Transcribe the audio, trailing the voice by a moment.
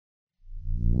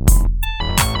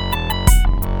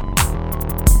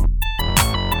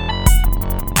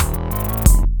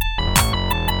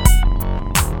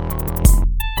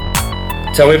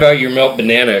Tell me about your melt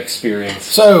banana experience.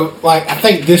 So, like, I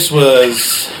think this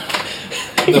was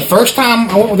the first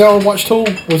time I went with y'all to watch Tool.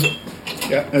 Was it?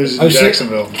 Yeah, it was in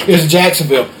Jacksonville. It was in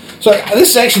Jacksonville. So this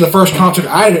is actually the first concert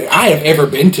I have ever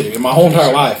been to in my whole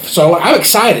entire life. So I'm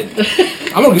excited.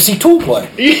 I'm going to see Tool play.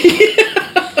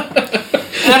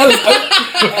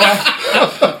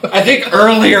 I think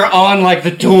earlier on, like, the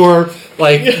tour,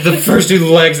 like, the first two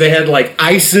legs, they had, like,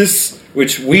 ISIS,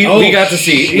 which we got to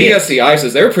see. Shit. We got to see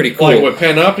ISIS. They were pretty cool. Like when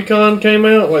Panopticon came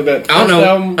out? Like that first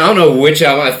album? I don't know which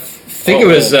album. I think it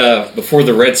was before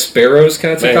the Red Sparrows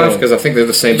kind of took off, because I think they're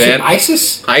the same band.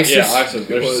 ISIS? ISIS. Yeah, ISIS.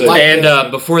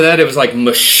 And before that, it was like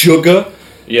Meshuggah.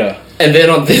 Yeah. And then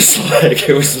on this leg,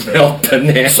 it was Melt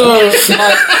Banana. So, like,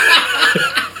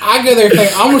 I go there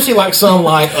thinking, I'm going to see, like, some,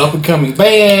 like, up-and-coming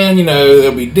band, you know,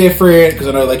 they'll be different, because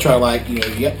I know they try to, like, you know,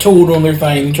 you got Tool doing their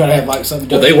thing, you try to have, like, something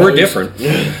different. Well, they were different.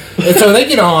 And so they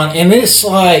get on, and it's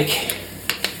like,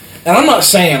 and I'm not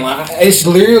saying, like, it's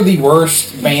literally the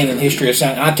worst band in the history of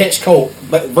sound. And I text Colt,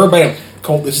 but verbatim,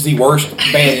 Colt, this is the worst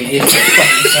band in history of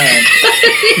fucking sound.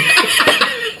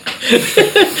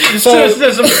 So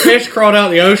some fish crawled out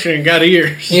in the ocean and got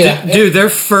ears. Yeah. Dude, their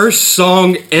first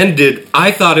song ended,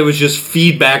 I thought it was just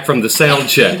feedback from the sound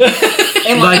check.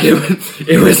 And like,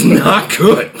 it was not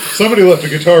good. Somebody left the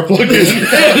guitar plugged in.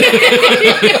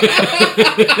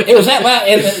 It was that loud,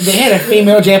 and they had a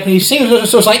female Japanese singer,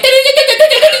 so it's like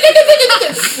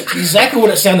exactly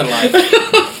what it sounded like.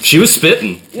 She was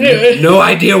spitting. No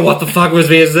idea what the fuck was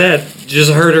being said.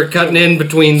 Just heard her cutting in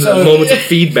between the moments of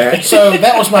feedback. So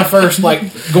that was my first, like,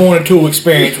 going to Tool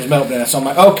experience with Meltdown. So I'm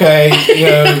like, okay, you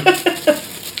know,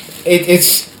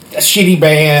 it's a shitty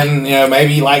band, you know,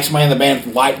 maybe like somebody in the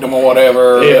band liked them or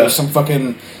whatever, or some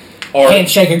fucking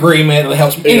handshake agreement that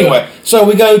helps me. Yeah. Anyway, so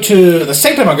we go to, the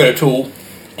same time I go to Tool,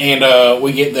 and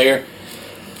we get there,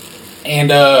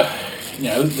 and, you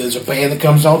know, there's a band that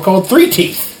comes on called Three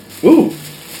Teeth. Ooh.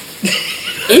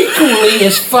 Equally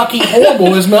as fucking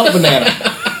horrible as Melt Banana.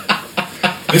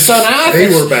 So now they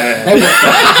were bad.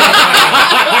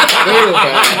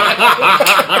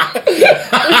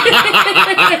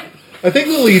 I think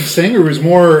the lead singer was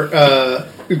more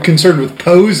concerned with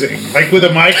posing, like with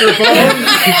a microphone.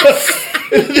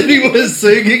 Than he was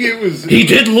singing. He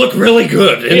did look really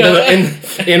good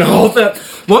in all that.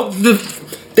 Well,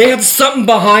 they had something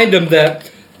behind him that.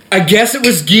 I guess it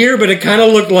was gear, but it kind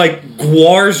of looked like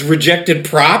Guar's rejected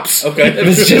props. Okay. It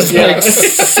was just like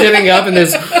sitting up in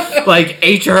this like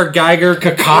H.R. Geiger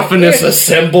cacophonous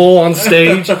assemble on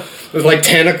stage with like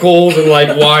tentacles and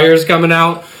like wires coming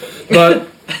out. But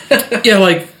yeah,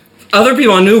 like other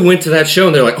people I knew went to that show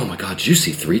and they're like, "Oh my god, did you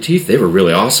see Three Teeth? They were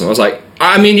really awesome." I was like,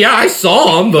 I mean, yeah, I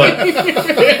saw them, but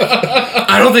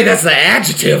I don't think that's the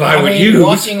adjective I would use.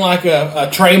 Watching like a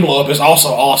train blow up is also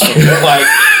awesome. But like.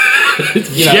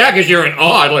 You know. Yeah, because you're in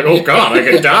awe. Like, oh god, I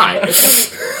could die.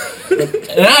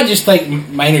 And I just think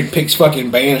Maynard picks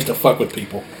fucking bands to fuck with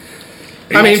people.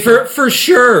 I mean, for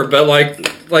sure, but like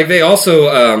they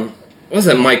also, what was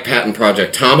that Mike Patton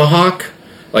project, Tomahawk?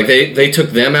 Like they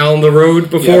took them out on the road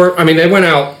before. Yeah. I mean, they went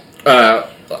out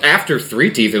after Three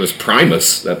Teeth. It was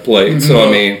Primus that played. Mm-hmm. So I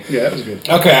mean, yeah, that was good.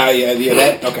 Okay, I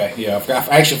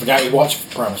actually forgot we watched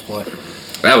Primus play.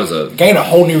 That was gained a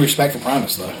whole new respect for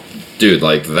Primus though. Dude,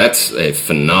 like, that's a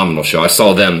phenomenal show. I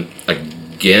saw them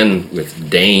again with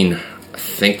Dane, I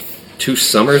think 2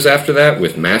 summers after that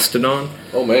with Mastodon.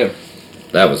 Oh, man.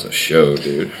 That was a show,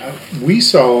 dude. We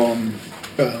saw them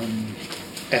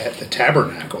at the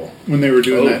Tabernacle when they were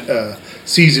doing that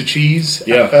Seas of Cheese.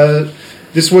 Yeah.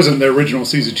 This wasn't the original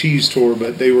Seas of Cheese tour,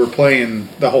 but they were playing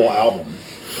the whole album.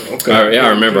 Okay. I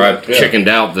remember I chickened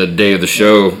out the day of the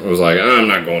show. I was like, I'm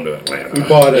not going to Atlanta. We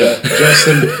bought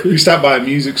Justin. We stopped by a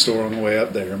music store on the way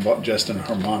up there and bought Justin a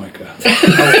harmonica.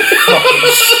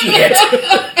 Oh, shit!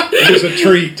 It was a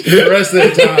treat the rest of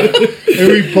the time.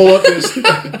 And we pull up this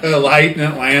light in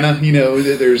Atlanta. You know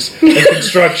that there's a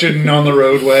construction on the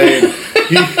roadway, and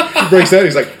he breaks out.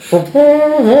 He's like,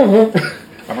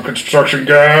 "I'm a construction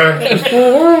guy."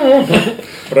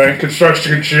 But I ain't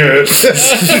construction shit. Yeah,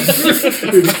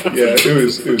 it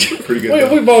was pretty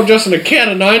good. We bought Justin a can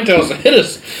of Nine Tails to hit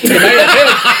us.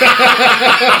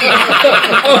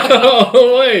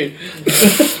 Oh, wait.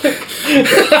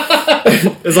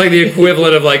 It's like the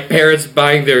equivalent of like parents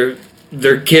buying their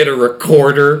kid a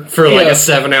recorder for like a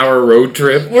 7-hour road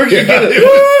trip. Where'd you get it?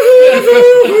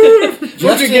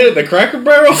 Where'd you get it? The Cracker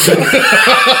Barrel?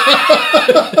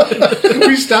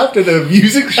 We stopped at a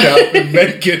music shop in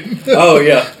Macon. Oh,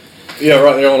 yeah. Yeah,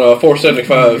 right there on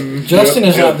 475. Justin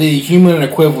is like the human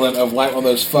equivalent of like one of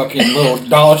those fucking little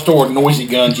dollar store noisy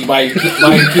guns you buy your kids.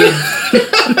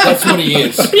 That's what he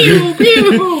is.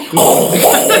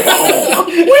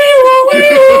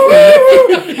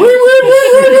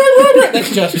 That's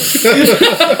Justin.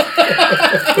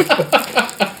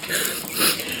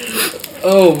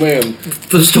 Oh man,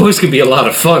 Those toys can be a lot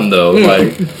of fun, though.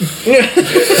 Like,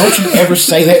 Don't you ever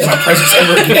say that in my presence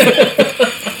ever again.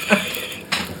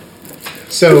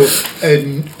 So,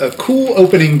 a cool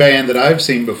opening band that I've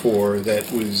seen before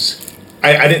that was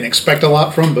I didn't expect a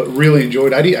lot from, but really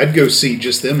enjoyed. I'd go see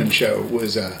just them in show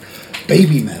was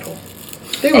Baby Metal.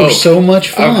 They were so much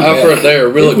fun. I've heard they are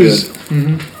really good.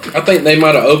 Mm-hmm. I think they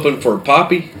might have opened for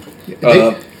Poppy.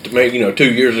 Maybe 2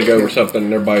 years ago or something,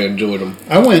 and everybody enjoyed them.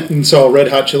 I went and saw Red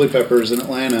Hot Chili Peppers in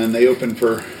Atlanta, and they opened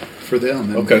for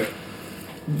them. And Okay.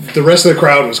 the rest of the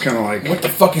crowd was kind of like, What the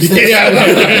fuck is this? yeah,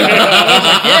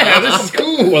 this is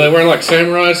cool. Were they wearing like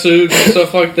samurai suits and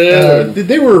stuff like that?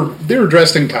 They were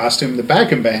dressed in costume. The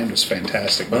backing band was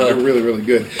fantastic. They were really, really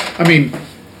good. I mean,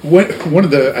 one of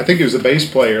the, I think it was the bass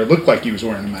player, looked like he was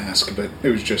wearing a mask, but it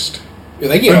was just Yeah,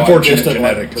 they get unfortunate all like,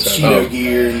 genetics. Bushido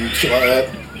gear and shit like that.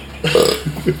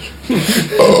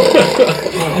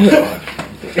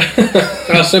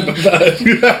 I sympathize.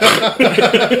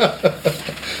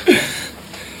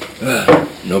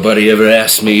 nobody ever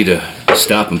asked me to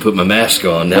stop and put my mask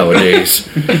on nowadays.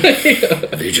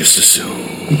 They just assume.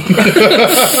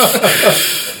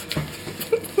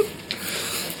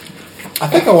 I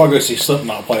think I want to go see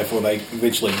Slipknot play before they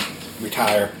eventually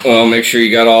retire. Well, make sure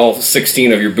you got all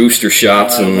 16 of your booster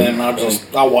shots. And then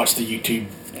I'll watch the YouTube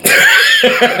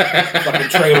fucking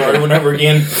trailer over and over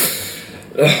again.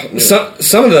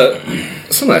 Some of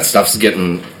that stuff's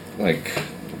getting like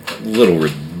a little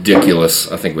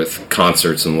ridiculous. I think with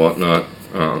concerts and whatnot,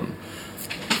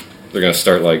 they're gonna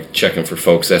start like checking for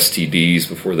folks' STDs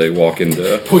before they walk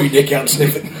into. Pull your dick out and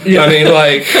sniff it. I mean,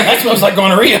 like That smells like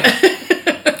gonorrhea.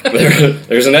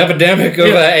 there's an epidemic of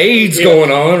AIDS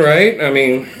going on, right? I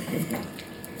mean,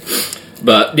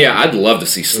 but yeah, I'd love to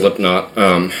see Slipknot.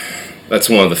 That's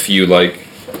one of the few like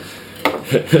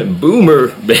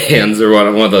boomer bands, or one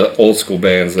of the old school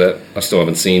bands that I still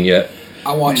haven't seen yet.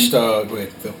 I watched. Go ahead,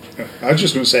 Phil. I was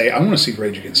just going to say, I want to see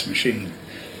Rage Against the Machine.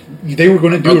 They were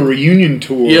going to do a reunion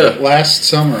tour last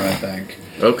summer, I think.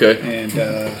 Okay. And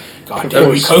God of damn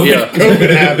course, COVID. Yeah. COVID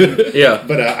happened. Yeah.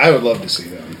 But I would love to see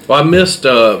them. Well, I missed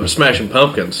Smashing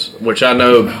Pumpkins, which I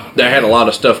know they had a lot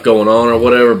of stuff going on or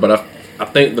whatever, but I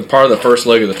think the part of the first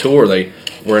leg of the tour, they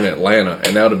were in Atlanta,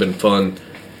 and that would have been fun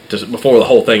before the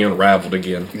whole thing unraveled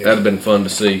again. Yeah. That would have been fun to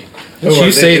see. Did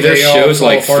you say their they all show's fall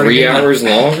like apart 3 again? hours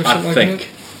long or something I like think.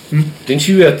 that? Didn't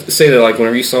you say that like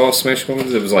whenever you saw Smash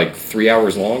Pumpkins, it was like 3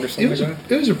 hours long or something like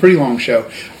that? It was a pretty long show.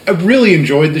 I really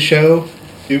enjoyed the show.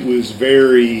 It was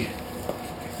very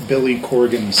Billy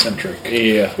Corgan centric.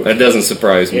 Yeah. That doesn't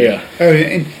surprise me. Yeah.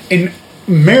 And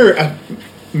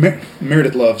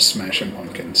Meredith loves Smashing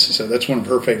Pumpkins, so that's one of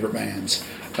her favorite bands.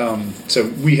 So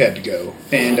we had to go,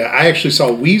 and I actually saw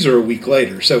Weezer a week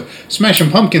later. So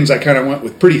Smashing Pumpkins, I kind of went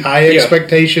with pretty high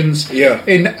expectations. Yeah.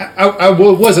 And I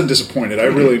wasn't disappointed. I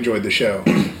really enjoyed the show,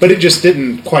 but it just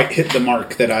didn't quite hit the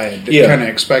mark that I had kind of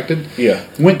expected. Yeah.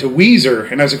 Went to Weezer,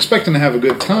 and I was expecting to have a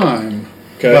good time,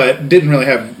 Okay. but didn't really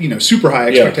have super high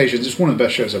expectations. It's one of the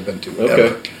best shows I've been to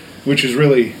ever, which is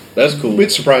really That's cool.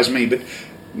 It surprised me, but.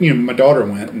 My daughter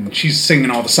went, and she's singing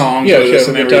all the songs Yeah, with she us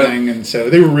had and a good everything, and so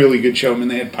they were really good showmen.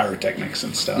 They had pyrotechnics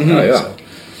and stuff. Oh, yeah. So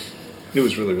it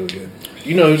was really, really good.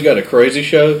 You know who's got a crazy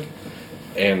show?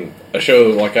 And a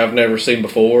show like I've never seen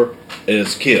before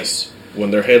is Kiss.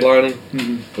 When they're headlining,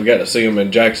 we got to see them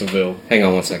in Jacksonville. Hang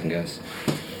on one second, guys.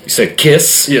 You said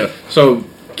Kiss? Yeah. So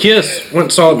Kiss went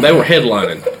and saw they were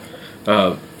headlining,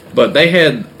 but they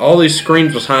had all these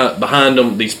screens behind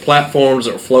them, these platforms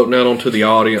that were floating out onto the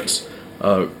audience.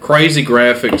 Crazy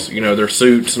graphics, their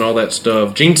suits and all that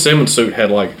stuff. Gene Simmons' suit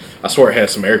had I swear it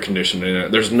had some air conditioning in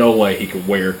it. There's no way he could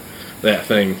wear that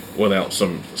thing without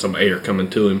some air coming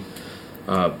to him.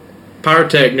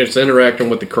 Pyrotechnics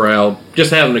interacting with the crowd, just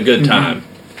having a good time.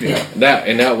 Yeah.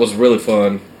 That was really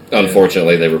fun.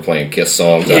 Unfortunately, they were playing Kiss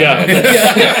songs. Yeah. It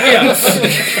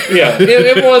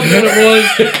was what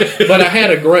it was, but I had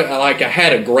a great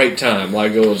time.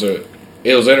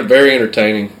 It was very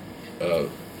entertaining.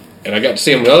 And I got to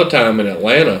see them another time in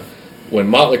Atlanta when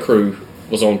Motley Crue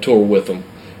was on tour with them,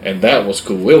 and that was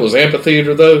cool. It was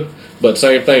amphitheater though, but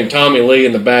same thing. Tommy Lee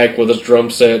in the back with his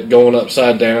drum set going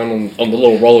upside down on the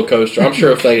little roller coaster. I'm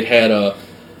sure if they'd had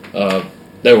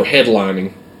they were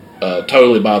headlining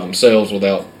totally by themselves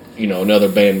without another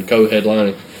band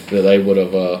co-headlining, that they would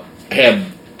have had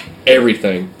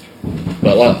everything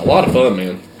But a lot of fun,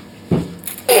 man.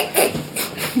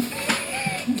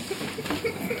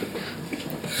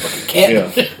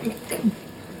 Yeah.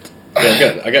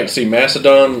 I got to see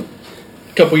Macedon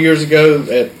a couple years ago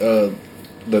at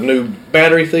the new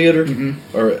Battery Theater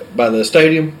or by the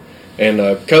stadium, and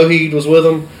Coheed was with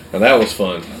them, and that was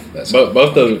fun.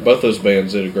 Both those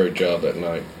bands did a great job that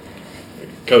night.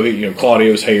 Coheed,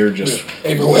 Claudio's hair just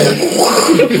everywhere.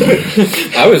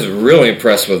 I was really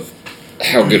impressed with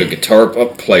how good a guitar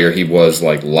player he was,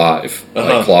 like live,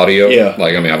 like Claudio. Yeah.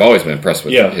 Like, I mean, I've always been impressed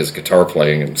with his guitar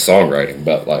playing and songwriting,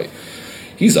 but like,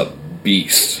 he's a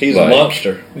beast. He's like, a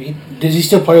monster. Does he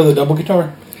still play with a double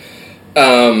guitar?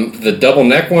 The double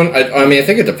neck one. I mean, I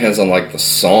think it depends on like the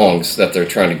songs that they're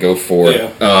trying to go for.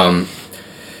 Yeah.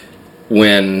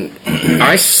 When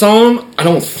I saw him, I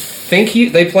don't think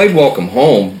they played "Welcome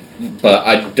Home," but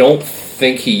I don't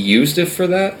think he used it for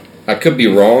that. I could be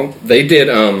wrong. They did.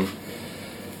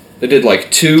 They did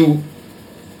like two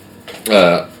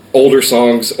older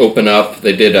songs open up.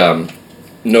 They did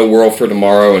 "No World for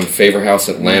Tomorrow" and "Favor House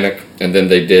Atlantic," and then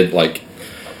they did like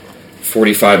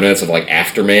 45 minutes of like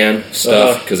Afterman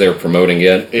stuff because they were promoting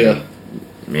it. Yeah.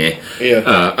 Meh.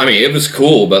 Yeah. I mean, it was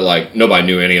cool, but like nobody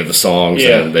knew any of the songs,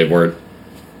 and they weren't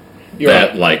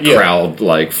crowd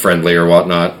like friendly or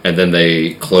whatnot. And then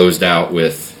they closed out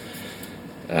with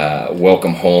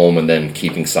 "Welcome Home" and then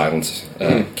 "Keeping Silence,"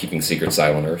 "Keeping Secret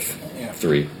Silent Earth"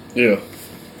 3. Yeah.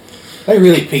 They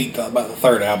really peaked about the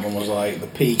third album was like the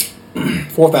peak.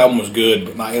 Fourth album was good,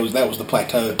 but that was the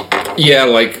plateau. Yeah,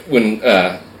 like when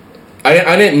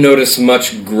I didn't notice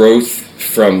much growth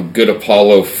from Good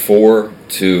Apollo 4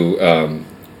 to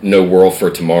No World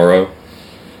for Tomorrow.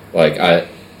 Like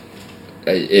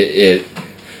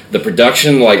the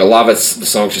production, like a lot of the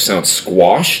songs just sound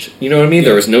squashed. You know what I mean?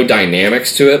 There was no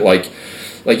dynamics to it. Like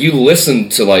you listen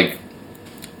to like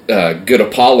Good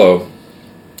Apollo,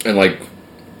 and like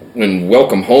when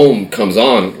Welcome Home comes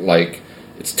on, like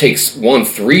it takes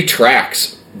 3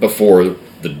 tracks before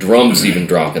the drums even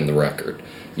drop in the record.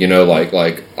 You know, like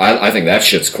I think that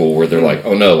shit's cool. Where they're like,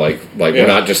 oh no, like we're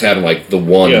not just having like the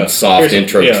one soft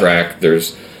intro track.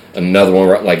 There's another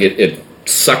one. Like it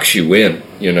sucks you in.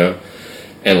 You know,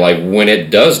 and like when it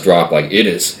does drop, like it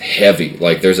is heavy.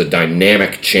 Like there's a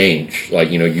dynamic change. Like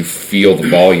you feel the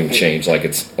volume change. Like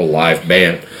it's a live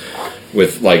band.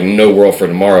 With like No World for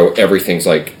Tomorrow, everything's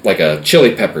like a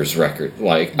Chili Peppers record.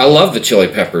 Like I love the Chili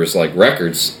Peppers like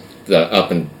records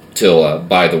up until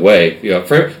By the Way,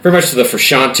 pretty much to the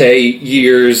Frusciante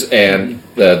years and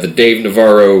the Dave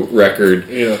Navarro record.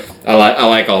 Yeah, I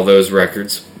like all those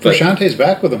records. But Frusciante's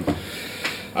back with them.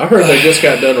 I heard they just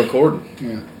got done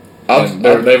recording. Yeah,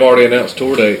 they've already announced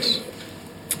tour dates.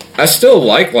 I still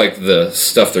like the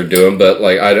stuff they're doing, but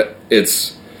like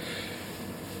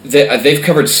they've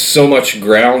covered so much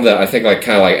ground that I think like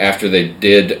kind of like after they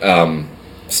did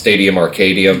Stadium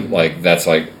Arcadium, like that's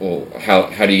like, well, how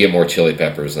do you get more Chili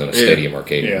Peppers than a Stadium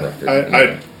Arcadium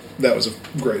record? That was a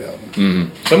great album.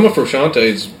 Mm-hmm. Some of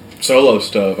Frusciante's solo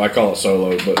stuff, I call it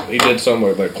solo, but he did some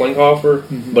with like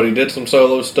Klinghoffer, but he did some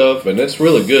solo stuff, and it's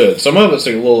really good. Some of it's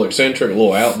a little eccentric, a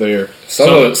little out there.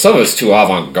 Some of it's too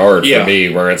avant-garde for me,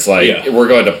 where it's like we're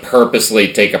going to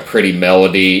purposely take a pretty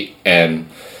melody and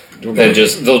then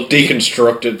they'll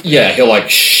deconstruct it. Yeah, he'll like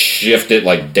shift it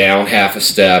like down half a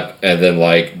step and then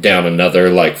like down another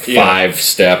like 5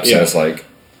 steps, and it's like,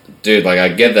 dude, like I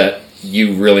get that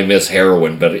you really miss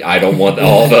heroin, but I don't want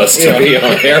all of us to be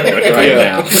on heroin right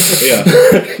now.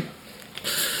 Yeah.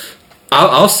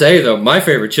 I'll say though, my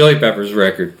favorite Chili Peppers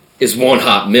record is One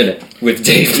Hot Minute with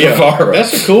Dave Navarro.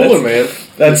 That's a cool one, man.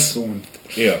 That's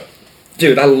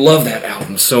dude, I love that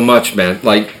album so much, man.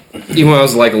 Like even when I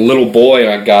was like a little boy and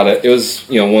I got it, it was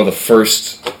one of the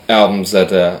first albums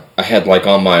that I had like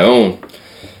on my own.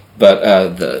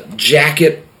 But the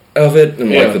jacket of it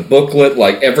and like the booklet,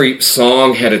 like every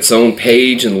song had its own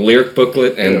page and lyric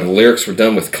booklet, and the lyrics were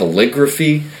done with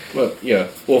calligraphy.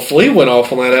 Well, Flea went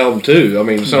off on that album too. I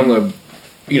mean, some of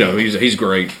the, he's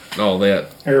great and all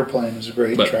that. Airplane is a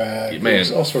great track. Man,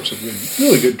 there's all sorts of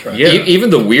really good tracks. Yeah. Even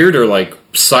the weirder like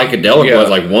psychedelic ones,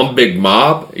 like One Big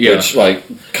Mob, which like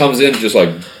comes in just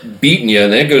like beating you,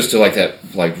 and then it goes to like that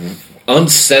like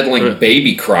unsettling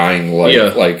baby crying like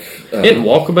Didn't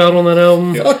Walkabout on that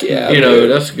album? Fuck yeah,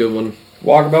 that's a good one.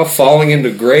 Walkabout, Falling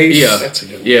into Grace, That's a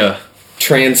good one. Yeah,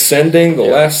 Transcending, the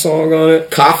last song on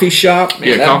it. Coffee Shop,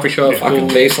 man, Coffee Shop, fucking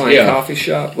bassline. Coffee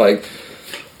Shop, like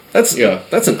that's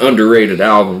an underrated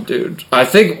album, dude. I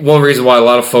think one reason why a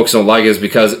lot of folks don't like it is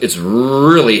because it's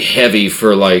really heavy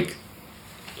for like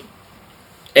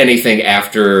anything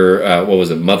after what was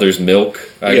it, Mother's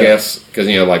Milk, I guess, because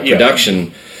like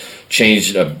production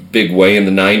changed a big way in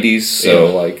the 90s.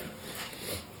 So like,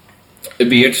 it'd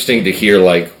be interesting to hear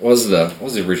like what was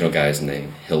the original guy's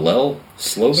name? Hillel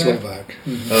Slovak.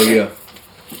 Oh yeah.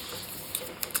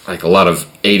 Like a lot of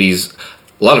 80s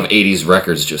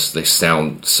records just they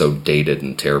sound so dated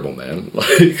and terrible, man.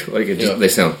 They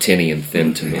sound tinny and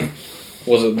thin to me.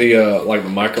 Was it the like the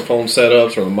microphone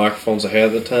setups or the microphones ahead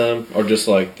of the time, or just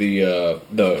like the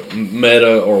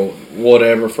meta or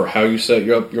whatever for how you set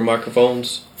up your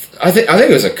microphones? I think it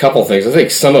was a couple things. I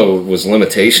think some of it was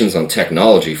limitations on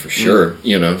technology for sure,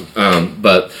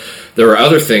 but there were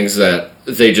other things that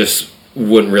they just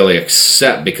wouldn't really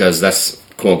accept because that's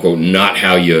quote unquote not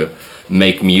how you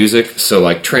make music. So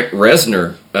like Trent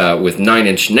Reznor with 9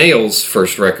 Inch Nails'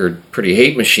 first record, Pretty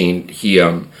Hate Machine, he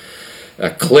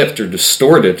clipped or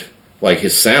distorted like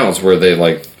his sounds where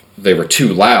they were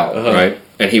too loud, right?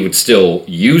 And he would still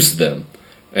use them.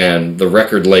 And the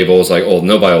record label was like, "Oh,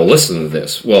 nobody will listen to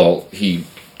this." Well, he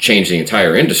changed the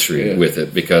entire industry with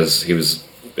it because he was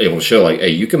able to show like,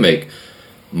 "Hey, you can make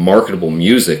marketable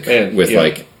music with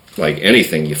like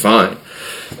anything you find."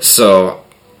 So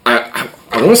I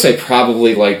want to say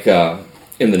probably like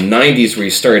in the 90s where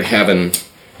you started having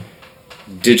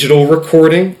digital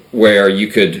recording where you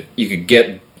could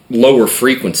get lower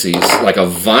frequencies, like a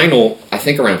vinyl, I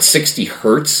think around 60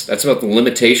 hertz. That's about the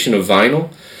limitation of vinyl.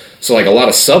 So like a lot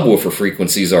of subwoofer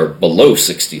frequencies are below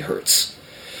 60 hertz.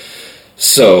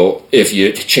 So if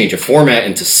you change a format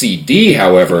into CD,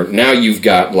 however, now you've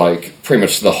got like pretty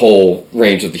much the whole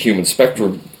range of the human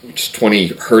spectrum, which is 20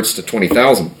 hertz to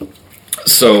 20,000.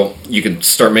 So you can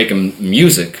start making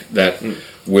music that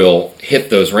will hit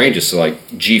those ranges. So like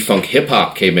G-Funk Hip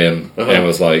Hop came in and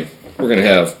was like, we're going to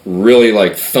have really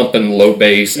like thumping low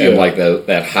bass and like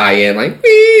that high end like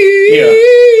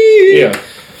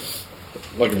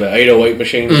like the 808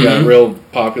 machines got real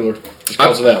popular just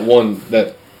because of that one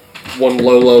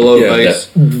low bass.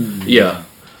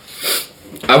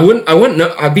 I wouldn't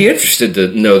know. I'd be interested to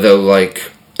know though,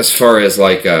 like as far as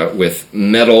like with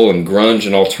metal and grunge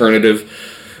and alternative,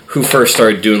 who first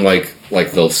started doing like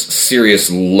those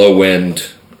serious low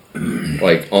end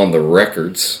like on the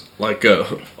records. Like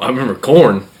I remember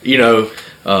Korn, on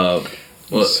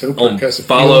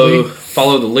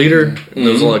follow the leader.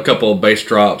 There was like a couple of bass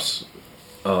drops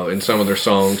in some of their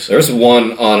songs. There's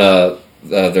one on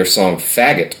their song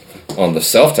 "Faggot" on the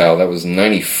self-title that was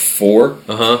 94.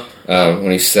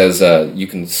 When he says, "You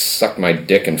can suck my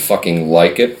dick and fucking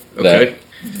like it." Okay.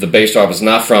 The bass drop is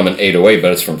not from an 808,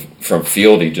 but it's from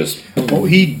Field. He just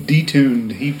he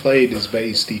detuned. He played his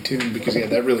bass detuned because he had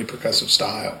that really percussive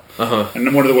style. And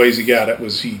then one of the ways he got it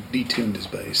was he detuned his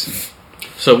bass.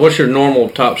 So what's your normal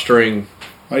top string?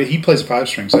 He plays a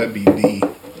 5-string, so that'd be D.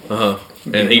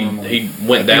 And he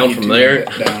went down from there.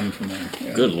 Down from there.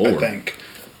 Yeah, Good Lord. I think.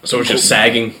 So it's just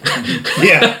sagging.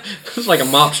 Yeah, It's like a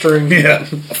mop string. yeah. I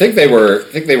think they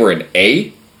were an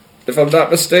A, if I'm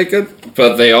not mistaken.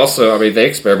 But they also, they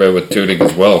experimented with tuning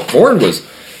as well. Korn was,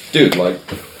 dude, like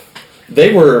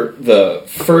they were the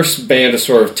first band to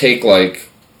sort of take like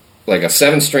a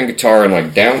 7-string guitar and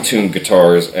like down-tuned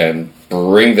guitars and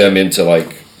bring them into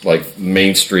like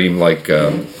mainstream like.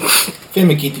 Finn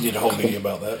McKenty did a whole video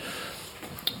about that.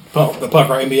 The punk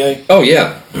rock NBA. Oh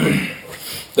yeah,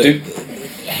 dude.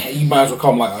 You might as well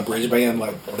call them like a bridge band.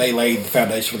 Like they laid the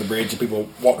foundation for the bridge, and people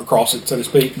walked across it, so to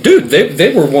speak. Dude,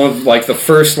 they were one of like the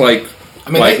first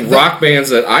rock bands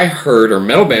that I heard or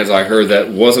metal bands I heard that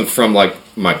wasn't from like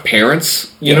my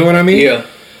parents. You know what I mean? Yeah.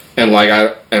 And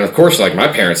of course like my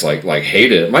parents like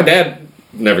hated it. My dad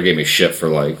never gave me shit for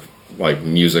like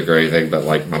music or anything, but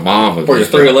like my mom was For your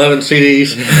 311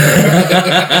 CDs.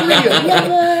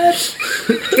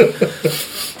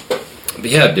 But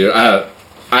yeah, dude.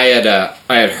 I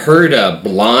had heard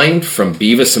 "Blind" from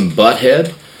Beavis and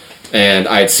Butthead, and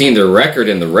I had seen their record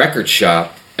in the record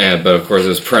shop, but of course it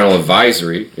was parental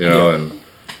advisory, and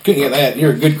Couldn't get that.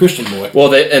 You're a good Christian boy. well,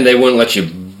 they wouldn't let you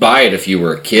buy it if you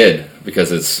were a kid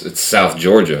because it's South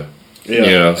Georgia,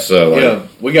 So like,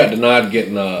 we got denied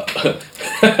getting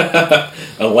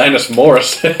Alanis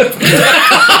Morris.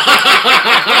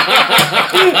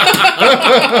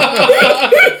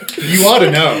 You ought to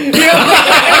know.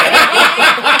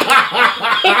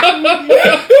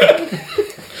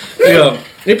 Yeah,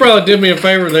 he probably did me a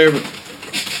favor there, but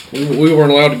we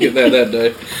weren't allowed to get that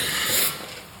day.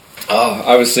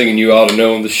 I was singing "You Ought to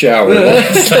Know" in the shower,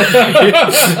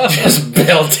 just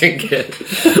belting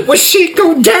it. Well, she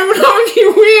go down on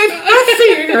you when I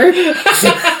see her.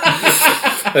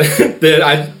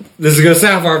 This is gonna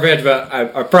sound far-fetched, but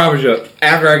I promise you,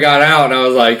 after I got out and I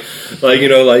was like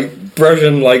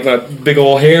brushing like my big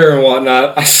old hair and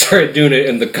whatnot, I started doing it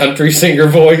in the country singer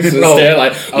voice instead.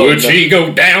 Like, would she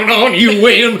go down on you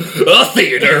in a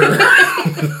theater?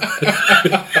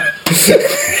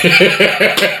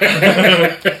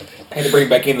 Had to bring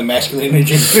back in the masculine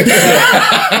energy.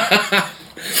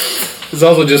 It's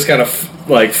also just kind of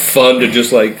like fun to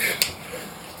just like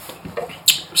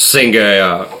sing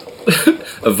a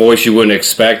voice you wouldn't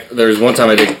expect. There was one time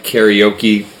I did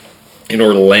karaoke in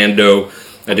Orlando.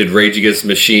 I did Rage Against the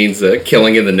Machine's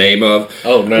Killing in the Name of.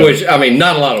 Oh, no. Which, I mean,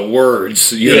 not a lot of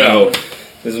words, you know.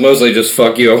 It's mostly just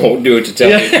fuck you, I won't do it to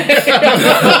tell you.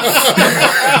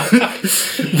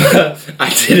 But I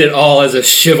did it all as a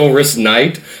chivalrous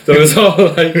knight. So it was all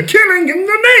like, killing in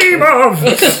the name of,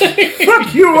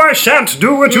 fuck you, I shan't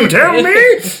do what you tell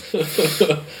me.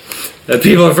 And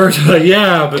people at first were like,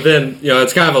 yeah, but then, you know,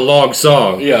 it's kind of a long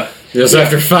song. Yeah. Just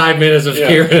after 5 minutes of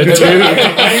hearing a dude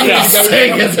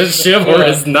sing as a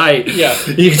chivalrous knight,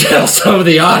 you can tell some of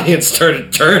the audience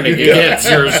started turning against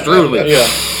yours truly. Yeah.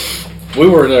 We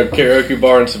were in a karaoke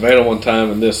bar in Savannah one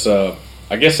time, and this, I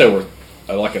guess they were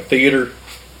like a theater.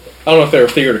 I don't know if they were a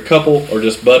theater couple or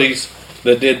just buddies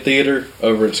that did theater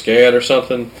over at SCAD or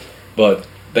something, but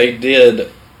they did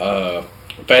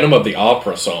Phantom of the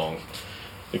Opera song,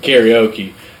 the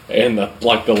karaoke, and the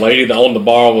lady that owned the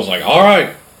bar was like, all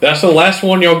right, that's the last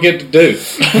one y'all get to do.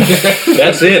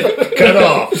 That's it. Cut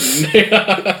off.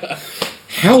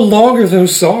 How long are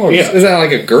those songs? Yeah. Is that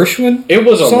like a Gershwin? It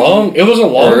was song? a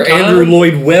long or time. Andrew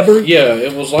Lloyd Webber? Yeah,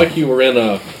 it was like you were in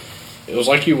a. I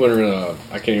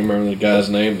can't even remember the guy's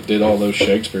name that did all those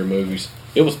Shakespeare movies.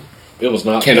 It was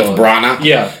not Kenneth fun. Branagh?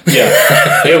 Yeah.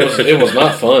 It was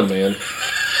not fun, man.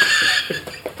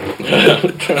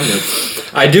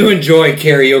 I do enjoy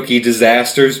karaoke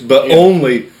disasters, but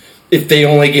only if they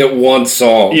only get one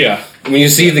song. Yeah. When you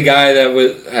see the guy that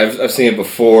was, I've seen it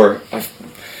before.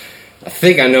 I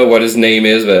think I know what his name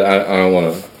is, but I don't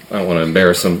want to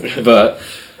embarrass him. But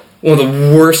one of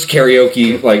the worst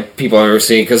karaoke like people I've ever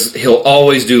seen, because he'll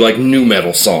always do like new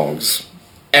metal songs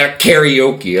at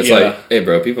karaoke. It's like, hey,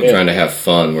 bro, people are trying to have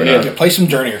fun. We're not. Play some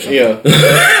Journey or something. Yeah.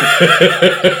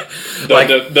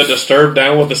 the Disturbed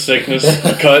Down with the Sickness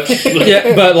cuts.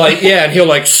 Yeah, but and he'll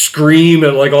like scream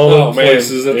at like all the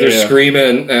places that they're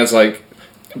screaming, and it's like,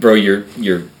 bro, you're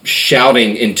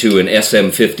shouting into an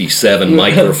SM57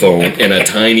 microphone in a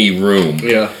tiny room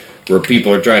where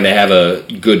people are trying to have a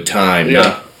good time,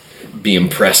 not be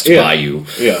impressed by you.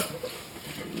 Yeah.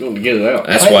 You want to get it out.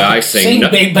 That's why I sing.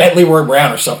 Big Bad Leroy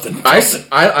Brown or something.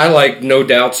 I like No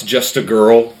Doubt's Just a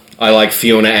Girl. I like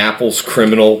Fiona Apple's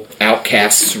Criminal,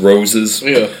 Outcast's Roses.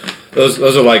 Yeah.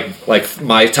 Those are like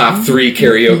my top 3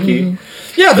 karaoke.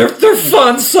 Yeah, they're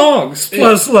fun songs.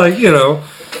 Plus,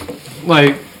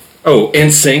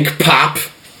 NSYNC Pop.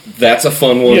 That's a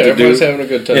fun one to do. Everybody's having a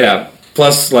good time. Yeah.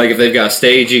 Plus, like, if they've got a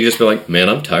stage, you can just be like, man,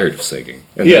 I'm tired of singing.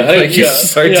 And then, you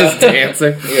start just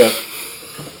dancing. Yeah.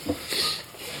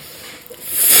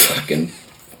 Fucking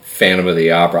Phantom of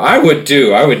the Opera. I would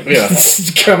too. I would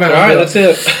come out. All right, that's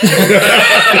it.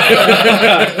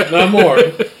 No more.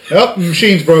 Oh, the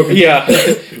machine's broken. Yeah.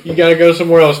 You got to go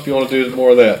somewhere else if you want to do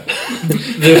more of that.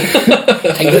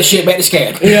 Take that shit back to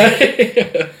SCAD.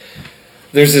 Yeah.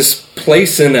 There's this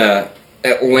place in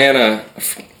Atlanta.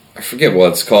 I forget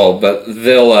what it's called, but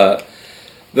they'll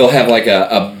have like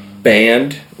a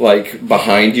band like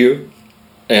behind you,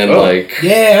 and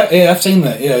I've seen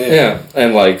that. Yeah,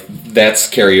 and like that's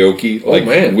karaoke, like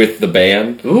with the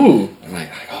band. Ooh, I'm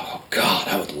like, oh god,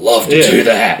 I would love to do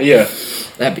that. Yeah,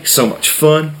 that'd be so much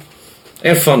fun,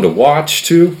 and fun to watch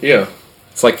too. Yeah,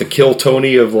 it's like the Kill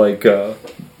Tony of like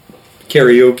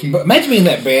karaoke. But imagine being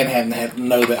that band having to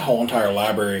know that whole entire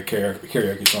library of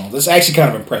karaoke songs. That's actually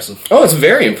kind of impressive. Oh, it's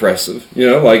very impressive. You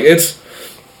know, like it's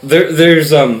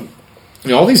there's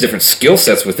all these different skill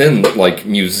sets within like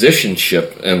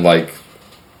musicianship and like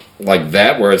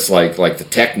that, where it's like the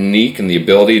technique and the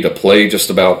ability to play just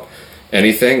about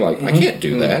anything. Like I can't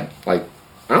do that. Like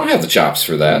I don't have the chops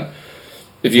for that.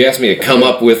 If you ask me to come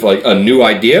up with like a new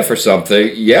idea for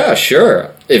something, yeah,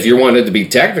 sure. If you want it to be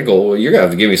technical, well, you're gonna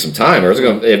have to give me some time, or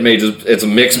it's a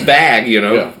mixed bag, you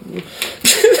know. Yeah.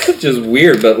 Just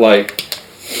weird, but like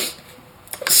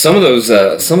some of those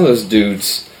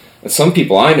dudes, and some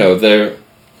people I know, they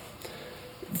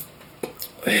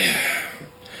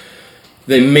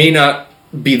may not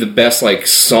be the best like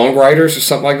songwriters or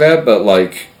something like that, but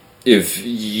like if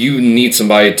you need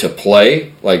somebody to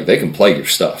play, like they can play your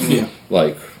stuff,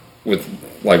 like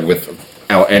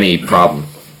without any problem.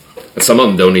 And some of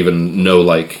them don't even know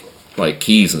like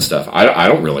keys and stuff. I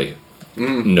don't really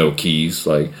know keys.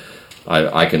 Like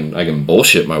I can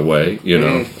bullshit my way, you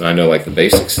know. I know like the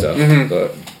basic stuff,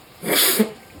 but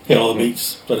Hit all the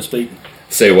beats, so to speak.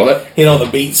 Say what? Hit all the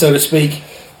beats, so to speak.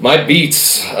 My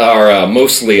beats are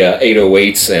mostly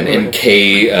 808s and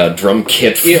MK drum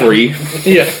kit free.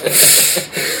 Yeah.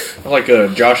 Like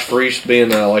Josh Freese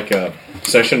being like a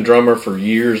session drummer for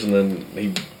years, and then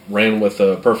he ran with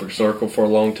Perfect Circle for a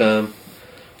long time.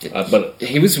 But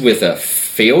he was with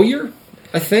Failure,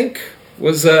 I think,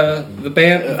 was the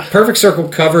band. Perfect Circle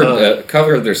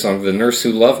covered their song, "The Nurse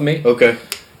Who Loved Me." Okay.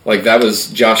 Like that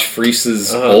was Josh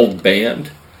Freese's old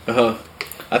band. I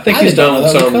think he's done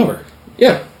some cover.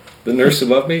 Yeah, "The Nurse Who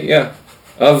Loved Me." Yeah,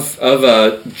 of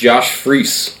Josh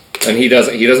Freese, and he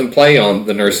doesn't play on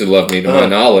 "The Nurse Who Loved Me" to my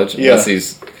knowledge, unless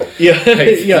he's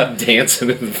dancing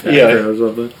in the background or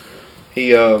something.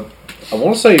 He I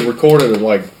want to say he recorded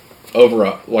like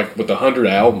over with 100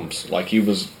 albums. Like he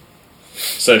was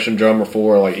session drummer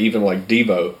for like even like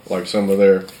Devo, like some of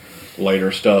their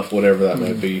later stuff, whatever that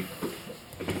may be.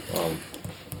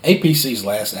 APC's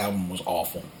last album was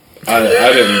awful. I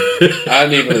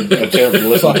didn't even attempt to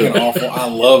listen to it. Fucking awful. I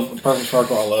love Perfect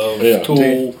Circle. I love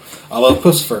Tool. I love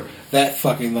Pussifer. That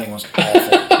fucking thing was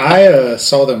awful. I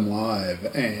saw them live,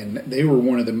 and they were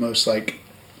one of the most like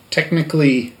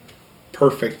technically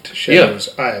perfect shows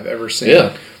I have ever seen.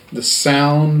 Yeah. The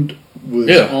sound was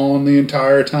on the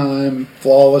entire time,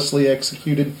 flawlessly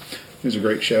executed. It was a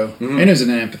great show, and it was an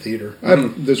amphitheater.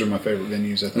 Those are my favorite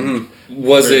venues, I think.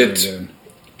 Was it?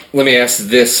 Let me ask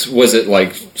this: was it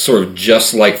like sort of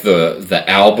just like the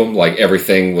album? Like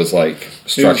everything was like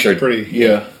structured? It was pretty.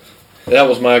 Yeah, that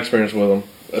was my experience with them.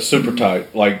 Super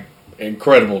tight, like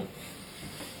incredible,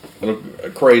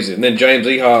 crazy. And then James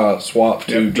Eha swapped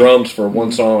to drums for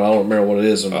one song. I don't remember what it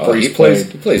is. And he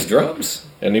plays drums.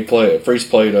 And Freese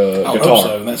played guitar. Hope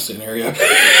so in that scenario.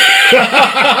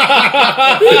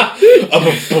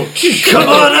 Come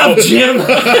on up, Jim.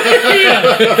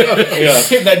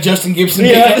 Hit that Justin Gibson.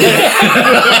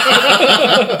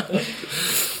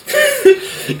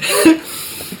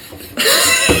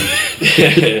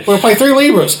 We'll play 3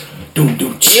 Libras. Doom,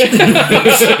 doom,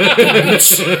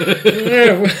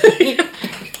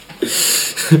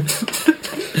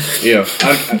 Yeah,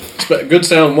 good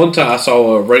sound. One time I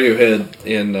saw Radiohead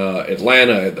in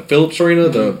Atlanta at the Phillips Arena,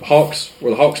 the Hawks,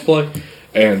 where the Hawks play,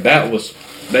 and that was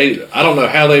I don't know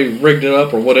how they rigged it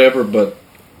up or whatever, but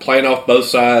playing off both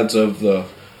sides of the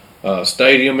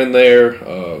stadium in there,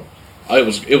 it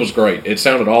was great. It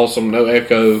sounded awesome. No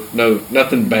echo,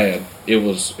 nothing bad. It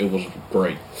was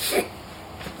great.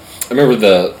 I remember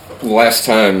the last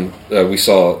time we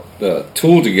saw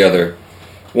Tool together.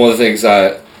 One of the things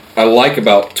I like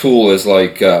about Tool is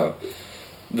like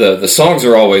the songs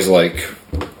are always like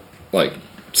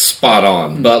spot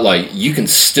on, but like you can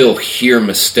still hear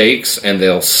mistakes, and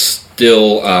they'll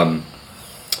still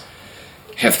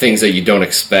have things that you don't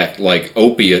expect. Like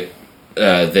Opiate,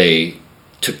 they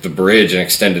took the bridge and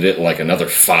extended it like another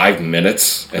 5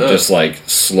 minutes and just like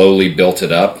slowly built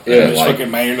it up. Yeah, and just like,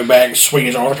 fucking man in the back swinging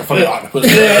his arm like a fucking octopus.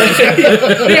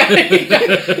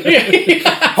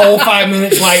 Whole 5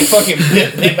 minutes like fucking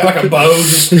bit like a bow,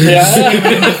 just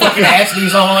skimming the fucking ass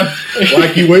he's on.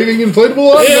 Like you waving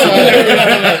inflatable up?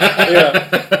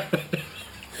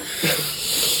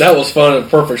 That was fun in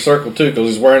Perfect Circle too, because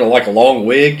he's wearing like a long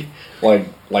wig, like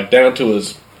down to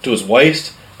his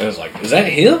waist, and it's like, is that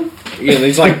him? And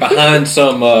he's like behind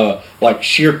some like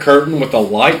sheer curtain with a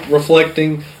light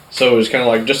reflecting, so it's kind of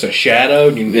like just a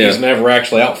shadow. He's never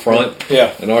actually out front.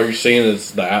 Yeah, and all you're seeing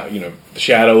is the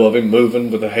shadow of him moving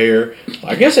with the hair.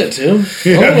 I guess it's him.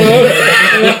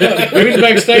 Yeah. Maybe he's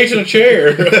backstage in a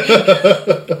chair.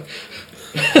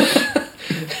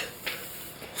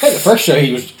 Hey, the first show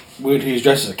he was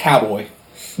dressed as a cowboy,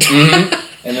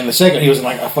 and then the second he was in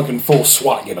like a fucking full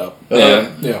SWAT get up.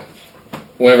 Yeah.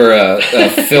 Whenever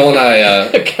Phil and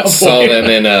I saw them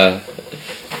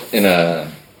in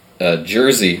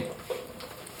Jersey,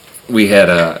 we had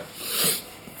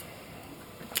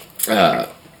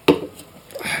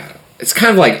it's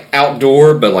kind of like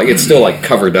outdoor, but like it's still like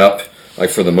covered up,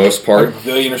 like for the most part. Like a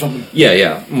pavilion or something.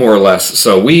 Yeah, more or less.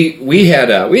 So we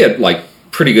had like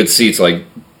pretty good seats, like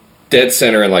dead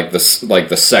center in like the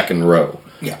second row.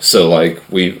 Yeah. So like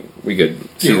we could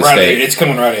see the right stage. It's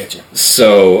coming right at you.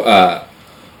 So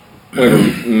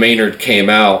when Maynard came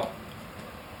out,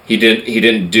 he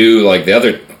didn't do like the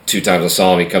other 2 times I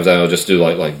saw him. He comes out and he'll just do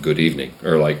like good evening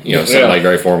or like something like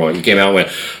very formal. He came out and went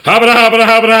habada habada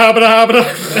habada habada habada.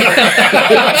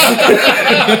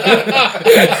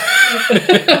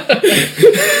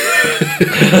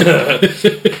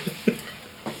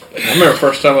 I remember the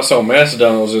first time I saw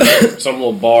Macedon was in some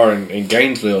little bar in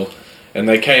Gainesville, and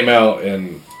they came out,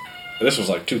 and this was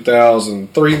like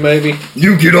 2003 maybe.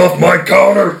 You get off my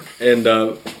counter! And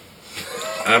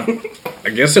I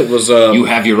guess it was. You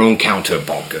have your own counter,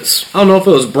 bonkers. I don't know if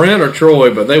it was Brent or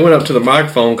Troy, but they went up to the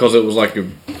microphone because it was like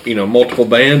multiple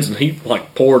bands, and he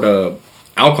like poured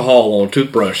alcohol on a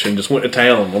toothbrush and just went to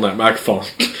town on that microphone,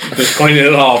 just cleaning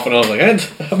it off. And I was like,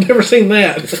 I've never seen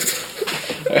that.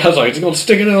 I was like, is he gonna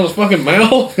stick it in his fucking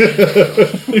mouth?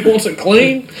 He wants it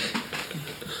clean.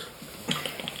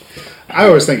 I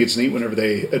always think it's neat whenever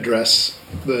they address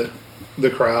the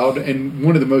crowd, and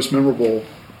one of the most memorable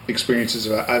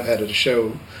experiences I've had at a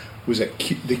show was at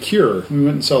The Cure. We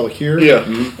went and saw The Cure. Yeah.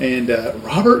 And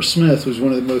Robert Smith was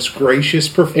one of the most gracious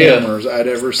performers I'd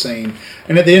ever seen.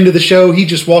 And at the end of the show, he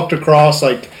just walked across,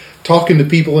 like, talking to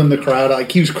people in the crowd.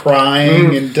 Like, he was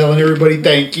crying and telling everybody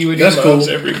thank you, and he loves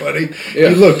everybody. Yeah.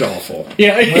 He looked awful.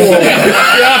 Yeah.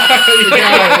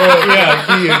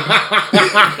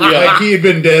 Like, he had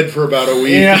been dead for about a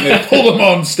week, and they pulled him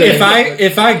on stage.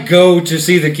 If I go to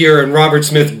see The Cure and Robert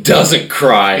Smith doesn't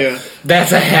cry,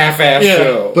 that's a half-ass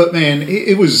show. But man,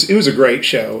 it was a great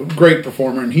show, great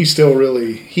performer, and he still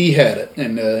he had it,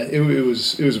 and it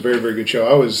was a very, very good show.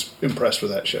 I was impressed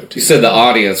with that show too. You said the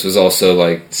audience was also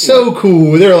like so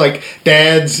cool. They're like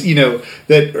dads,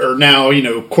 that are now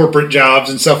corporate jobs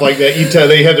and stuff like that. You tell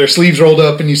they have their sleeves rolled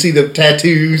up, and you see the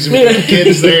tattoos and the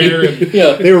kids there. And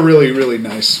they were really, really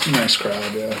nice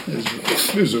crowd. Yeah,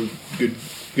 it was a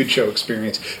good show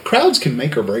experience. Crowds can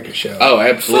make or break a show. Oh,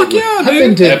 absolutely. Fuck yeah, I've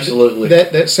been to absolutely.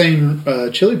 that same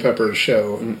Chili Peppers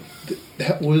show.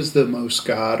 That was the most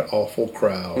god awful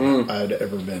crowd I'd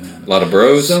ever been in. a lot of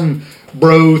bros. Some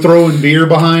bro throwing beer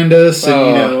behind us,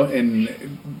 and and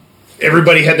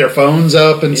everybody had their phones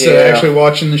up instead of actually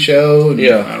watching the show. And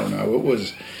I don't know. It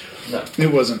was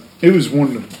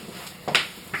one of.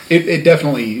 It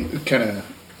definitely kind of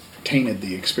tainted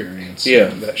the experience.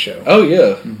 Of that show. Oh yeah.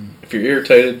 Mm-hmm. If you're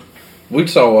irritated, we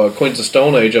saw Queens of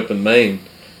Stone Age up in Maine,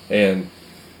 and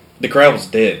the crowd was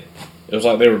dead. It was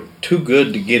like they were too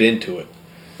good to get into it.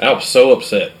 I was so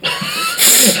upset.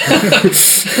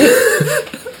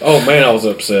 Oh man, I was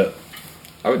upset.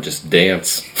 I would just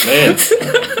dance, man.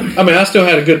 I mean, I still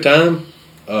had a good time,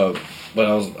 but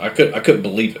I couldn't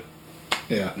believe it.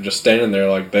 Yeah, just standing there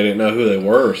like they didn't know who they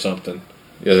were or something.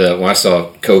 Yeah, when I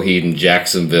saw Coheed in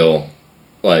Jacksonville,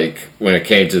 like when it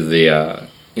came to the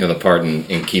the part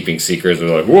in Keeping Secrets, we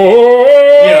were like,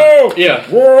 whoa, yeah,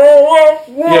 whoa,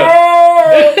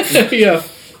 whoa, yeah.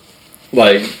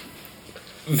 Like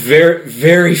very,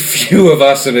 very few of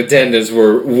us in attendance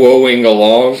were woeing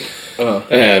along,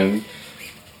 and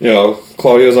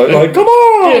Claudia was like, come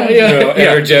on,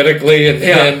 energetically, and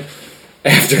then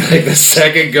after like the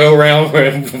second go round where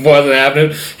it wasn't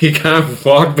happening, he kind of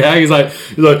walked back. He's like,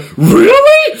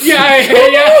 really?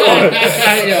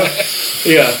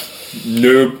 Yeah.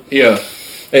 Nope. Yeah.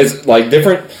 It's like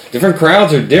different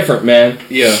crowds are different, man.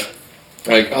 Yeah.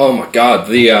 Like, oh my god,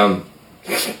 the I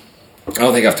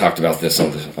don't think I've talked about this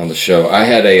on the show. I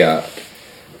had a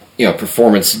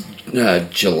performance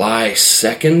July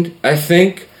 2nd, I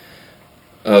think,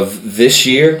 of this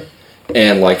year,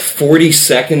 and like 40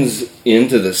 seconds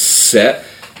into the set,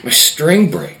 my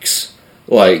string breaks.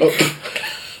 Like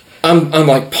I'm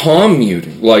like palm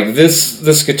muting. Like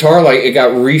this guitar, like it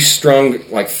got restrung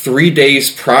like 3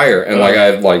 days prior, and like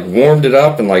I like warmed it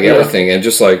up and like everything, and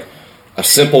just like a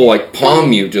simple like palm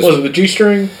mute. Just was it the G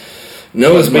string?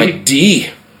 No, it was my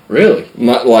D. Really?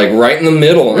 Like right in the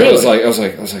middle. And really? I was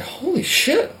like, holy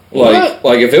shit!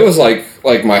 Like if it was like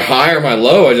my high or my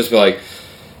low, I'd just be like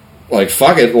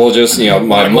fuck it. We'll just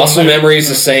my muscle memory is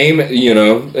the same.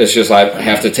 It's just I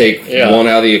have to take one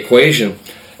out of the equation.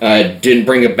 I didn't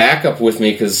bring a backup with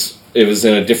me because it was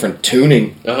in a different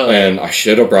tuning, and I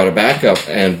should have brought a backup.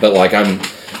 But like I'm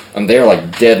there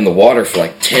like dead in the water for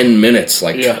like 10 minutes,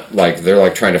 like they're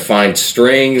like trying to find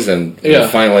strings, and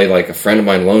finally like a friend of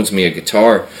mine loans me a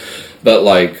guitar, but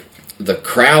like the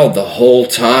crowd the whole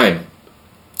time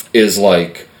is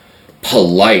like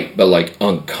polite, but like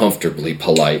uncomfortably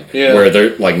polite, where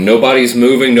they're like nobody's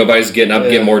moving, nobody's getting up,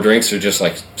 getting more drinks, they're just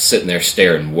like sitting there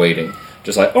staring, waiting.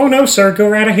 Just like, oh no, sir, go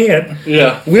right ahead.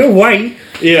 Yeah. We'll wait.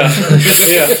 Yeah.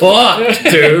 Fuck,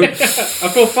 dude. I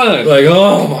feel fine. Like,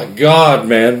 oh my god,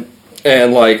 man.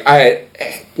 And like I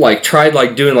like tried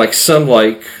like doing like some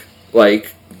like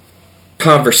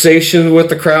conversation with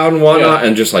the crowd and whatnot,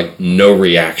 and just like no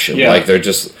reaction. Like they're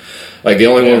just like the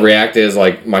only one reacted is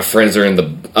like my friends are in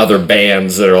the other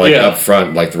bands that are like up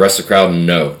front. Like the rest of the crowd,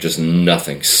 no, just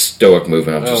nothing. Stoic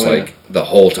movement. I'm just like the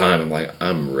whole time. I'm like,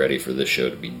 I'm ready for this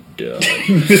show to be done.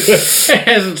 It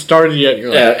hasn't started yet. You're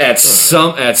like, at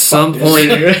some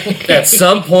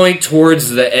point towards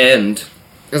the end,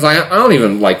 because I don't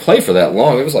even like play for that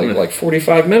long. It was like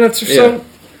 45 minutes or so,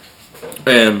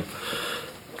 and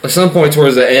at some point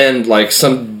towards the end, like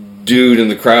some dude in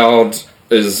the crowd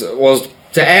to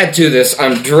add to this,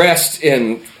 I'm dressed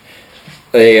in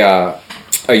a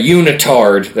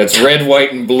unitard that's red,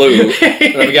 white, and blue.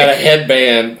 And I've got a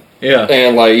headband. Yeah.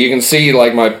 And, like, you can see,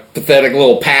 like, my pathetic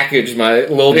little package, my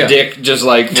little dick just,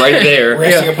 like, right there.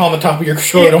 Resting upon the top of your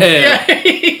scrotum. Yeah.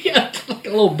 It's like a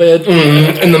little bed.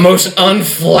 In the most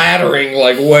unflattering,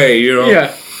 like, way, you know?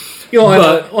 Yeah. You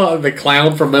know, like the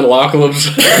clown from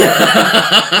Metalocalypse.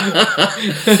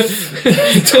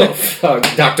 Oh, fuck.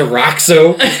 Dr.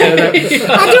 Roxo.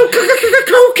 I do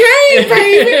cocaine,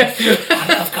 baby! I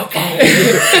love cocaine.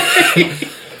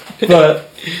 But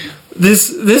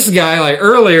this guy, like,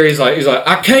 earlier, he's like,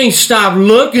 I can't stop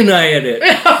looking at it.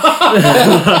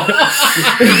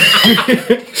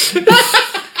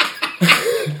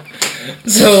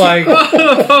 So, like,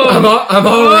 I'm all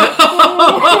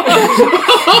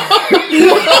You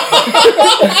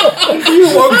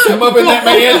woke him up in that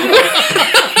man.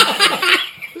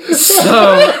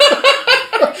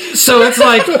 So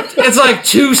it's like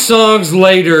 2 songs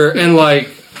later, and like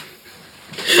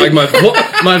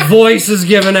my voice is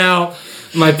giving out,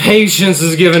 my patience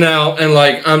is giving out, and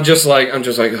like I'm just like, oh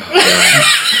God.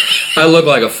 I look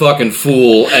like a fucking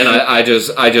fool, and I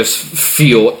just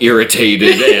feel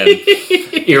irritated and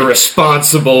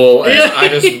irresponsible, and I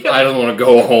don't want to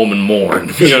go home and mourn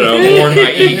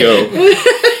my ego.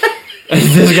 And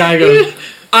this guy goes,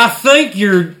 I think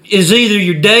is either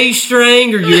your D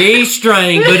string or your E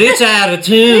string, but it's out of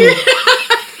tune.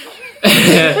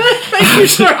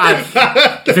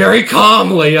 Very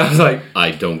calmly, I was like,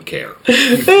 I don't care.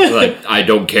 Like, I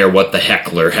don't care what the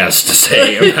heckler has to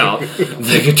say about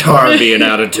the guitar being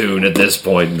out of tune at this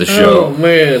point in the show. Oh,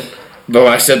 man. But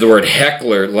when I said the word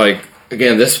heckler, like,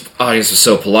 again, this audience was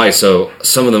so polite, so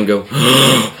some of them go, like,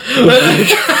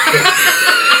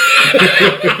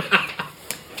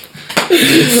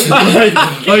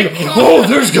 oh,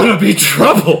 there's gonna be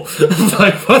trouble. I'm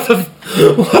like, what the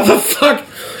fuck?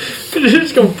 They're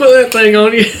just gonna put that thing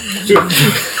on you.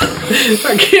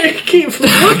 I can't keep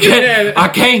looking at it. I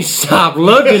can't stop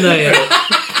looking at it.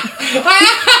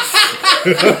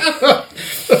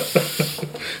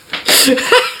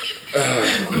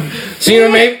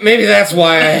 So maybe that's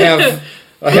why I have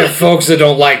folks that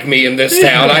don't like me in this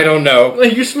town. I don't know. Are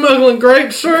you smuggling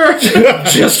grapes, sir?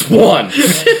 Just one. 2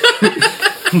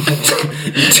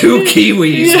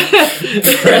 kiwis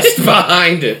pressed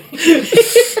behind it.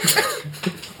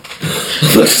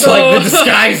 Looks like the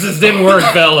disguises didn't work,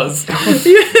 fellas.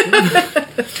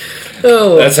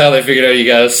 Oh. That's how they figured out you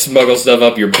gotta smuggle stuff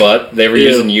up your butt. They were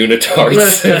using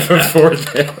unitards before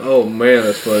that. Oh man,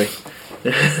 that's funny.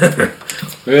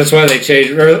 Maybe that's why they changed.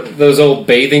 Remember those old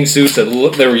bathing suits that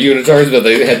they were unitards, but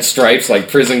they had stripes like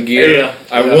prison gear? Yeah.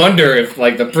 I wonder if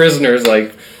like the prisoners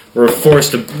like were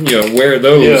forced to wear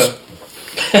those.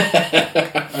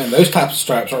 I mean, those types of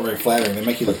stripes aren't very flattering. They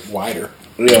make you look wider.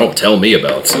 Yeah. Don't tell me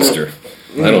about it, sister.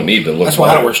 I don't need to look. That's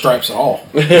why I don't wear stripes at all.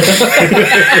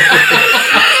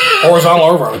 Horizontal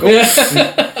or vertical.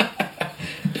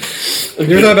 You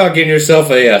ever thought about getting yourself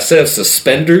a set of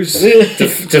suspenders to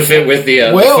fit with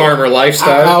the farmer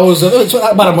lifestyle? I was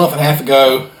about a month and a half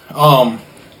ago.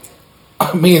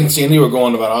 Me and Cindy were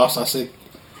going to about Austin. I said,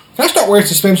 "Can I start wearing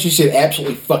suspenders?" She said,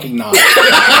 "Absolutely fucking not."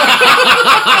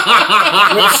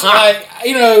 It's like,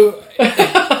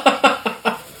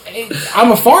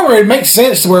 I'm a farmer. It makes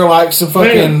sense to wear like some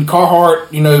fucking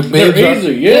Carhartt, bibs. They're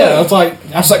easy, yeah. I was like,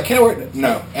 can I wear it?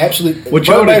 No, absolutely. What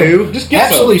you ought to do? Just get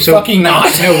absolutely fucking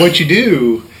not. No, what you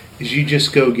do is you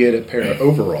just go get a pair of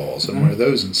overalls and wear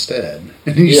those instead.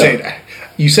 And then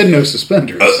you said no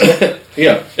suspenders.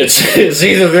 Yeah, it's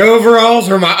either the overalls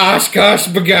or my Oshkosh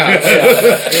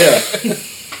bagasse.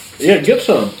 Yeah, get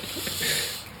some.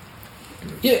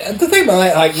 Yeah, the thing about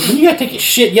that, like, when you gotta take a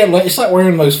shit, it's like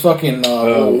wearing those fucking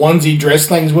onesie dress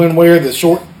things women wear, the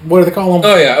short, what do they call them?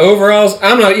 Oh, yeah, overalls.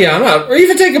 I'm not, or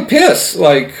even take a piss,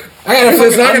 like,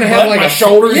 it's not gonna have, like, my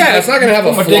shoulders. Yeah, it's not gonna have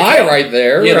a fly right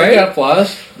there, Yeah, right? they got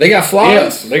flies. They got flies?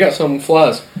 Yes, they got some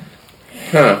flies.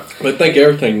 Huh. They think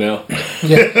everything now.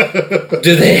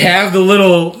 Do they have the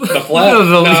little... The flap?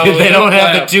 No, they don't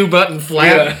have the 2-button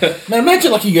flap? Yeah. Man,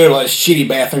 imagine, like, you go to, like, a shitty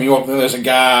bathroom, you walk in, there's a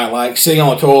guy, like, sitting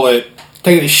on the toilet,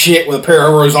 taking a shit with a pair of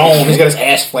overalls on. He's got his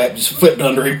ass flap just flipped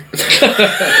under him.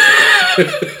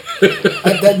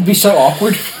 That'd be so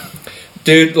awkward.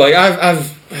 Dude, like,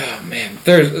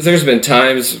 there's been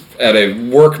times at a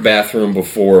work bathroom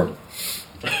before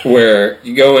where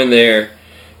you go in there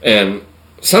and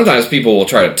sometimes people will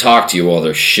try to talk to you while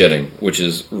they're shitting, which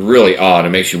is really odd. It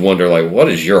makes you wonder, like, what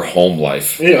is your home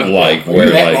life like? Where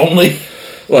that lonely?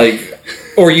 Like,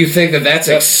 or you think that's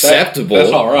acceptable.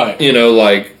 That's all right.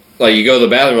 like you go to the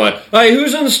bathroom, like, hey,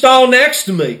 who's in the stall next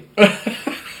to me?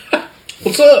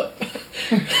 What's up?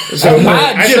 So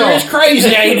My sure is crazy,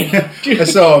 ain't it? I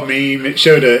saw a meme.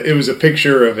 It was a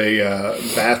picture of a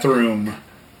bathroom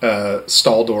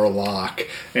stall door lock,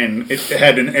 and it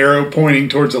had an arrow pointing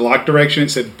towards the lock direction.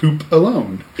 It said "poop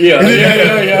alone." Yeah. An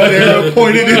arrow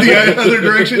pointed in the other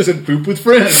direction. It said "poop with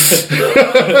friends."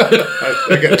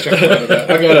 I got a chuckle out of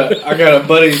that. I got a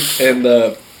buddy,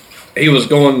 and he was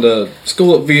going to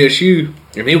school at VSU,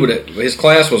 and his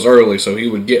class was early, so he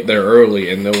would get there early,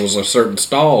 and there was a certain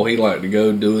stall he liked to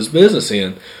go do his business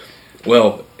in.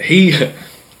 Well, I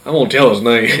won't tell his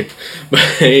name,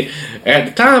 but at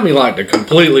the time he liked to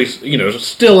completely,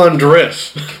 still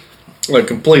undress, like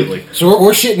completely. So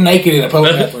we're shitting naked in a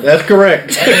public bathroom. That's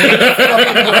correct.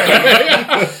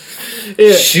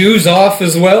 Yeah. Shoes off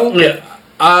as well? Yeah.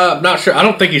 I'm not sure. I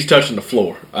don't think he's touching the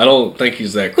floor. I don't think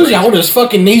he's that Who's crazy. he holding his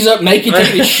fucking knees up naked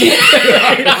taking his shit?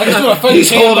 He's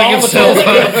holding himself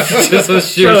up. Just a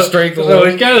sheer strength So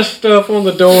alone. he's got his stuff on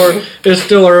the door. It's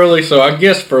still early, so I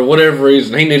guess for whatever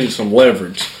reason he needed some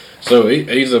leverage. So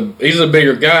he's a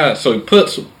bigger guy, so he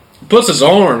puts his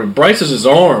arm and braces his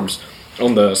arms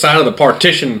on the side of the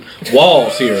partition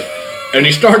walls here, and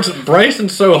he starts bracing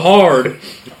so hard.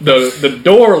 The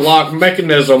door lock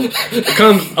mechanism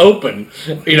comes open,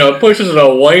 it pushes it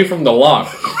away from the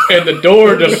lock, and the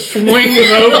door just swings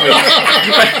open.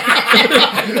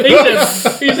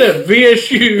 He's at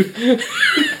VSU,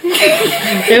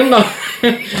 and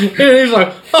he's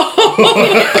like,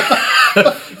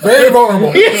 oh. Very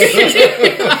vulnerable.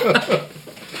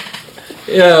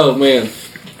 Oh man.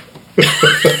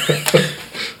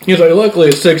 He's like, luckily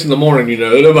it's 6 a.m,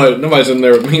 nobody's in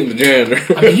there with me and the janitor.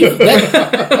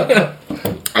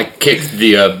 I kicked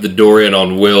the door in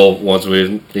on Will once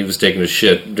he was taking a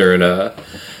shit during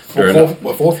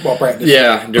football practice.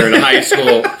 Yeah, during high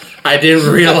school. I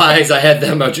didn't realize I had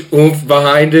that much oomph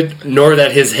behind it, nor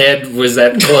that his head was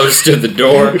that close to the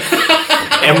door.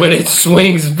 And when it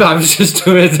swings, I was just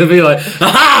doing it to be like,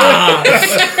 ah!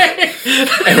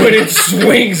 And when it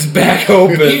swings back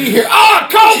open, You hear, oh,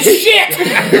 cold shit!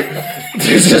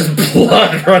 there's just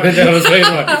blood running down his face.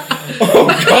 I'm like, oh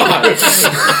God.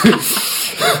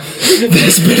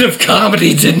 This bit of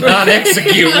comedy did not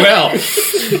execute well.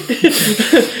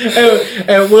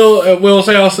 At Will's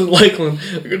house in Lakeland,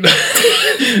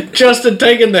 Justin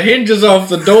taking the hinges off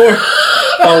the door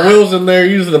while Will's in there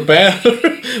using the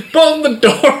bathroom, pulling the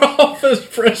door off his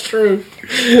restroom.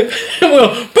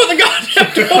 Will, put the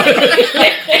goddamn door.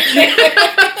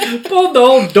 Pulled the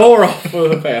whole door off of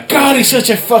the bathroom. God, he's such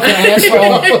a fucking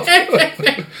asshole.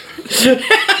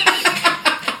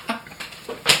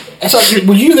 It's like,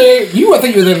 were you there? I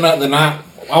think you were there the night.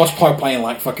 I was probably playing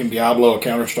like fucking Diablo or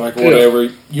Counter-Strike or whatever.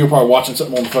 Yeah. You were probably watching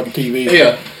something on the fucking TV.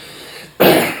 Yeah.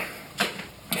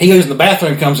 He goes in the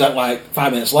bathroom, comes out like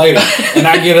 5 minutes later, and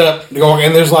I get up to go,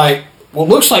 and there's like, what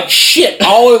looks like shit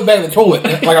all over the back of the toilet,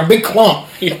 like a big clump.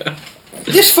 Yeah.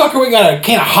 This fucker went got a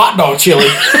can of hot dog chili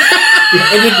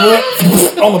and just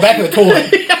went on the back of the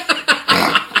toilet.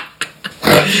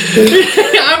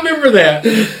 I remember that.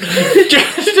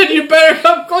 Justin, you better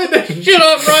come clean this shit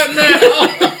up right now.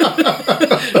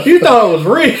 You thought it was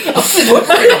real.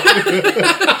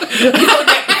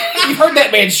 You heard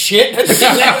that man's shit.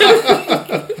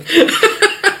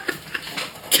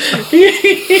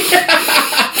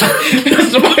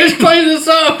 Somebody's cleaning this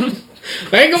up.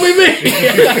 Ain't gonna be me.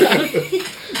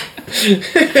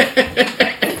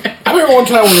 I remember one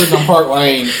time when we were on Park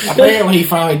Lane, apparently he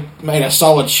finally made a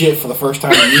solid shit for the first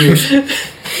time in years.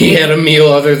 He had a meal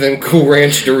other than Cool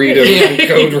Ranch Doritos and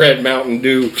Code Red Mountain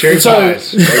Dew. Cherry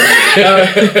pies.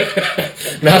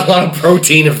 Not a lot of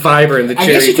protein and fiber in the cherry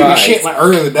I guess he took a pies. shit like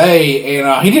earlier in the day,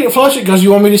 and he didn't flush it because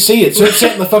you want me to see it. So it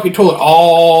sat in the fucking toilet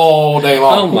all day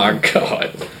long. Oh my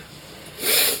God.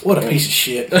 What a piece of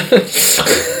shit.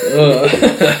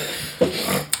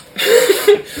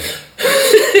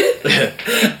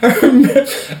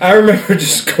 I remember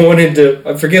just going into,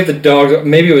 I forget the dog,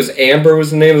 maybe it was Amber was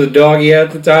the name of the dog he had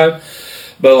at the time,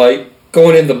 but like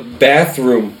going in the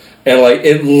bathroom and like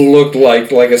it looked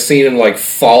like a scene in like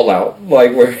Fallout,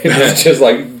 like where it was just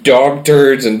like dog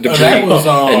turds and debris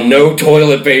and no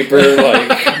toilet paper. Like,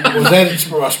 was that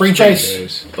Spring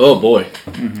Chase? Oh boy.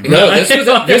 Mm-hmm. No,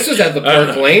 this was at the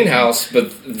Park Lane house,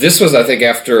 but this was I think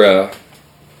after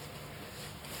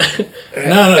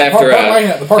The Park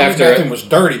Lane bathroom was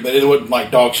dirty, but it wasn't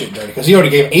like dog shit dirty because he already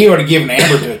given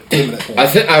Amber to him at that point. I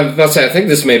think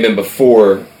this may have been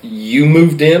before you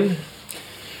moved in.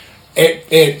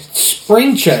 At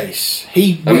Spring Chase,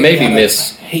 he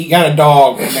got a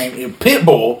dog named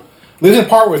Pitbull. Lives in a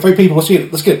park with 3 people. Let's get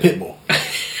a Pitbull.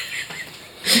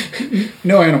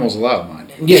 No animals allowed,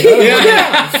 mind you.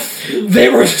 Yeah. They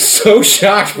were so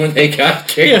shocked when they got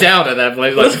kicked out of that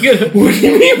place. Like, what do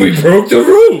you mean we broke the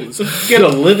rules? Get a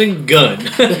living gun.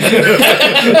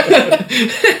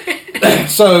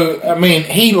 So I mean,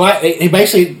 he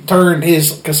basically turned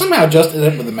his because somehow Justin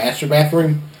ended up with the master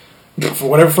bathroom for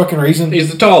whatever fucking reason.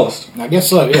 He's the tallest. I guess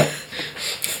so. Yeah.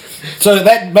 So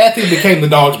that bathroom became the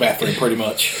dog's bathroom, pretty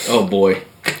much. Oh boy.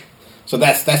 So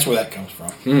that's where that comes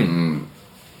from.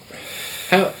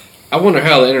 I wonder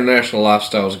how the international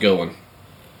lifestyle is going.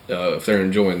 If they're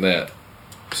enjoying that,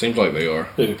 seems like they are.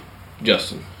 Who?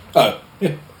 Justin. Oh,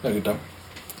 yeah, no good time.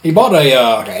 He bought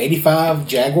a '85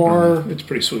 Jaguar. It's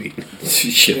pretty sweet.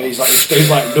 Yeah, he's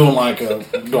like doing like a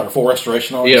full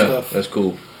restoration on Yeah, stuff. that's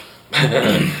cool.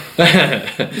 Does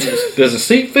the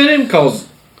seat fit him? Cause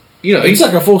It's he's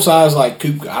like a full size like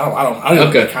coupe. I don't know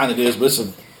Okay. what kind it is, but it's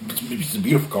a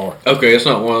beautiful car. okay. It's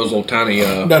not one of those little tiny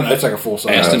No, it's like a full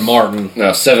size. Aston Martin.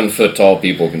 Now, 7 foot tall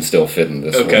people can still fit in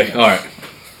this Okay, one. all right.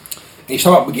 He's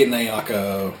talking about getting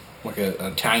an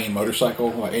Italian motorcycle,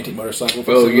 like antique motorcycle.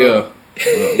 Oh yeah,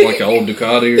 like an old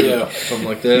Ducati or Yeah. something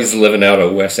like that. He's living out a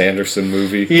Wes Anderson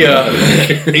movie. Yeah,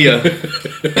 yeah.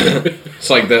 It's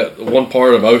like that one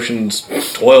part of Ocean's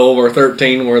 12 or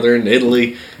 13 where they're in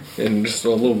Italy and just a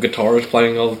little guitar is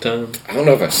playing all the time. I don't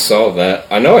know if I saw that.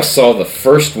 I know I saw the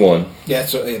first one. Yeah,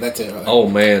 that's it. Right there. Oh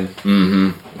man,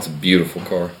 Mm-hmm. It's a beautiful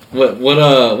car. what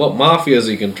mafia is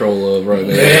he control of right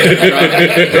there?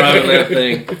 driving that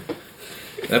thing.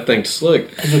 That thing's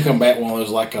slick. He'll come back one of those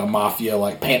like mafia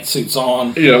like pantsuits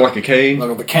on, Yeah, like a cane. like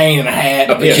with a cane and a hat.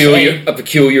 A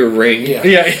peculiar ring. Yeah.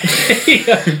 Yeah.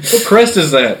 Yeah. What crest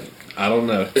is that? I don't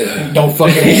know. Don't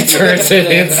fucking. He turns it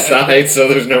inside so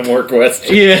there's no more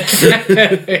questions. Yeah.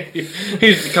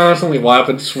 He's constantly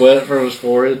wiping sweat from his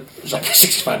forehead. It's like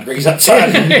 65 degrees outside.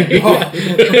 Oh.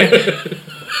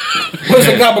 Where's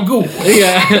the gabagool?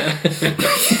 Yeah.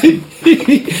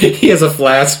 He has a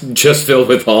flask just filled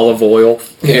with olive oil.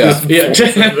 Yeah. Yeah.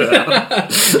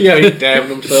 Yeah, he's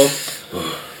dabbing himself.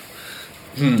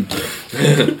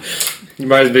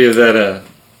 Reminds me of that.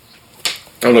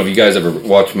 I don't know if you guys ever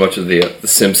watch much of the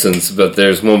Simpsons, but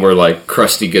there's one where like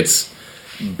Krusty gets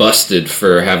busted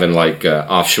for having like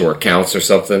offshore accounts or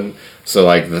something. So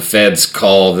like the feds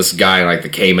call this guy in like the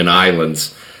Cayman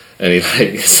Islands, and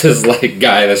it's this like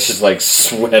guy that's just like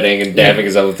sweating and dabbing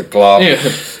himself with the cloth. Yeah.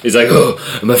 He's like, "Oh,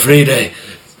 I'm afraid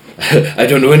I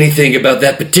don't know anything about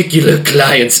that particular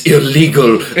client's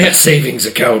illegal savings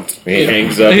account." He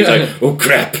hangs up. He's like, "Oh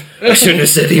crap! I shouldn't have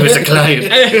said he was a client.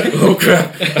 Oh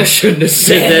crap! I shouldn't have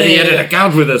said that he had an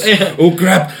account with us. Oh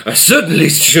crap! I certainly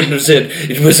shouldn't have said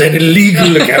it was an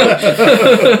illegal account.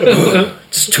 Oh,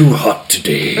 it's too hot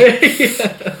today."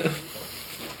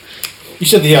 You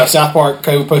said the South Park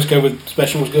post-COVID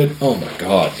special was good. Oh my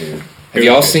god, dude! Have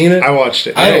y'all seen it? I watched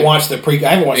it. I haven't watched I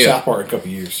haven't watched Yeah. South Park in a couple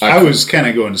of years. I was kind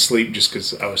of going to sleep just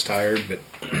because I was tired, but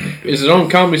Is it on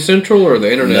Comedy Central or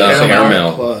the internet? No. Somehow?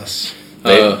 Paramount. Plus.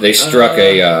 They struck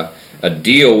a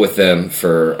deal with them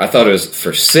for, I thought it was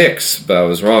for 6, but I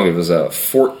was wrong. It was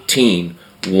 14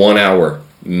 1-hour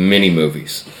mini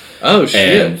movies. Oh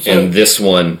shit! And this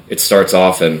one, it starts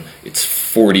off and it's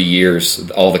 40 years.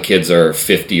 All the kids are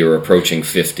 50 or approaching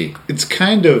 50. It's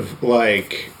kind of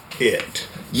like it.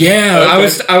 Yeah,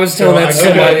 Okay. I was telling that to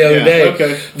somebody the other Yeah. day.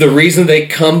 Okay. The reason they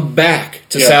come back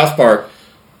to Yeah. South Park,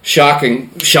 shocking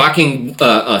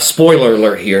spoiler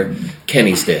alert here,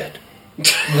 Kenny's dead.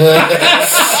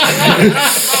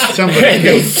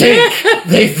 Somebody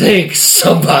They think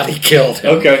somebody killed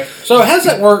him. Okay. So how does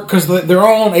that work? Because they're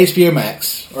on HBO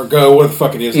Max or Go, what the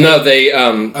fuck it is. No, they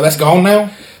Oh, that's gone now?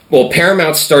 well,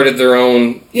 Paramount started their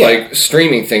own Yeah. like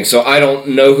streaming thing, so I don't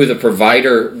know who the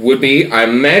provider would be. I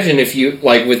imagine if you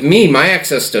like with me, my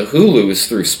access to Hulu is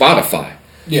through Spotify.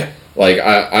 Yeah. Like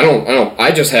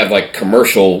I just have like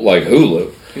commercial like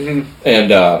Hulu, and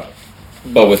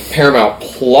but with Paramount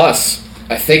Plus,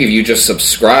 I think if you just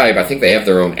subscribe, I think they have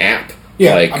their own app.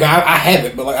 Yeah, like I mean, I have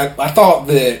it, but like I thought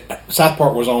that South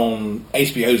Park was on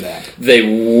HBO's app. they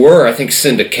were. I think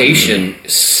syndication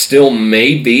still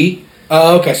may be.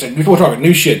 Okay, so before we're talking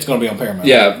new shit, it's going to be on Paramount.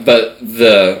 Yeah, but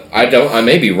I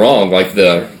may be wrong. Like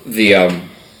the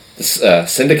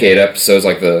syndicate episodes,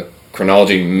 like the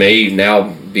chronology may now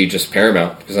be just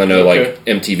Paramount because I know Okay. like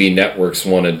MTV Networks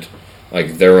wanted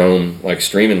like their own like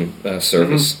streaming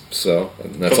service, so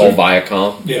that's all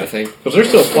Viacom. Yeah. I think. Because they're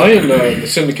still playing the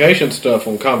syndication stuff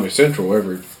on Comedy Central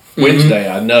every Wednesday.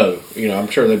 I know. I'm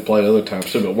sure they play other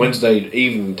times too, but Wednesday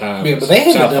evening time. Yeah, is but they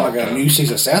haven't South done Park like a time. new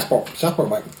season of South Park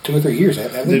like 2 or 3 years,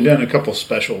 have they? They've done a couple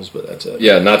specials, but that's it.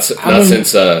 Yeah, not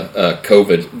since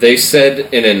COVID. They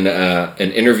said in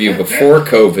an interview before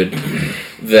COVID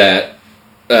that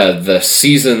the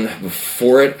season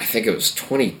before it, I think it was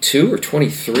 22 or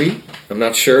 23. I'm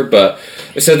not sure, but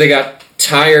they said they got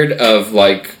tired of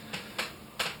like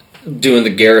doing the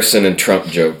Garrison and Trump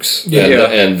jokes,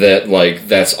 and that like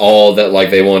that's all that like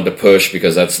they wanted to push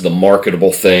because that's the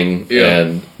marketable thing.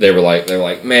 And they're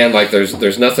like, man, like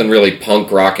there's nothing really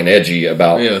punk rock and edgy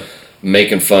about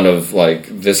making fun of like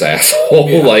this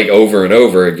asshole like over and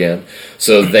over again.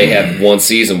 So they had one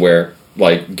season where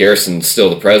like Garrison's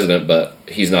still the president, but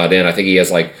he's not in. I think he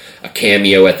has like a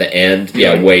cameo at the end,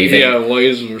 waving,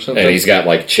 waves or something, and he's got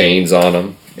like chains on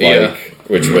him,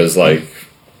 which was like.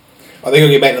 Are they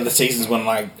going to get back to the seasons when,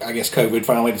 like, I guess COVID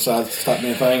finally decides to stop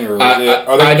being a thing? Or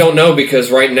I don't know, because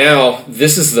right now,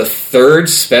 this is the third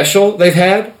special they've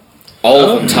had. All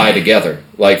of them tie together.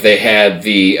 Like, they had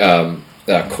the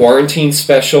quarantine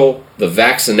special, the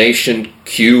vaccination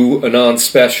QAnon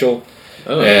special,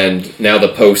 and now the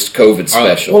post-COVID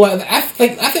special. Well, I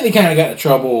think they kind of got in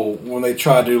trouble when they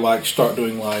tried to, like, start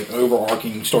doing, like,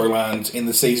 overarching storylines in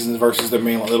the seasons versus there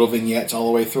being, like, little vignettes all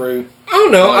the way through. I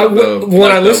don't know.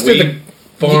 When I listened to the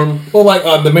farm, well, like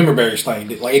the member berries thing,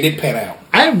 like it did pan out.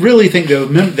 I really think though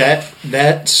that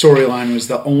storyline was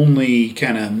the only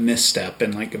kind of misstep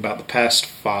in like about the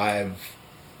past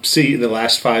the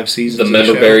last 5 seasons. The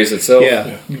member berries itself,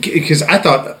 because I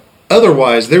thought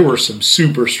otherwise there were some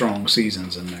super strong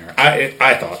seasons in there.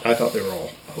 I thought they were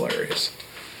all hilarious.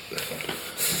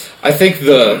 I think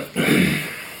the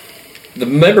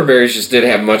member berries just didn't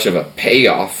have much of a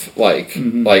payoff, like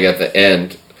at the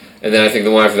end, and then I think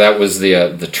the one after that was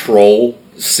the troll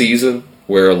season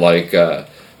where like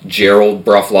Gerald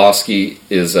Broflovsky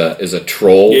is a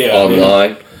troll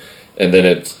online, and then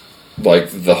it's like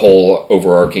the whole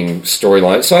overarching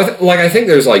storyline. So I think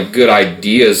there's like good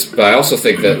ideas, but I also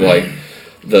think that like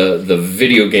the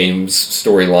video games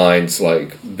storylines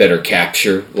like better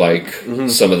capture like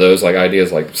some of those like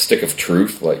ideas, like Stick of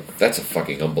Truth. Like that's a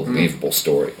fucking unbelievable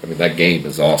story. I mean, that game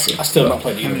is awesome. I still not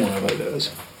played either one of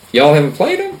those. Y'all haven't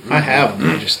played them? I have.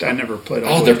 I never played.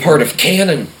 Oh, they're part of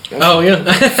canon. Oh yeah.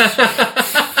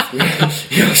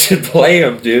 You should play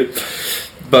them, dude.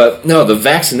 But no, the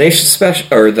vaccination special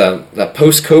or the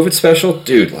post-COVID special,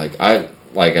 dude. Like I'm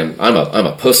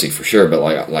a pussy for sure, but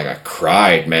like I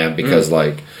cried, man, because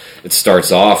like it starts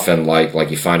off and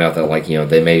like you find out that like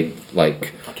they made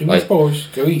like not too much spoilers.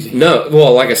 Go easy. No,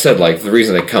 well, like I said, like the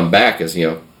reason they come back is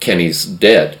Kenny's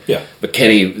dead. Yeah, but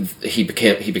Kenny he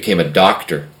became a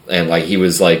doctor, and like he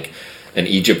was like an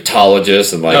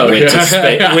Egyptologist and like went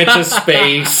to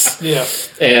space. Yeah.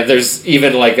 And there's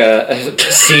even like a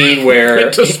scene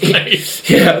where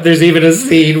there's even a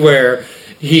scene where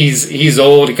he's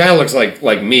old. He kind of looks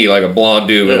like me, like a blonde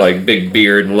dude with like big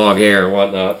beard and long hair and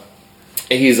whatnot.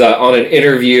 And he's on an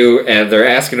interview and they're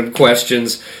asking him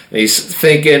questions and he's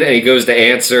thinking and he goes to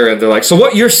answer and they're like, "So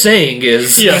what you're saying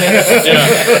is?"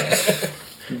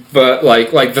 But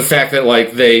like the fact that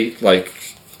like they like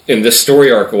in this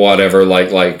story arc or whatever, like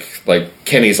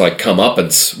Kenny's like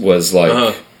comeuppance was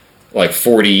like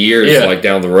 40 years like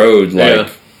down the road, like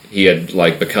he had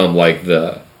like become like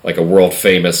a world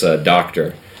famous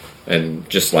doctor, and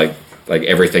just like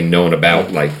everything known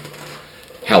about like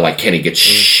how like Kenny gets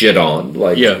shit on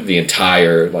like the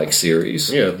entire like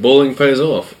series. Yeah, bullying pays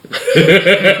off. That'd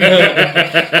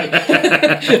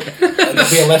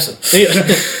be a lesson.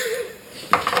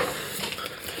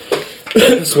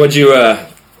 So what'd you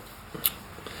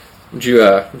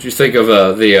think of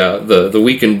the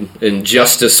week in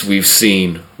injustice we've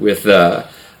seen with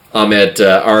Ahmet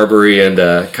Arbery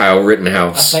and Kyle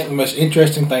Rittenhouse? I think the most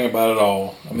interesting thing about it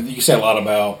all, I mean, you can say a lot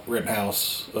about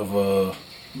Rittenhouse of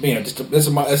being it's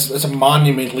a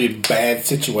monumentally bad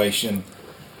situation.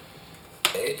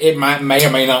 It may or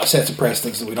may not set some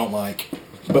precedents that we don't like,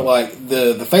 but like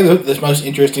the thing that's most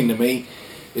interesting to me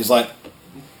is like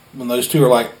when those two are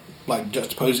like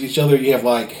juxtaposing each other. You have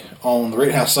like on the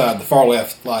Rittenhouse side, the far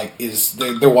left like is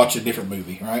they're watching a different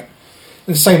movie, right?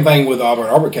 And the same thing with the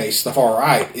Albert case. The far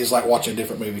right is like watching a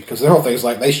different movie because their whole thing is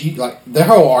like their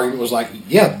whole argument was like,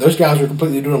 yeah, those guys were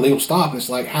completely doing a legal stop, and it's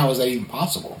like, how is that even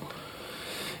possible?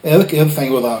 And the other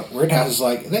thing with Rittenhouse is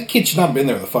like that kid should not have been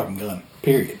there with a fucking gun,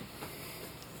 period.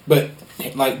 But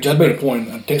like Judd made a point,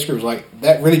 and Texter was like,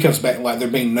 that really comes back like there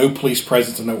being no police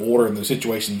presence and no order in those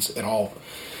situations at all.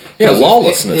 Yeah,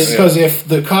 lawlessness. Because if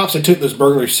the cops had took this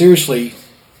burglary seriously,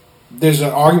 there's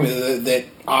an argument that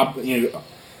I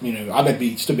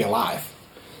bet still be alive.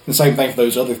 The same thing for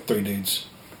those other 3 dudes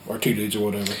or 2 dudes or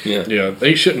whatever. Yeah,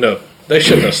 they shouldn't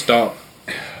have stopped.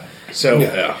 So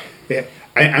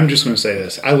I I'm just going to say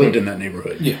this. I lived in that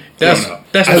neighborhood. Yeah. That's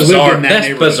I lived bizarre. in that That's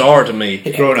neighborhood. bizarre to me.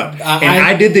 Growing up,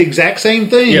 I did the exact same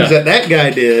things Yeah. that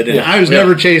guy did, and I was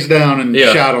never chased down and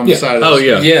Yeah. shot on the side of the Oh street.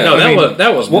 yeah, Yeah, no, I mean,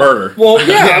 that was murder. Well,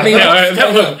 yeah, I mean, Yeah,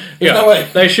 that was, There's no way.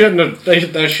 they shouldn't have.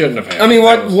 That shouldn't have happened. I mean,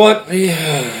 That was- what?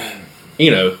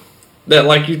 you know, that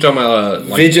like you talking about,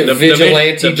 like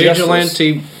Vigilante the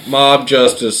vigilante mob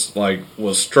justice, like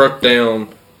was struck down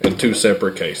in 2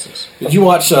 separate cases. Did you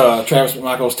watch Travis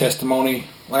McMichael's testimony?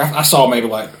 Like I saw maybe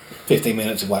like 15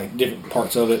 minutes of like different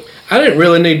parts of it. I didn't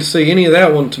really need to see any of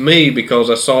that one to me because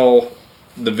I saw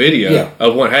the video Yeah.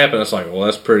 of what happened. It's like, well,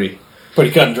 that's pretty.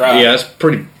 Pretty cut and dry. Yeah, that's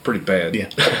pretty bad. Yeah.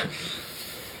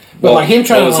 But like him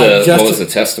trying what was to like what was the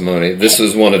testimony? This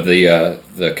was one of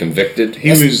the convicted. He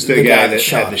was the guy that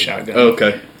shot had the him. shotgun.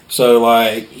 Okay. So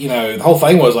like the whole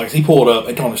thing was like he pulled up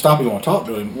and told him to stop. He want to talk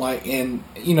to him. Like and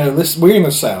this we're in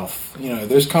the South.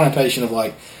 There's connotation of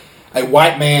like a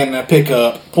white man in a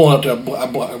pickup pulling up to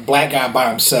a black guy by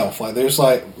himself. Like there's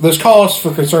cause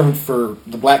for concern for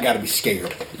the black guy to be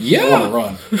scared. Yeah. Want to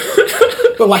run.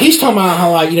 But like he's talking about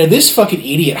how like this fucking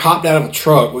idiot hopped out of a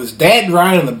truck with his dad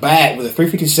riding in the back with a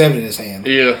 357 in his hand.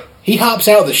 Yeah. He hops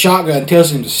out with a shotgun and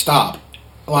tells him to stop.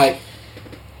 Like,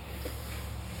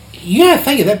 you gotta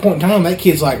think at that point in time, that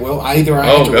kid's like, well, either I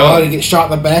have to run and get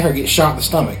shot in the back or get shot in the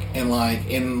stomach. And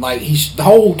he's the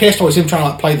whole testimony is him trying to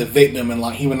like play the victim and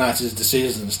like humanize his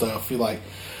decisions and stuff. You're like,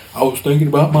 I was thinking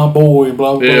about my boy,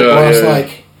 blah blah blah. It's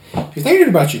like, if you're thinking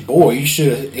about your boy, you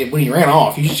should when he ran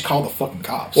off, you just call the fucking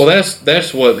cops. Well,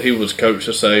 that's what he was coached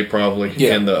to say probably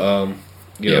in the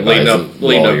leading up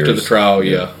to the trial.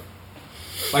 Yeah.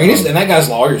 Like and that guy's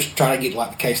lawyer's trying to get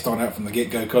like the case thrown out from the get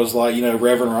go because not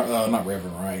Reverend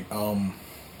Wright, Al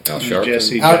Sharpton.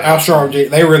 Jesse. Al Sharpton,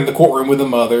 they were in the courtroom with the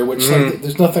mother, which like,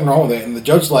 there's nothing wrong with that. And the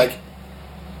judge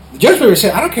basically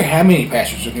said, I don't care how many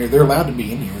pastors are in here, they're allowed to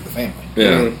be in here with the family.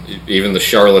 Yeah, even the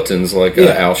charlatans like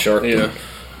Al Sharpton. Yeah.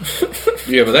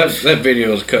 Yeah, but that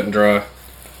video is cut and dry.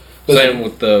 Same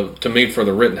with to me for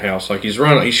the Rittenhouse, like he's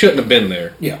running, he shouldn't have been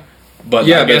there. Yeah. But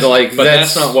Yeah, I guess, but, like, but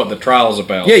that's that's- not what the trial's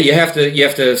about. Yeah, you have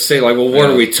to say like, well,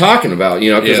 what are we talking about?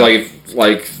 Because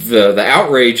like the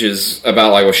outrage is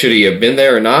about like, well, should he have been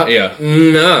there or not? Yeah.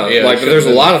 No, Yeah, like he there's a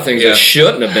shouldn't lot have of things been. that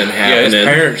shouldn't have been Yeah, his happening.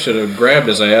 parents should have grabbed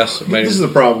his ass. And made This is him,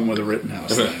 the problem with the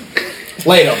Rittenhouse thing.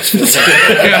 Lay it on his face.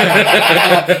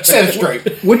 Set it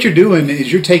straight. What you're doing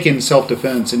is you're taking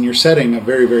self-defense and you're setting a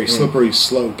very, very slippery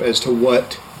slope as to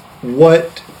what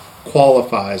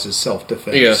qualifies as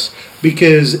self-defense. Yeah.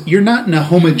 Because you're not in a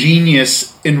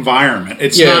homogeneous environment.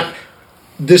 It's Yeah. not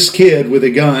this kid with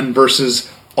a gun versus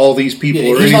all these people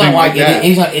or He's anything not like that.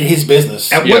 He's not in his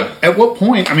business. At what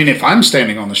point? I mean, if I'm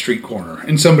standing on the street corner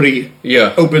and somebody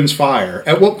opens fire,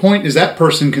 at what point is that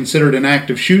person considered an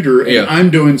active shooter and I'm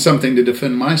doing something to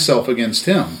defend myself against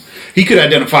him? He could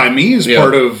identify me as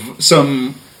part of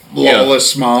some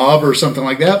lawless mob or something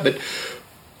like that, but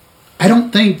I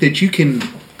don't think that you can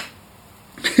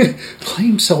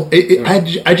claim self.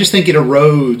 I just think it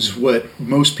erodes what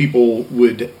most people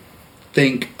would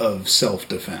think of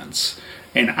self-defense.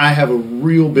 And I have a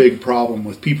real big problem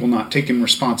with people not taking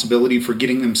responsibility for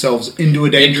getting themselves into a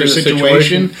dangerous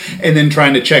situation and then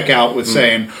trying to check out with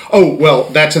saying, "Oh, well,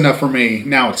 that's enough for me.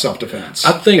 Now it's self-defense."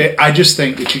 I just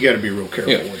think that you got to be real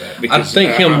careful with that. I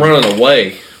think him running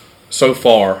away so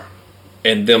far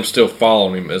and them still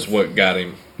following him is what got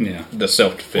him the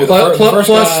self-defense.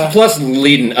 Plus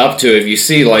leading up to it, you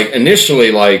see like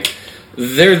initially like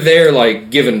they're there like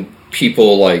giving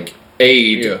people like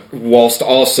aid whilst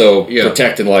also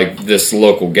protecting like this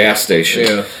local gas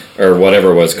station or whatever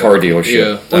it was, car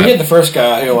dealership. Well, you had the first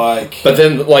guy who but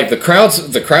then like the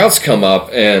crowds come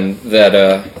up and that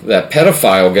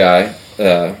pedophile guy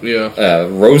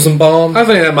Rosenbaum. I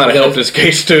think that might have helped this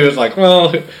case too. It's like,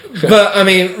 well, but I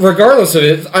mean, regardless of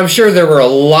it, I'm sure there were a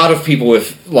lot of people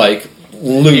with like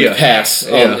lewd past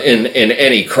in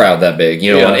any crowd that big,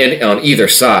 on either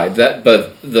side.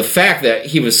 But the fact that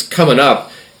he was coming up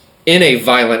in a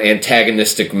violent,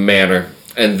 antagonistic manner,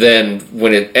 and then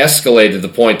when it escalated to the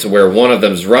point to where one of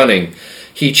them's running,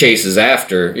 he chases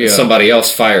after. Somebody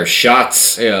else fires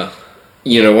shots.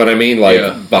 You know what I mean?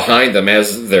 Like behind them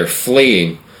as they're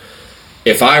fleeing.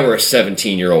 If I were a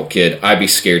 17-year-old kid, I'd be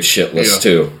scared shitless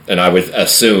too, and I would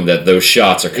assume that those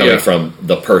shots are coming from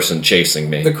the person chasing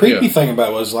me. The creepy thing about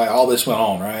it was like all this went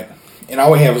on, right? And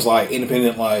all we have is like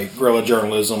independent, like guerrilla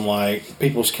journalism, like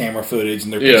people's camera footage,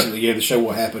 and they're putting together to show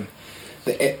what happened.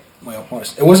 It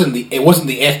wasn't the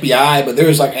FBI, but there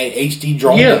was like a HD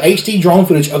drone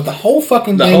footage of the whole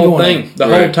fucking thing going on. The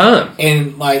whole time.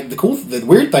 And like the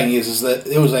weird thing is that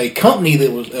there was a company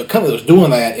that was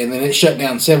doing that, and then it shut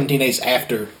down 17 days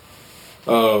after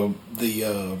when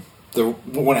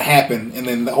it happened, and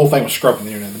then the whole thing was scrubbing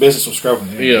the internet. The business was scrubbing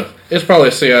the internet. Yeah, it's probably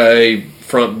a CIA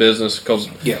front business because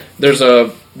there's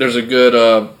a good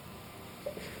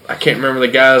I can't remember the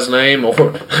guy's name or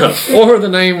the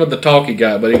name of the talk he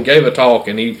got, but he gave a talk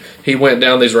and he went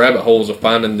down these rabbit holes of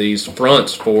finding these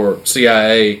fronts for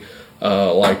CIA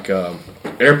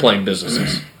airplane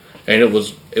businesses, and it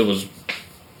was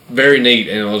very neat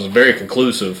and it was very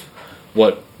conclusive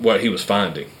what he was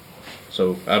finding.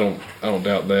 So I don't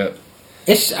doubt that.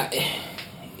 It's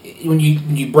when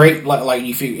you break like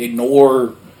if you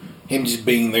ignore him just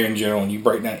being there in general, and you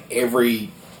break down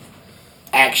every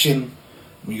action.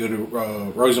 When you go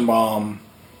to Rosenbaum,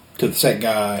 to the set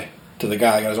guy, to the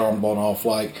guy that got his arm blown off,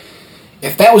 like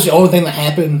if that was the only thing that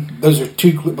happened, those are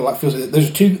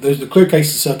the clear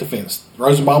cases of self-defense.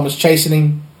 Rosenbaum was chasing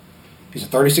him. He's a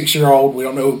 36-year-old. We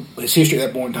don't know his history at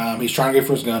that point in time. He's trying to go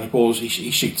for his gun. He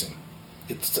shoots him.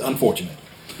 It's unfortunate.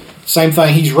 Same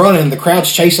thing. He's running. The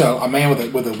crowd's chasing a man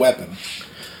with a weapon,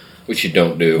 which you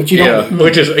don't do. Which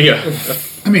is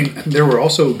I mean, there were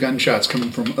also gunshots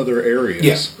coming from other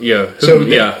areas. Yeah.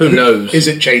 Who knows? Is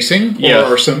it chasing,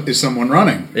 or is someone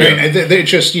running? Yeah. I mean,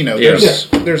 it's just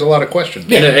there's a lot of questions.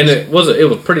 Yeah. And it was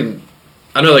pretty.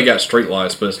 I know they got street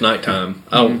lights, but it's nighttime.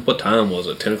 What time was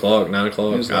it? 10 o'clock, 9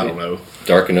 o'clock? I don't know.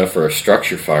 Dark enough for a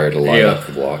structure fire to light up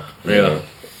the block. Yeah.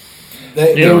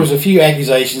 There was a few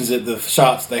accusations that the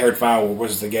shots they heard fire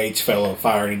was the Gates fellow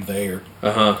firing into the air.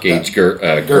 Gage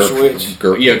Gershowitz.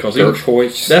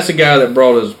 Gershowitz. That's the guy that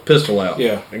brought his pistol out.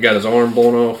 Yeah. And got his arm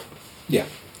blown off. Yeah.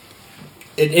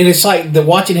 And it's like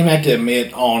watching him have to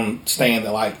admit on stand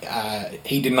that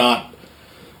he did not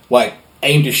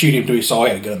aim to shoot him until he saw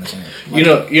he had a gun in his hand.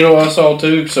 You know what I saw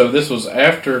too? So this was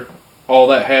after all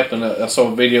that happened. I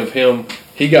saw a video of him.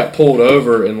 He got pulled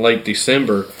over in late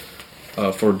December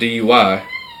for DUI.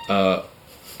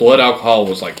 Blood alcohol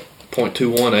was like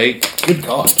 0.218. Good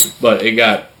God. But it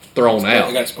got thrown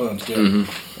out. It got sponged, yeah.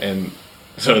 Mm-hmm. And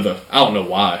so I don't know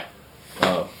why.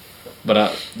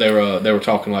 But they were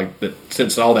talking like that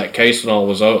since all that case and all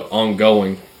was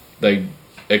ongoing, they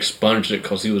expunged it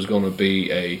because he was going to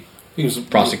be a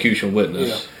prosecution witness.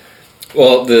 Yeah.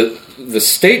 Well, the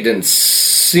state didn't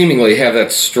seemingly have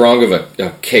that strong of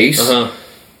a case.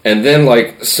 And then,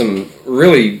 some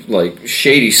really,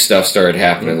 shady stuff started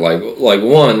happening.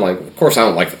 Of course, I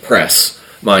don't like the press,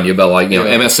 mind you, but,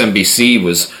 MSNBC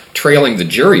was trailing the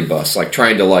jury bus,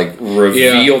 trying to,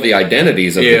 reveal the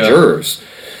identities of the jurors,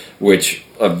 which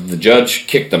the judge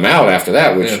kicked them out after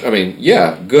that, which,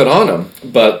 good on them.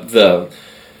 But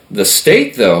the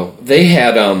state, though, they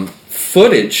had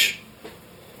footage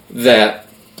that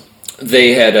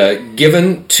they had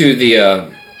given to the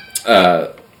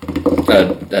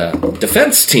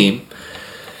defense team.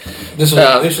 This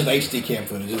was HD cam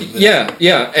footage.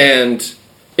 Yeah, and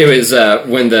it was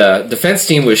when the defense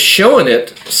team was showing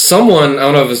it. Someone, I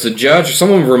don't know if it was the judge or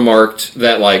someone, remarked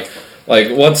that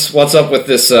what's up with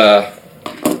this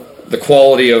the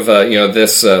quality of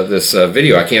this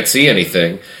video? I can't see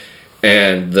anything.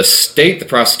 And the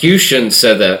prosecution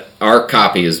said that our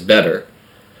copy is better.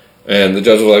 And the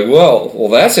judge was like, well,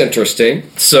 that's interesting.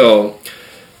 So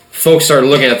folks started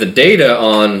looking at the data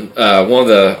on one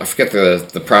of I forget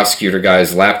the prosecutor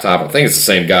guy's laptop. I think it's the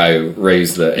same guy who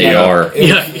raised the AR.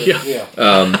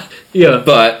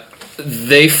 But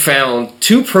they found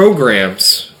two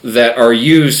programs that are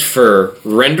used for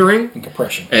rendering and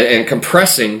compression and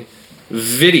compressing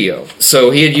video. So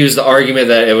he had used the argument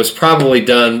that it was probably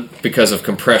done because of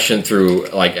compression through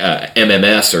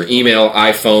MMS or email,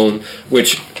 iPhone,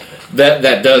 which that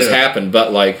does happen,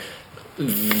 but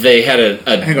they had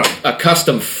a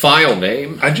custom file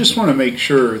name. I just want to make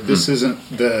sure this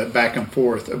isn't the back and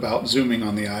forth about zooming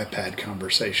on the iPad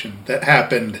conversation that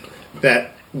happened.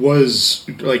 That was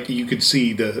you could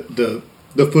see the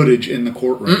footage in the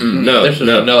courtroom. No, this is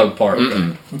another part.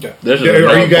 Okay.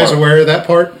 Are you guys aware of that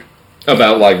part?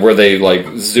 About where they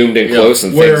zoomed in close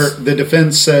and where the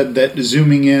defense said that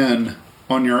zooming in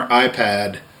on your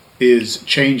iPad is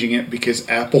changing it because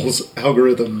Apple's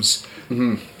algorithms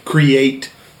create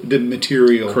the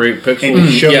material, create pixels, and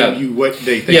show you what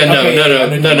they think. Yeah, no. I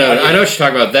know what you're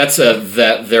talking about. That's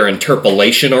their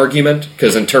interpolation argument,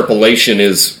 because interpolation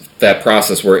is that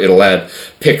process where it'll add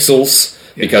pixels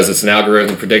because it's an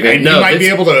algorithm predicting. And you might be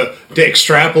able to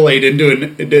extrapolate into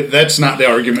that's not the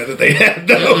argument that they had,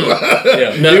 though.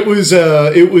 It was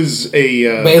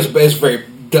a. But it's very.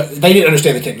 They didn't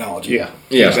understand the technology. Yeah,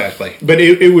 exactly. But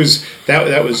it was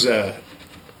that was.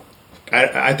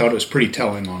 I thought it was pretty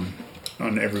telling on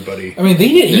everybody. I mean,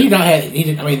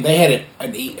 they had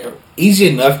an easy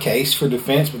enough case for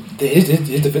defense, but his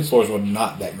defense lawyers were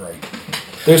not that great.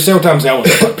 There's several times I was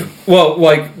Well,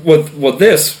 like with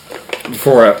this,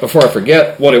 before I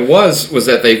forget, what it was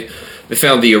that they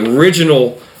found the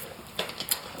original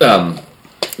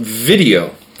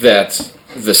video that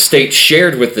the state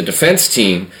shared with the defense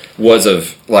team was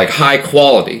of like high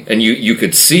quality, and you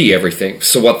could see everything.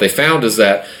 So what they found is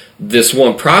that this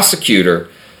one prosecutor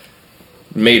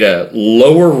made a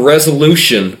lower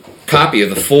resolution copy of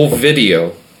the full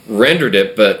video, rendered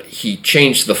it, but he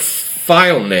changed the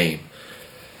file name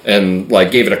and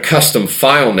like gave it a custom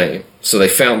file name. So they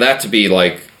found that to be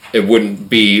like, it wouldn't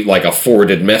be like a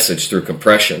forwarded message through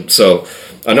compression. So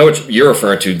I know what you're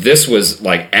referring to. This was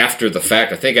like after the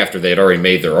fact. I think after they had already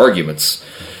made their arguments,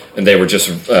 and they were just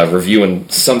reviewing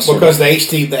some sort because the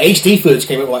HD footage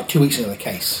came up like 2 weeks into the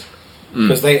case.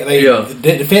 Because the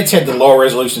defense had the lower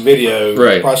resolution video,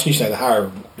 right. The prosecution had the higher.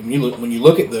 When you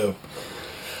look at the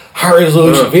higher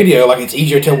resolution video, like it's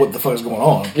easier to tell what the fuck is going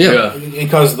on. Yeah.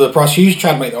 Because the prosecution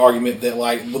tried to make the argument that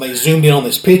like when they zoomed in on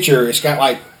this picture, it's got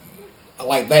like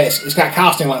that. It's got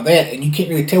costume like that, and you can't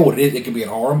really tell what it is. It could be an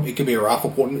arm. It could be a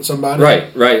rifle pointing at somebody.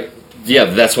 Right. Yeah,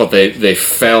 that's what they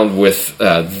found with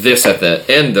this at the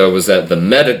end, though, was that the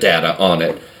metadata on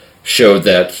it showed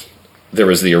that there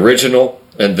was the original,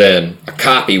 and then a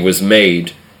copy was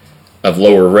made of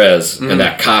lower res, and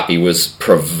that copy was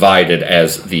provided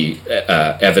as the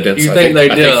evidence. You I think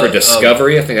think for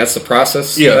discovery? I think that's the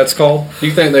process. Yeah, that's called. Do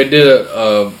you think they did it?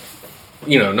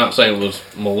 Not saying it was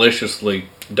maliciously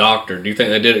doctored. Do you think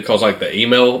they did it because like the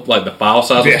email, like the file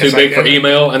size was too big for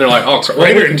email, and they're like, oh,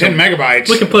 greater than 10 megabytes.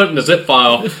 We can put it in a zip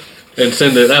file and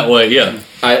send it that way. Yeah,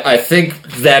 I think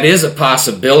that is a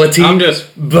possibility. I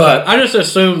just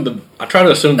assume I try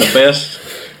to assume the best.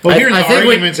 Well, here's the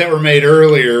arguments that were made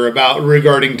earlier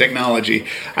regarding technology.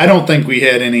 I don't think we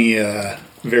had any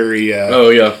very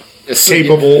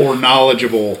capable or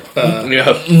knowledgeable.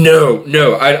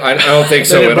 No, I don't think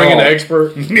so. They didn't at bring all. an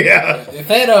expert. Yeah.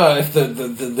 If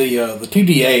the two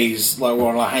DAs like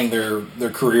want to hang their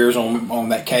careers on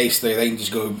that case, they can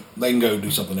just go. They can go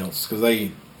do something else because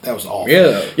that was awful.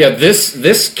 Yeah.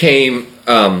 This came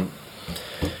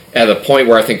at a point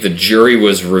where I think the jury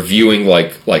was reviewing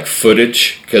like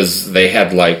footage, because they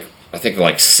had I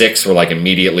think 6 were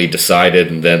immediately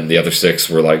decided, and then the other 6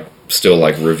 were still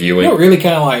reviewing. You know what really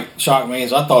kind of shocked me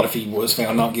is I thought if he was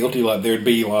found not guilty, there'd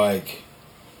be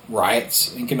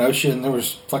riots in Kenosha, and there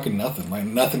was fucking nothing.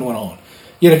 Nothing went on.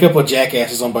 You had a couple of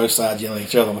jackasses on both sides yelling at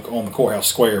each other on the courthouse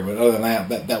square, but other than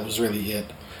that was really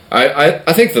it.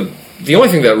 I think the only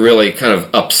thing that really kind of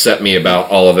upset me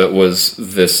about all of it was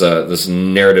this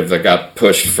narrative that got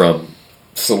pushed from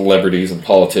celebrities and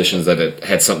politicians that it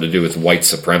had something to do with white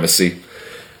supremacy,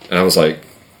 and I was like,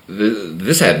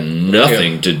 this had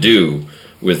nothing to do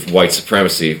with white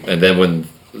supremacy. And then when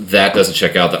that doesn't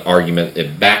check out, the argument,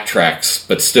 it backtracks,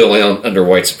 but still under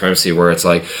white supremacy, where it's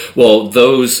like, well,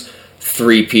 those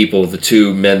 3 people, the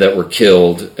 2 men that were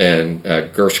killed, and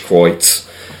Gershkovitz,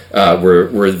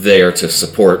 were there to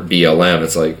support BLM.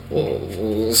 It's like,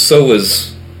 well, so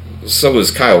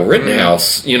was Kyle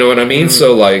Rittenhouse. You know what I mean?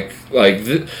 So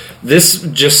this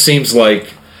just seems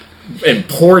like in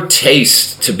poor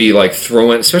taste to be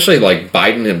throwing, especially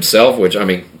Biden himself. Which, I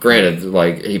mean, granted,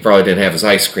 he probably didn't have his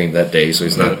ice cream that day, so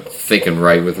he's not thinking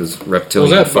right with his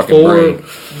reptilian Was that fucking brain.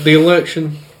 The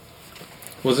election?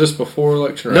 Was this before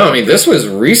election? Or No, after? I mean, this was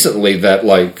recently that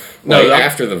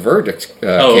after the verdict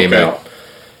came out.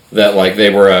 That they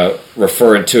were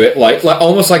referring to it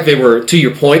almost like they were, to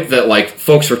your point, that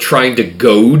folks were trying to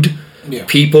goad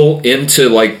people into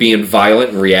being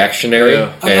violent and reactionary.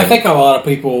 Yeah. I think a lot of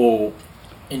people,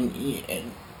 and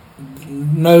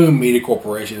no media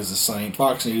corporation is the same.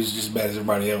 Fox News is just as bad as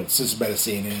everybody else. It's as bad as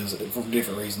CNN is for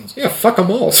different reasons. Yeah, fuck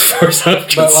them all as far as I'm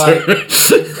concerned.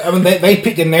 I mean, they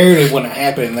picked a narrative when it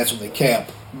happened, and that's what they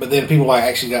kept. But then people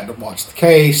actually got to watch the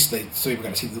case. So you got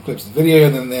to see the clips of the video,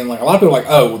 and then a lot of people are like,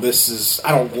 "Oh, this is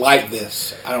I don't like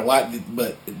this. I don't like it,"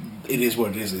 but it is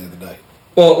what it is at the end of the day.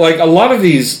 Well, a lot of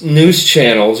these news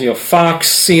channels, Fox,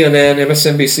 CNN,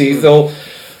 MSNBC,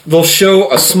 they'll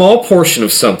show a small portion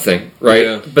of something, right?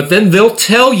 Yeah. But then they'll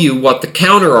tell you what the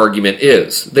counter argument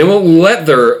is. They won't let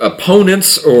their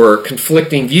opponents or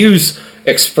conflicting views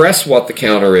express what the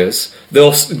counter is.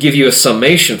 They'll give you a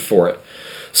summation for it.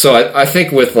 So I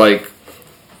think with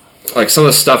some of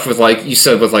the stuff with you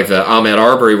said with the Ahmaud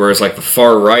Arbery, where it's the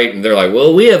far right, and they're like,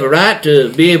 well, we have a right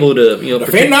to be able to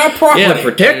defend our property,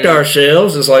 protect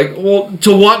ourselves. It's well,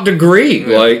 to what degree?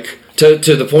 Yeah.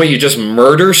 To the point you just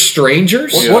murder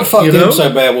strangers? What fucked them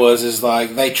so bad is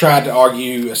they tried to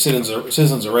argue a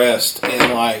citizen's arrest,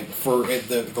 and for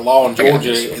the law in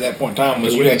Georgia at that point in time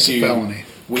was you had to felony.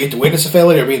 we get to witness a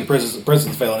felony or be in the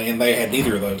prison felony, and they had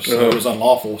neither of those. So it was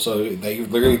unlawful. So they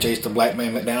literally chased a black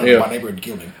man down in my neighborhood and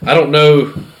killed him. I don't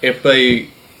know if they,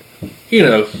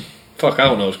 I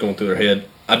don't know what's going through their head.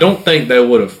 I don't think they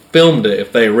would have filmed it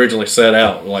if they originally set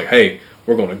out like, hey,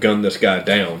 we're going to gun this guy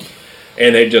down.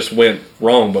 And it just went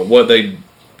wrong. But what they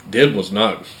did was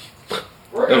not...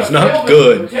 It was not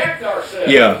good.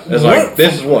 Yeah, it's like,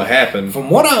 this is what happened. From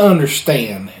what I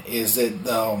understand is that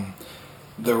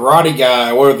the Roddy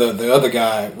guy or the other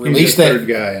guy released the third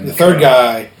guy. The third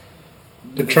guy...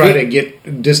 To try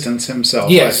to distance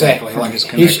himself. Yeah, exactly. From like his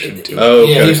connection to it. Oh,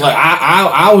 okay. Yeah, he's like,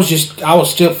 I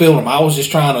was still feeling him. I was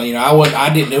just trying to,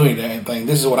 I didn't do anything.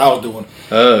 This is what I was doing.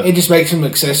 It just makes him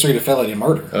accessory to felony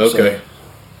murder. Okay. So,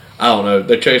 I don't know.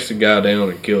 They chased the guy down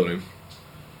and killed him.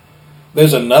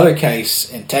 there's another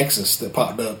case in Texas that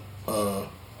popped up.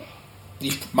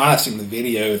 You might have seen the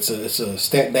video. It's a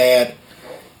stepdad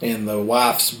and the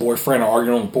wife's boyfriend are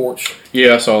arguing on the porch.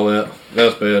 Yeah, I saw that.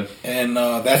 That's bad. And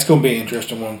that's going to be an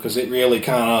interesting one because it really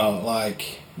kind of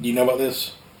like... Do you know about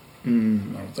this? I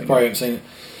don't think Probably haven't seen it.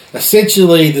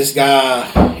 Essentially, this guy,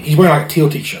 he's wearing like a teal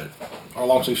t-shirt or a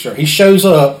long sleeve shirt. He shows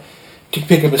up to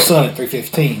pick up his son at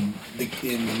 3:15.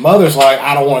 And the mother's like,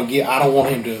 I want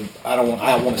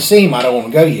to see him. I don't want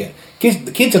to go yet.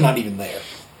 The kids are not even there.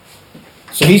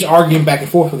 So he's arguing back and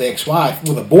forth with the ex-wife.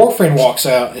 Well, the boyfriend walks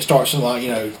out and starts to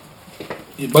both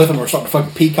of them are starting to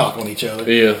fucking peacock on each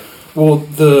other. Yeah. Well,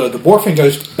 the boyfriend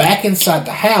goes back inside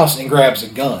the house and grabs a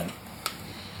gun.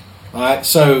 All right,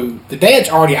 so the dad's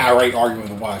already irate arguing with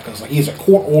the wife because he has a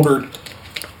court-ordered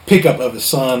pickup of his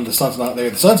son. The son's not there.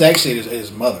 The son's actually at his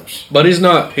mother's. But he's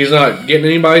not getting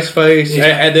anybody's face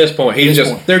at this point.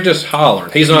 They're just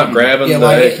hollering. He's not grabbing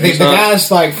the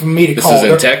guy's like for me to This call. is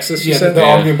in Texas. You said they're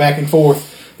arguing back and forth.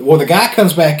 Well, the guy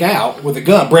comes back out with a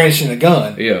gun, brandishing a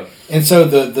gun. Yeah. And so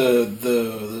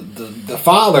the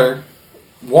father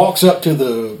walks up to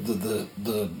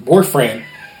the boyfriend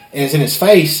and is in his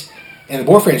face, and the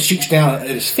boyfriend shoots down at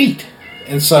his feet.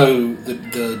 And so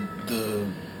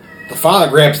the father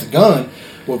grabs the gun.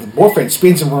 Well, the boyfriend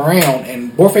spins him around,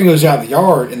 and the boyfriend goes out in the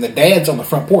yard, and the dad's on the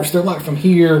front porch. They're like from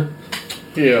here,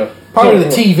 probably to the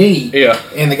TV. Yeah.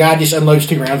 And the guy just unloads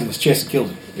 2 rounds in his chest and kills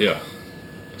him. Yeah.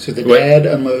 So the dad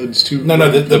unloads 2...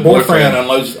 No, the boyfriend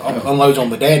unloads on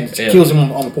the dad and kills him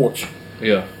on the porch.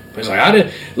 Yeah. He's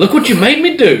like, look what you made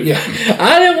me do. Yeah.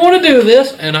 I didn't want to do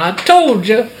this, and I told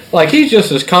you. Like, he's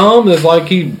just as calm as like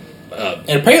he...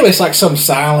 and apparently it's like some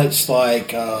silenced, like,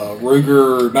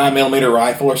 Ruger 9mm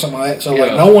rifle or something like that. So,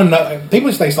 like, no one...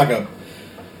 people think it's like a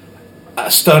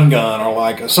stun gun or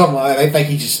like something like that. They think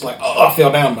he's just like, I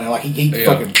fell down, man. Like, he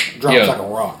fucking drops like a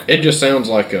rock. It just sounds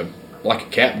like a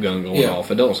cap gun going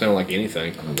off. It don't sound like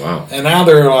anything. Wow. And now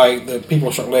they're like, the people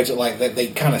are starting to legend like that. They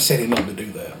kind of set him up to do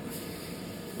that.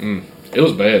 It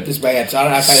was bad. It's bad. So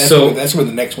I think that's where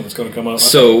the next one is going to come up.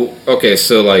 So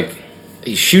like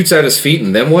he shoots at his feet,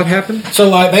 and then what happened? So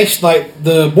like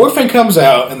the boyfriend comes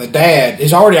out, and the dad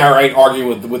is already irate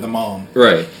arguing with the mom.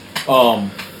 Right.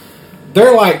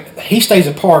 They're like, he stays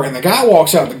apart, and the guy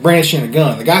walks out brandishing a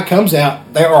gun. The guy comes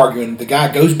out, they're arguing. The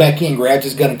guy goes back in, grabs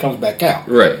his gun, and comes back out.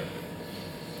 Right.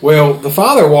 Well, the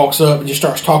father walks up and just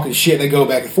starts talking shit. They go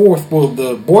back and forth. Well,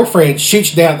 the boyfriend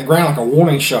shoots down at the ground like a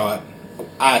warning shot,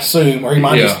 I assume, or he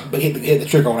might just hit the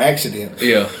trigger on accident.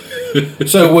 Yeah.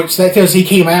 So, which that tells he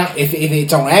came out, if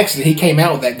it's on accident, he came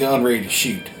out with that gun ready to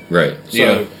shoot. Right.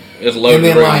 So, it's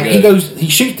loaded. And then, he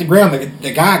shoots the ground.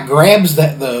 The guy grabs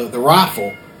the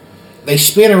rifle. They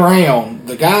spin around.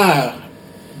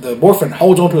 The boyfriend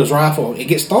holds onto his rifle. It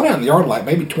gets thrown out in the yard like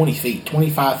maybe 20 feet,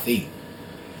 25 feet.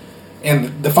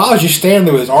 And the father's just standing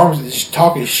there with his arms just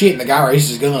talking shit, and the guy raises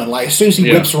his gun. Like, as soon as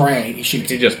he whips around, he shoots.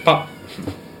 He just pop.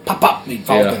 Pop, pop, and he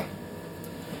falls down.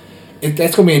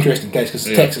 That's going to be an interesting case because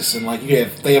it's Texas, and like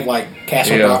they have like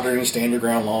castle doctrine, stand your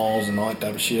ground laws, and all that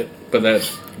type of shit. But that's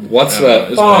what's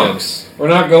the box? We're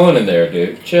not going in there,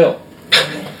 dude. Chill.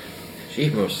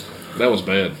 Jeepers. That was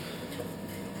bad.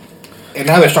 And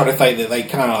now they're starting to think that they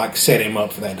kind of like set him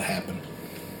up for that to happen.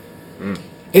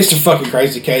 It's a fucking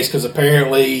crazy case because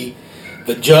apparently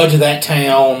the judge of that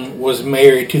town was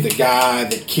married to the guy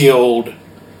that killed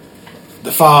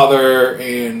the father,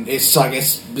 and it's like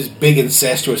it's this big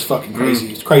incestuous fucking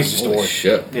crazy, it's crazy story. Holy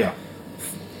shit. Yeah.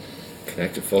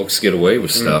 Connected folks get away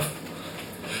with stuff.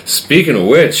 Speaking of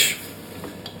which,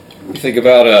 you think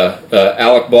about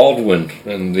Alec Baldwin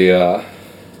and the.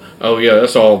 Oh yeah,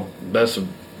 that's awful.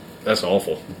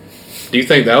 Do you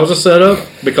think that was a setup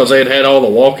because they had all the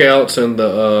walkouts and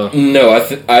the? No,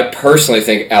 I personally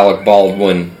think Alec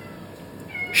Baldwin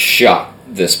shot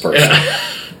this person.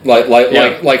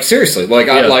 Like seriously,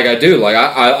 I do. Like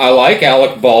I like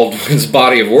Alec Baldwin's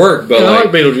body of work, but I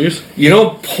like Beetlejuice. You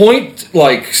don't point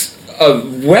like a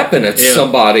weapon at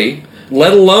somebody,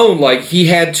 let alone like he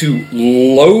had to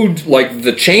load like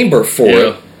the chamber for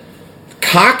it,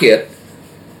 cock it,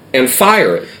 and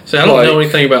fire it. See, I don't know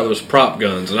anything about those prop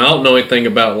guns, and I don't know anything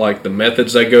about like the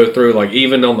methods they go through. Like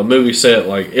even on the movie set,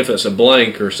 like if it's a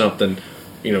blank or something,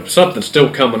 something's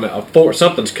still coming out.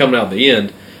 Something's coming out the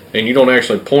end. And you don't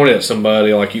actually point it at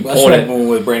somebody like you point it. That's what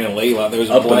with Brandon Lee. Like there was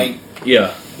a blank.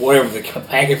 Whatever the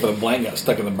packet for the blank got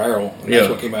stuck in the barrel. And that's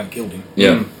what came out and killed him.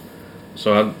 Yeah.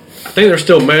 So I think there's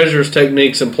still measures,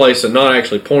 techniques in place that not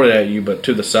actually pointed at you, but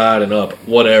to the side and up,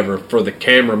 whatever, for the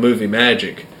camera movie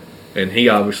magic. And he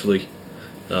obviously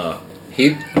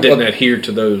he didn't adhere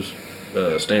to those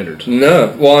standards.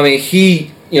 No. Well, I mean,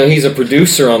 he's a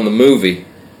producer on the movie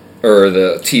or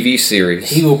the TV series.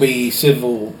 He will be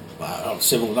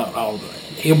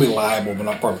he'll be liable, but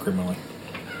not probably criminally.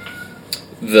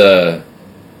 I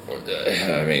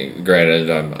mean,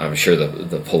 granted, I'm sure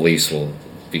the police will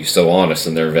be so honest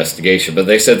in their investigation, but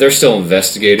they said they're still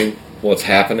investigating what's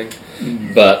happening.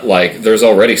 Mm-hmm. But like, there's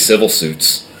already civil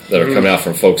suits that are coming out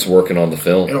from folks working on the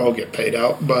film. It'll all get paid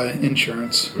out by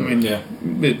insurance. I mean,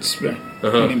 it's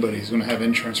anybody's going to have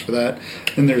insurance for that.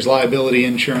 Then there's liability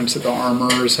insurance that the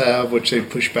armorers have, which they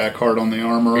push back hard on the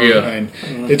armorer. Yeah. And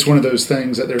it's one of those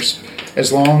things that there's,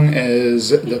 as long as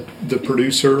the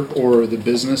producer or the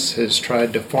business has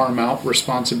tried to farm out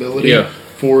responsibility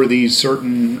for these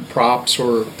certain props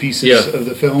or pieces of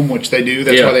the film, which they do.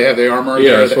 That's why they have the armorer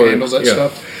there that handles that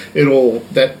stuff.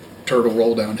 That turtle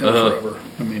roll downhill forever.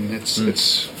 I mean, it's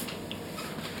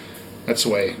that's the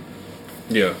way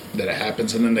that it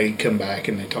happens. And then they come back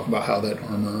and they talk about how that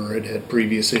armor had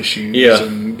previous issues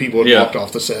and people had walked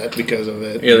off the set because of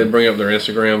it. Yeah, they bring up their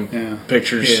Instagram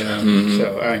pictures. Yeah. Mm-hmm.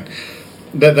 So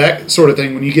that sort of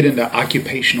thing, when you get into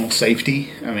occupational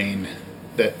safety, I mean,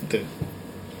 there's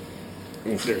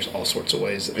all sorts of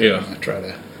ways that they're going to try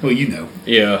to. Well,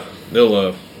 Yeah,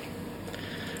 they'll.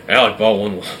 Alec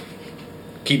Baldwin will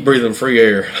keep breathing free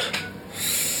air.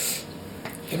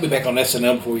 He'll be back on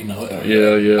SNL before you know it.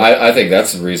 Yeah. I think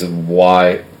that's the reason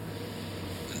why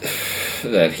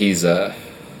that he's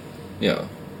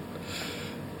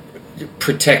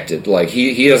protected. Like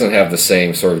he doesn't have the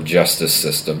same sort of justice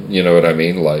system. You know what I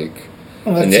mean? Like,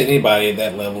 well, that's anybody at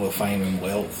that level of fame and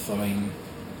wealth. I mean,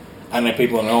 I know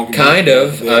people in our kind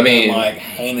of. I mean, like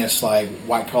heinous, like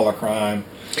white collar crime,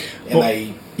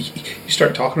 and you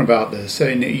start talking about this,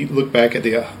 and you look back at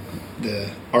the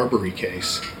Arbery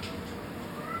case.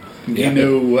 You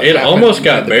know what it almost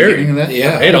got buried.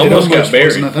 It almost got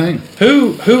buried. Wasn't a thing.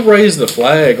 Who raised the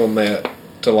flag on that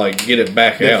to like get it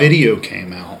back out? The video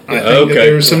came out. I think that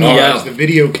there was some guys. The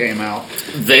video came out.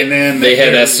 They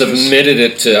had submitted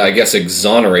it to, I guess,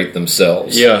 exonerate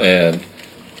themselves. Yeah, and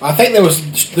I think there was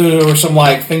some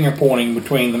like finger pointing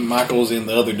between the Michaels and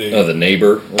the other dude. Oh, the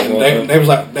neighbor. They was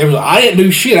like, I didn't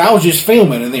do shit. I was just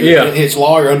filming, and his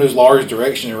lawyer under his lawyer's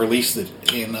direction released it.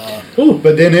 And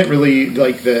but then it really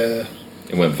it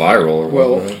went viral.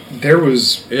 There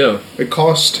was it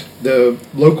cost the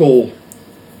local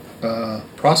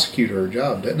prosecutor a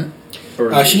job, didn't it?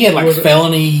 Or she had like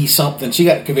felony something. She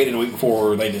got convicted a week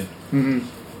before they did. Mm-hmm.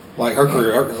 Like her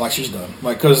career, like she's done.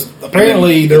 Like because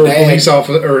apparently there were police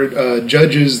officers or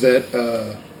judges that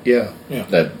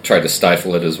that tried to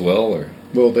stifle it as well, or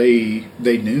they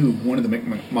knew one of the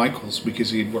McMichaels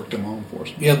because he had worked in law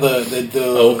enforcement. Yeah,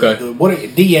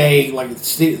 the DA, like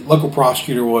the local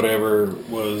prosecutor, or whatever,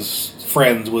 was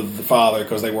friends with the father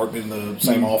because they worked in the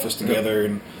same office together.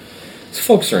 And these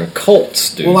folks are in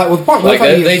cults, dude. Well, like with part,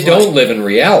 they don't live in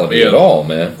reality at all,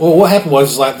 man. Well, what happened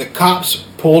was like the cops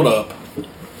pulled up.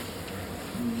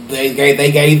 They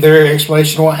gave their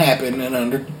explanation of what happened, and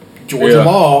under Georgia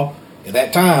law at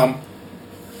that time,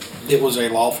 it was a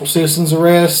lawful citizen's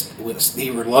arrest.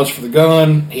 He was lodged for the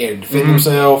gun. He had to defend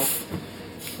himself.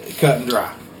 Cut and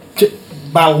dry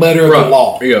by letter of the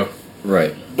law. Yeah,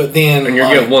 right. But then, and you're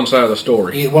getting one side of the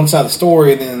story. One side of the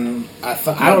story, and then I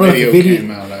don't know if the video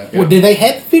came out. Well, did they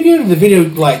have the video? Did the video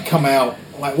like come out?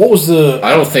 Like, what was the?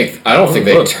 I don't think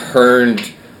they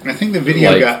turned. I think the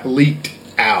video got leaked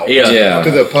out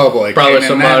to the public. Probably and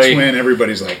somebody. That's when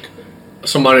everybody's like,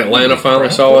 somebody in Atlanta finally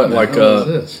saw it. Like,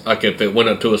 this? Like if it went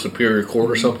up to a superior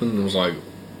court or something, and was like,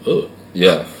 ugh.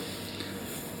 Yeah.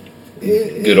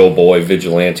 Good old boy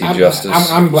vigilante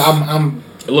justice. I'm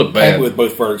it looked bad with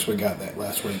both verdicts. We got that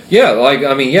last week.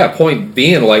 Yeah, point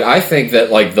being, like, I think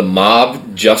that like the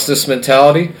mob justice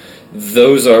mentality,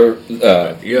 those were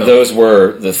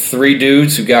the 3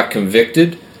 dudes who got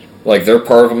convicted like they're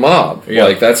part of a mob. Yeah.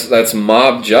 Like that's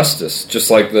mob justice, just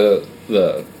like the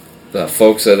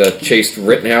folks that chased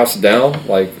Rittenhouse down.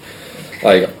 Like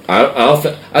I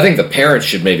think the parents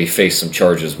should maybe face some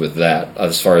charges with that,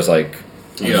 as far as like.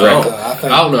 Yeah,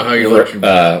 I don't know how you let your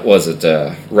was it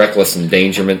reckless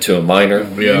endangerment to a minor?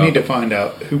 You Yeah. need to find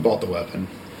out who bought the weapon,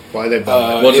 why they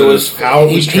bought Was it, it was how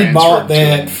it was he transferred bought to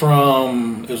that him.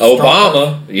 from it was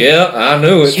Obama. Yeah, I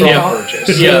knew it. Strong Yeah.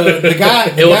 purchase. Yeah. The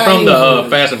guy. It was from the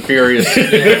Fast and Furious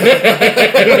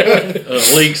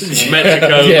leaks in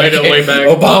Mexico. Made it way back.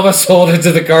 Obama sold it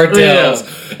to the cartels,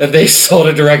 and they sold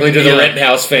it directly to the Yeah.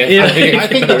 Rittenhouse family. Yeah. I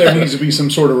think that there needs to be some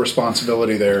sort of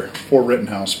responsibility there for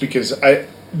Rittenhouse, because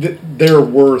there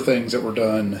were things that were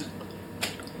done.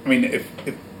 I mean, if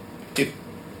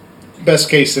best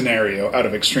case scenario, out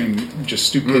of extreme just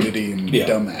stupidity and Yeah.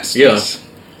 dumbassness.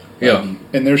 Yeah.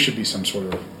 And there should be some sort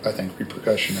of, I think,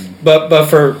 repercussion. And But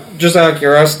for just out of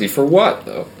curiosity, for what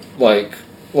though? Like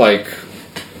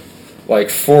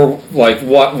for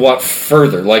what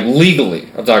further? Like legally,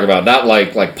 I'm talking about, not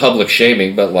like public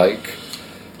shaming, but like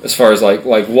as far as like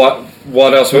what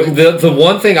else? The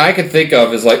one thing I could think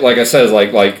of is like I said, is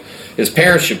like his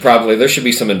parents should probably, there should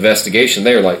be some investigation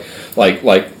there. Like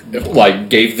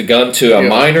gave the gun to a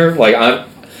minor. Like I'm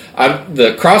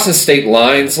the crosses state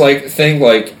lines like thing.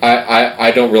 Like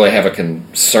I don't really have a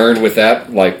concern with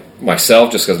that. Like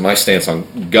myself, just because my stance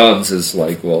on guns is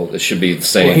like, well, it should be the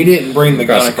same. Well, he didn't bring the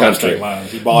gun across country. state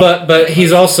lines. He bought But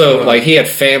he's also like, he had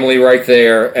family right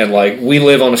there, and like we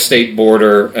live on a state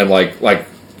border, and like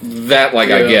that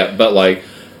I get. But like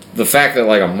the fact that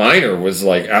like a minor was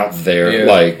like out there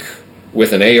like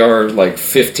with an AR like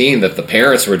 15, that the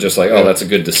parents were just like, oh, that's a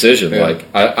good decision. Yeah. Like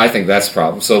I think that's a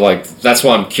problem. So like that's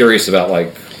why I'm curious about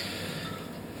like.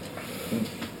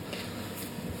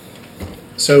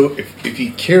 so if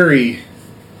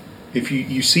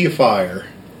you see a fire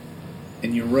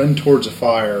and you run towards a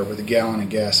fire with a gallon of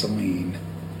gasoline,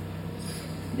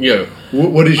 Yeah.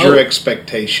 what is your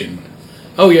expectation?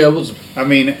 Oh yeah, it was. I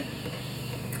mean,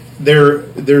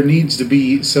 there needs to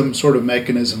be some sort of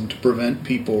mechanism to prevent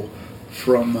people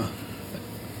from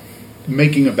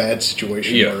making a bad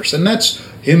situation worse, and that's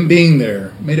him being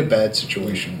there made a bad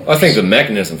situation worse. I think the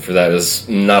mechanism for that is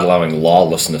not allowing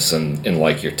lawlessness in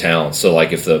like your town. So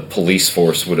like if the police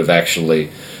force would have actually,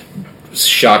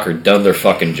 shocker, done their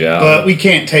fucking job. But we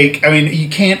can't take. I mean, you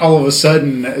can't all of a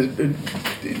sudden.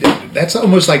 That's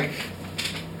almost like.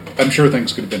 I'm sure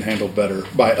things could have been handled better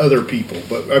by other people,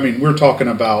 but I mean, we're talking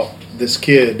about this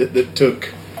kid that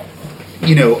took,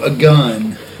 a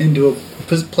gun into a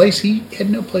place he had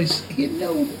no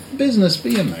business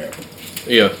being there.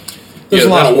 Yeah. There's a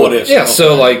lot of what ifs. Yeah,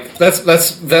 so like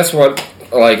that's what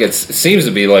like it seems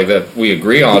to be like that we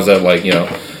agree on, is that like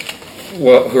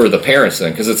who are the parents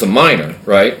then, because it's a minor,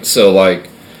 right? So like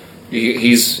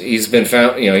he's been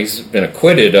found, he's been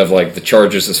acquitted of like the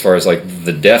charges as far as like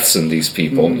the deaths in these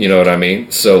people. You know what I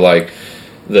mean? So like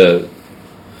the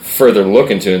further look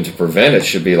into and to prevent it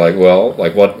should be like, well,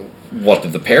 like what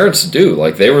did the parents do?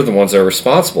 Like they were the ones that were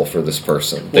responsible for this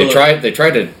person. They tried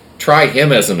to try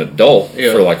him as an adult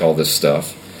for like all this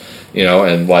stuff,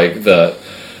 and like the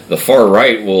far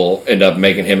right will end up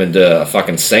making him into a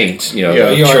fucking saint,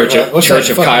 the Church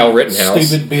of Kyle Rittenhouse.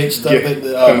 Stupid bitch stuff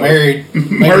that married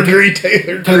Marjorie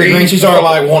Taylor Greene. She's already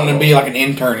like wanting to be like an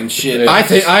intern and shit. I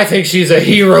think she's a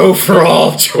hero for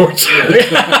all Georgia.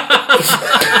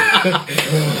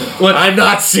 I'm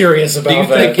not serious about that. Do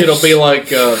you think it'll be like,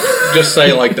 just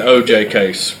say like the OJ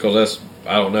case? Because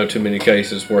I don't know too many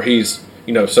cases where he's,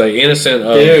 say innocent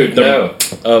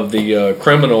of the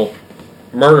criminal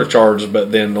murder charges,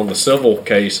 but then on the civil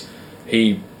case,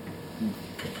 he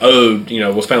owed,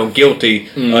 was found guilty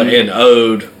and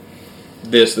owed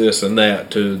this, and that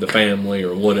to the family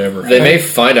or whatever. They may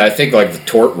find, I think, like the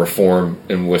tort reform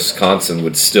in Wisconsin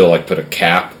would still like put a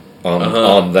cap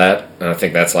on that, and I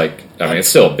think that's like, it's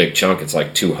still a big chunk. It's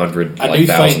like $200,000. I do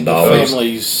think the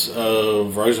families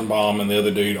of Rosenbaum and the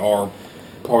other dude are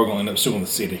probably going to end up suing the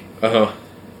city.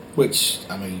 Which,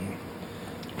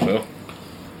 well,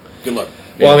 good luck.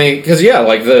 Well, because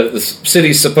like the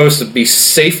city's supposed to be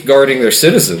safeguarding their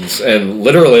citizens, and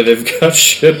literally they've got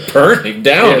shit burning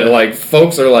down, and like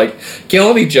folks are like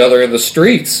killing each other in the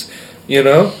streets.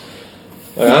 I'm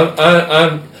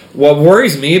what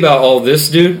worries me about all this,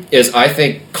 dude, is I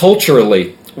think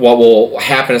culturally what will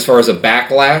happen as far as a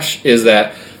backlash is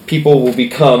that people will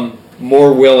become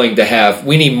more willing to have.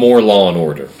 We need more law and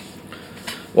order,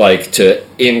 like to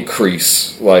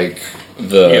increase like.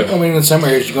 in some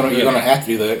areas you're gonna have to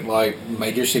do that, like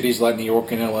major cities like New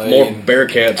York and LA. More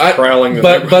Bearcats prowling.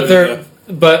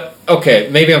 But okay,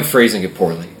 maybe I'm phrasing it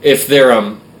poorly. If they're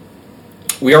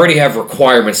we already have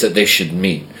requirements that they should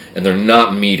meet, and they're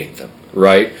not meeting them,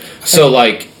 right? So,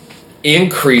 like,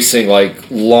 increasing, like,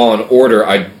 law and order,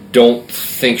 I don't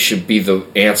think should be the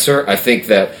answer. I think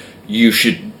that you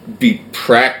should be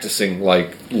practicing,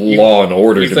 like, law and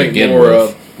order to begin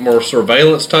with. More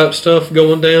surveillance type stuff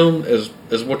going down is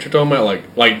what you're talking about?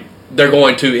 Like they're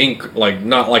going to,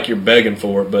 not like you're begging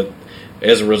for it, but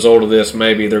as a result of this,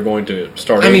 maybe they're going to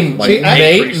start. I mean,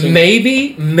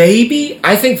 maybe.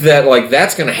 I think that like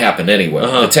that's going to happen anyway.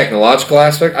 The technological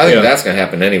aspect, I think that's going to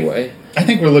happen anyway. I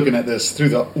think we're looking at this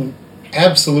through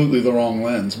absolutely the wrong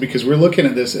lens, because we're looking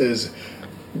at this as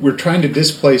we're trying to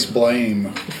displace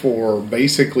blame for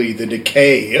basically the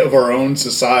decay of our own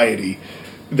society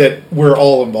that we're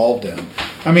all involved in.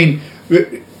 I mean,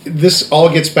 this all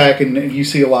gets back, and you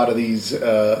see a lot of these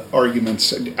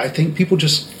arguments. I think people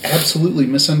just absolutely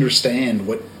misunderstand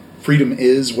what freedom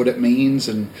is, what it means,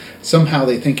 and somehow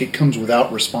they think it comes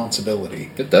without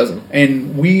responsibility. It doesn't.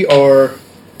 And we're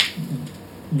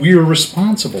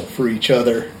responsible for each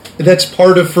other. That's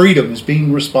part of freedom, is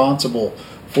being responsible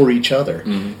for each other.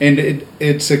 Mm-hmm. And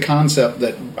it's a concept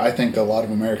that I think a lot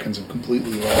of Americans have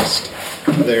completely lost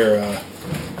their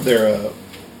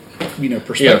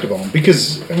perspective on.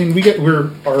 Because I mean,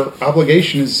 our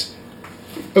obligation is,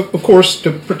 of course,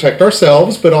 to protect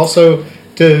ourselves, but also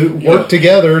to work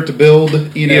together to build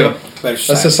a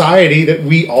society that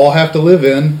we all have to live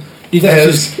in. Do you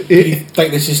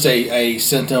think this is just a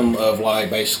symptom of like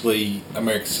basically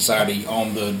American society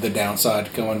on the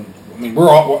downside coming? I mean,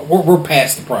 we're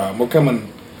past the prime.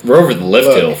 We're over the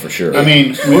lift hill for sure. I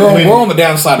mean, we're on the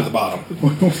downside of the bottom.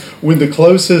 When the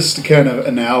closest kind of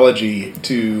analogy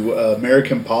to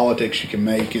American politics you can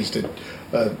make is to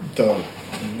the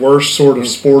worst sort of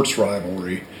sports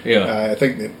rivalry. Yeah, I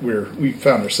think that we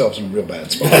found ourselves in a real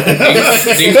bad spot.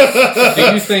 do you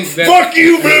think that? Fuck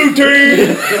you, blue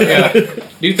team. Yeah.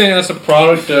 Do you think that's a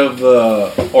product of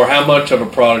or how much of a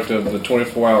product of the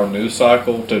 24-hour news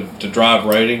cycle to drive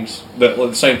ratings?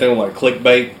 The same thing with like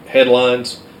clickbait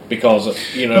headlines, because of,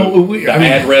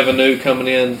 ad revenue coming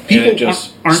in, people and it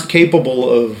just aren't capable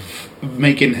of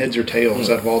making heads or tails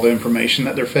out of all the information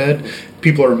that they're fed.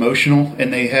 People are emotional,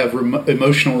 and they have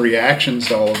emotional reactions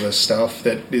to all of this stuff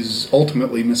that is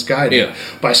ultimately misguided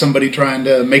by somebody trying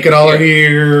to make a dollar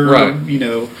here. Right. We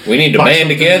need to band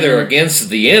together against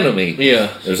the enemy.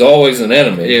 Yeah. There's always an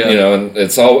enemy. Yeah. And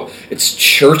it's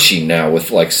churchy now with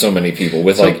like so many people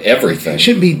with like everything. It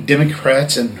shouldn't be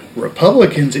Democrats and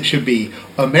Republicans. It should be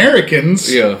Americans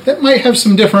that might have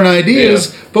some different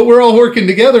ideas, but we're all working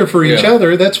together for each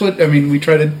other. That's what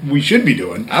we should be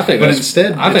doing. I think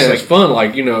that's fun.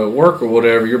 Like, at work or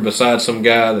whatever, you're beside some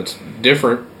guy that's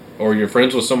different, or you're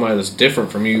friends with somebody that's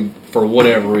different from you for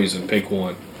whatever reason. Pick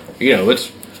one. It's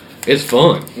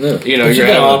fun. Yeah. You're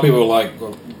got a lot of people like,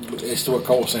 it's what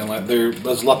Cole was saying. Like, there's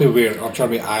a lot of people who are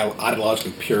trying to be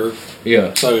ideologically pure.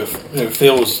 Yeah. So if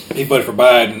Phil he voted for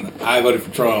Biden, I voted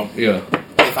for Trump. Yeah.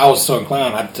 If I was so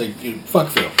inclined, I'd say, fuck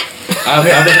Phil. I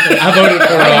voted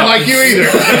for. I don't like you either.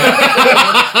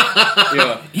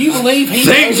 Yeah. You believe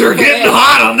things are getting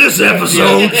hot on this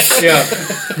episode? Yeah.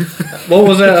 What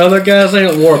was that other guy's name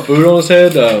that wore a boot on his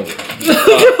head?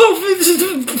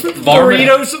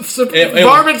 Varmint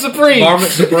Supreme.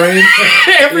 Varmint Supreme.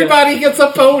 Everybody gets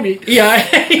a pony. Yeah. I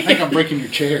think I'm breaking your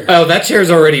chair. Oh, that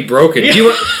chair's already broken. Do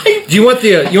you want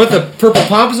the purple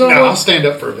pop zone? No, I'll stand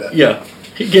up for a bit. Yeah.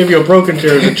 He gave you a broken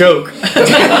chair as a joke.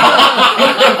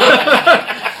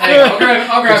 Hey,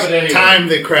 I'll grab it anyway. Time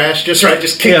the crash, just right,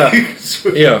 just kick.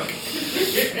 Yeah.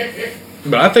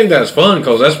 But I think that's fun,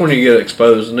 because that's when you get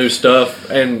exposed to new stuff,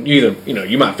 and you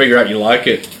might figure out you like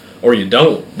it or you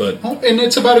don't. But and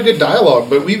it's about a good dialogue.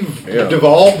 But we've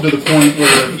devolved to the point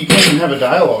where you can't even have a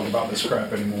dialogue about this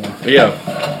crap anymore. Yeah.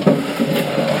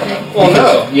 Well,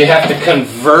 no, you have to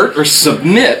convert or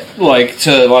submit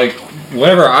to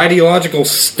whatever ideological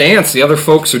stance the other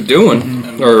folks are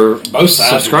doing, or both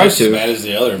sides subscribe are to. as bad as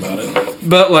the other about it.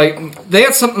 But they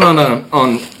had something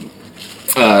on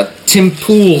Tim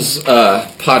Pool's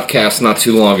podcast not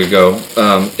too long ago.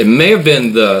 It may have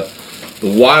been the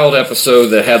wild episode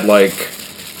that had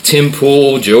Tim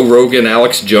Pool, Joe Rogan,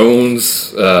 Alex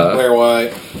Jones, Blair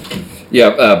White.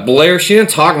 Yeah, Blair. She didn't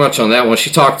talk much on that one. She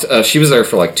talked. She was there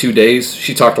for 2 days.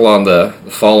 She talked a lot on the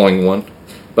following one.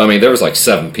 But I mean, there was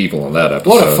 7 people on that episode.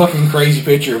 What a fucking crazy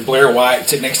picture of Blair White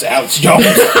sitting next to Alex Jones.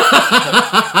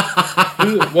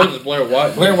 What is Blair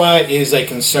White? Blair White is a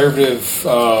conservative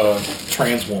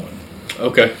trans woman.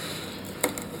 Okay.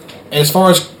 And as far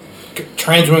as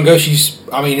trans women go, she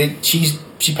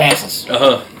passes.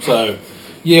 So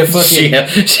yeah, fuck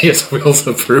it. She has wheels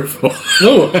of approval.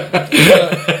 But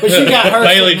she got her.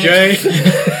 Bailey J.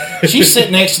 She's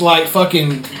sitting next to like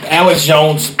fucking Alex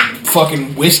Jones,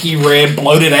 fucking whiskey red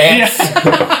bloated ass.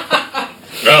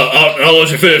 I'll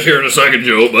let you finish here in a second,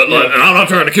 Joe. But and I'm not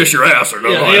trying to kiss your ass or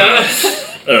nothing like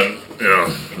that.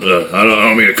 I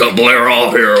don't mean to cut Blair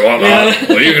off here or whatnot.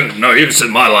 Well, you can sit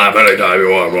in my lap anytime you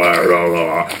want, Blair.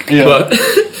 But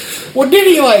Well, did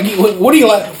he what do you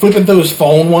like flipping through his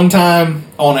phone one time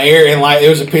on air and like there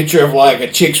was a picture of like a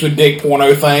chicks with dick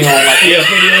porno thing on like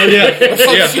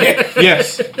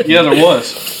Yes. Yeah, there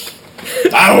was.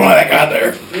 I don't know how that got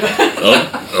there.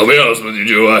 I'll be honest with you,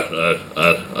 Joe.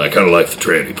 I kind of like the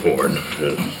tranny porn.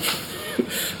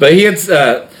 But he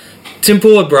had Tim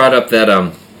Pool had brought up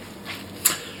that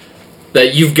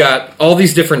that you've got all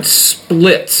these different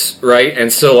splits, right?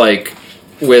 And so like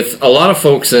with a lot of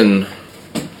folks in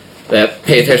that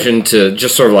pay attention to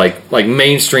just sort of like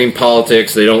mainstream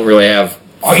politics, they don't really have.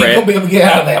 Oh, you won't be able to get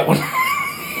out of that one.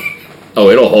 Oh,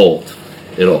 it'll hold.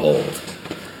 It'll hold.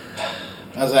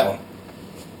 How's that one?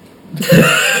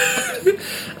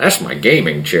 That's my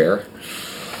gaming chair.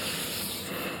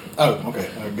 Oh, okay.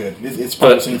 Oh, good. It's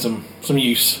probably seen some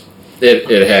use.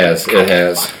 It has.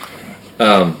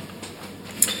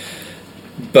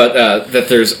 But that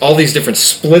there's all these different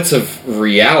splits of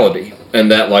reality,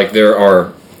 and that like there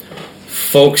are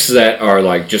folks that are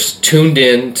like just tuned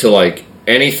in to like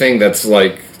anything that's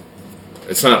like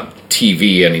it's not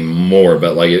TV anymore,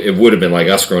 but like it would have been like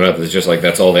us growing up. It's just like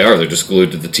that's all they are. They're just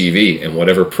glued to the TV and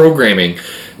whatever programming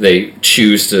they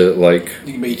choose to like.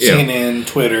 You can be CNN,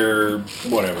 Twitter,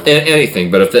 whatever,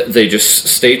 anything. But if they just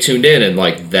stay tuned in and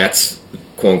like that's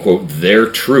quote unquote their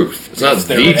truth. It's not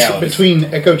the truth. Between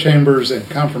echo chambers and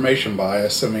confirmation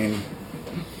bias, I mean,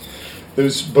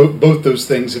 those both those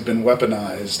things have been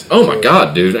weaponized. Oh my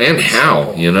God, dude! And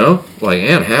how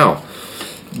and how?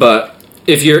 But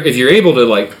if you're able to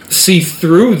like see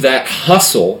through that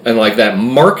hustle and like that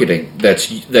marketing that's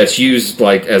used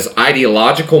like as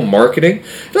ideological marketing,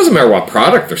 it doesn't matter what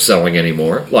product they're selling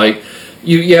anymore. Like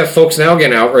you have folks now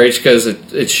getting outraged because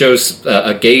it shows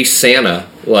a gay Santa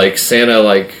like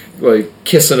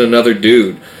kissing another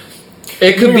dude.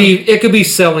 It could be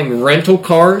selling rental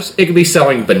cars. It could be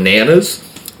selling bananas.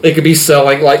 It could be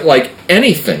selling like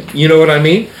anything. You know what I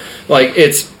mean? Like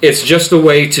it's just a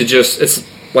way to it's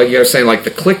like you were saying, like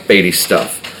the clickbaity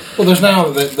stuff. Well, there's now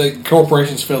the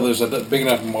corporations feel there's a big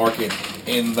enough market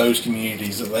in those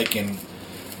communities that they can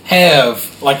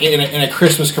have, like in a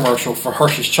Christmas commercial for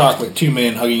Hershey's chocolate, two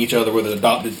men hugging each other with an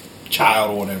adopted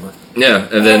child or whatever. Yeah,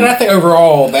 and then I think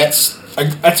overall that's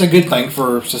a good thing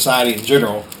for society in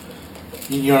general.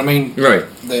 You know what I mean? Right.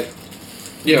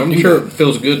 I'm sure it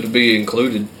feels good to be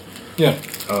included. Yeah.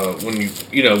 When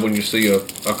you see a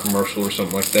commercial or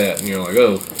something like that, and you're like,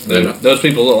 oh, those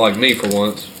people look like me for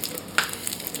once.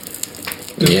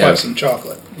 Just buy some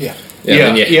chocolate. Yeah.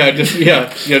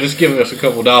 Just giving us a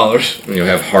couple dollars. You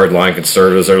have hardline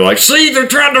conservatives that are like, see, they're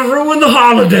trying to ruin the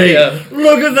holiday. Yeah.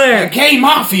 Look at that. Gay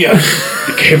mafia.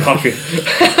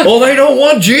 Well, they don't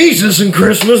want Jesus in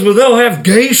Christmas, but they'll have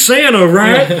gay Santa,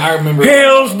 right? Yeah, I remember.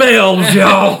 Hell's bells,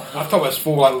 y'all. I thought it was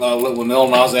for like when Lil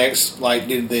Nas X like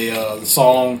did the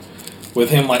song with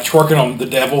him like twerking on the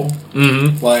devil.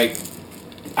 Mm-hmm. Like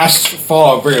I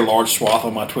follow a very large swath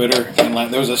on my Twitter, and like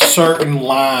there was a certain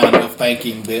line of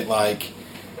thinking that like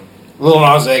Lil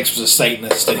Nas X was a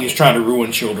Satanist and he was trying to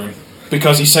ruin children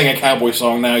because he sang a cowboy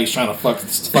song. Now he's trying to fuck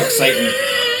Satan,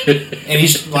 and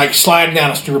he's like sliding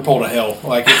down a stripper pole to hell.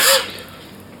 Like I thought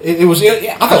it was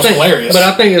hilarious. But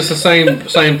I think it's the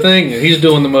same thing. He's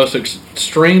doing the most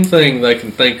extreme thing they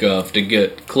can think of to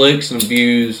get clicks and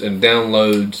views and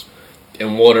downloads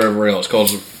and whatever else.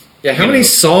 Yeah, how many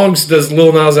songs does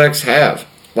Lil Nas X have?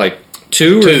 Like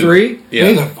two or three? Yeah,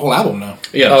 he has a whole album now.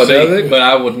 Yeah, does it? But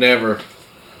I would never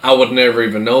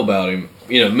even know about him.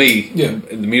 You know, me,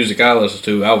 the music I listen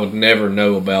to, I would never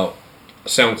know about a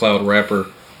SoundCloud rapper.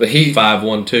 But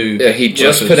 512. Yeah, he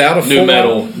just put out a new full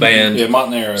metal album. band. Yeah,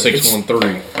 Montanero.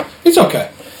 613. It's okay.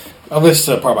 I've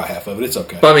listened to probably about half of it. It's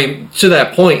okay. But I mean, to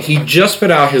that point, he just put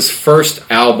out his first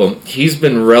album. He's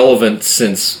been relevant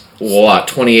since what,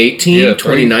 2018,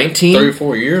 2019, 3 or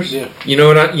 4 years. Yeah. You know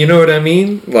what I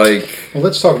mean? Like, Well,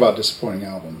 let's talk about disappointing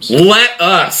albums.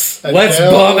 let's bum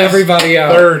Adele's everybody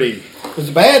out. 30. Was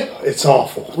it bad? It's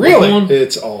awful. Really?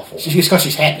 It's awful. She's because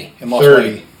she's happy and lost 30.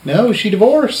 weight. No, she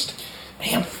divorced.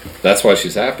 Damn. That's why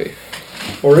she's happy.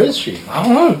 Or is she? I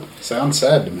don't know. Sounds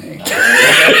sad to me.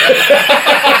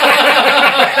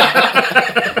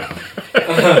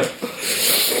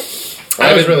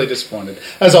 I was really disappointed.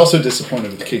 I was also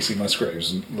disappointed with Casey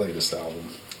Musgrave's latest album.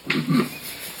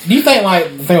 Do you think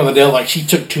like the thing with Adele, like she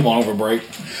took too long of a break?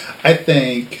 I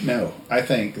think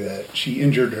that she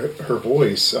injured her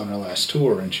voice on her last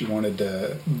tour, and she wanted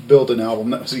to build an album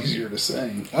that was easier to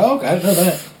sing. Oh, okay, I didn't know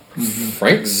that.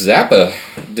 Frank Zappa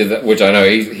did that, which I know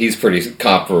he's pretty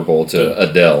comparable to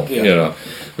Adele. Yeah. You know,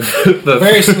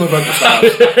 Very similar vocal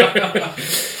styles.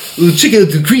 Well, check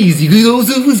out the crazy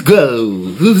girls of was go.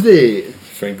 Who's there?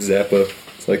 Frank Zappa.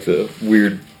 It's like the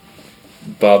weird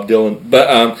Bob Dylan.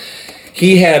 But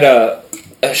he had a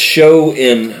show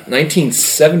in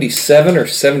 1977 or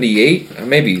 78. I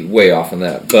may be way off on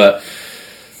that. But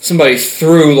somebody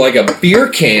threw like a beer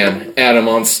can at him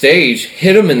on stage,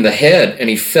 hit him in the head, and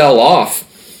he fell off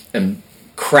and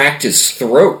cracked his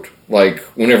throat. Like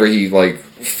whenever he like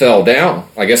fell down.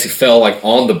 I guess he fell like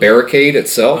on the barricade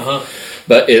itself. Uh-huh.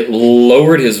 But it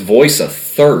lowered his voice a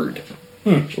third.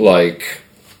 Like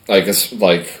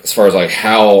as far as like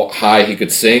how high he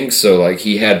could sing, so like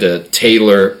he had to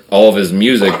tailor all of his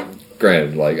music.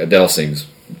 Granted, like Adele sings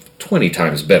 20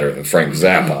 times better than Frank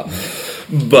Zappa,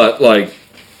 but like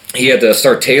he had to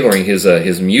start tailoring his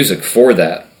music for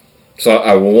that. So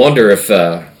I wonder if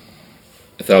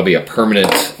that'll be a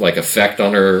permanent like effect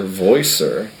on her voice,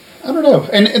 or I don't know,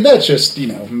 and that's just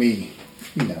me,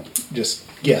 just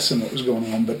guessing what was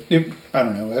going on. But I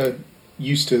don't know. I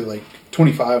used to like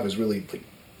 25 was really like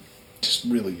just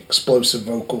really explosive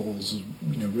vocals.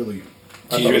 Really,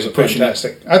 I thought it was a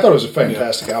fantastic. I thought it was a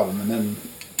fantastic album, and then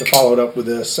to follow it up with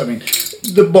this, I mean,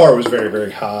 the bar was very,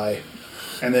 very high,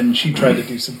 and then she tried to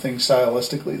do some things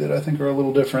stylistically that I think are a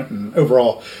little different. And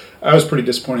overall, I was pretty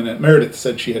disappointed that Meredith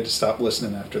said she had to stop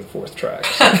listening after the fourth track.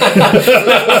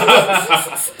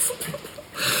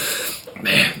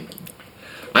 man,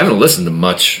 I haven't listened to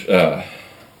much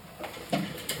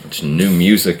new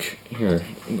music here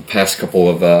in the past couple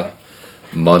of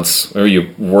months. Or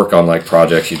you work on like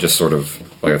projects, you just sort of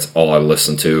like that's all I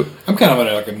listen to. I'm kind of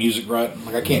in like a music rut.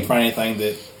 Like I can't find anything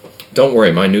that. Don't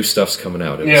worry, my new stuff's coming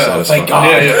out. Thank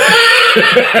God.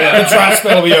 The dry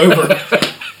spell will be over.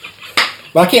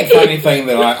 But I can't find anything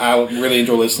that I really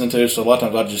enjoy listening to. So a lot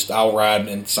of times I'll ride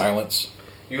in silence.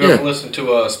 You ever listen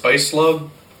to Space Slug?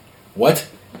 What?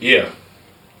 Yeah.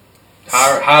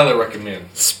 Highly recommend.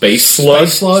 Space Slug?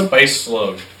 Space Slug? Space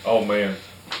Slug. Oh, man.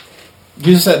 Is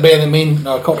this that band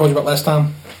that Colt told you about last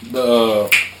time? The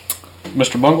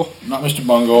Mr. Bungle? Not Mr.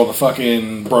 Bungle, the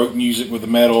fucking broke music with the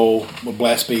metal, with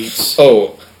blast beats.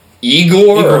 Oh,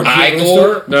 Igor or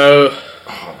Igor? No.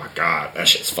 Oh my god, that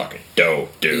shit's fucking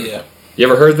dope, dude. Yeah. You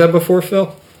ever heard that before,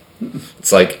 Phil?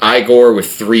 It's like Igor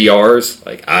with 3 R's.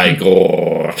 Like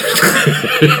Igor. All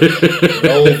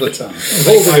the time.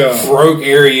 Like broke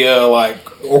area,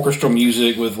 like orchestral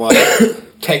music with like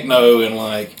techno and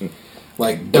like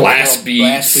blast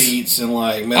beats and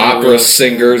like metal opera riffs.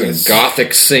 singers and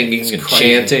gothic singing and crazy.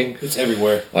 chanting. It's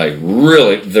everywhere. Like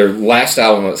really, their last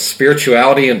album,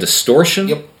 Spirituality and Distortion.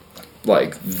 Yep.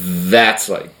 Like that's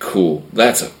like cool.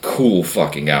 That's a cool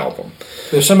fucking album.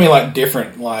 There's so many like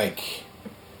different like.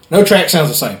 No track sounds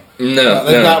the same. No,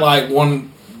 they've got like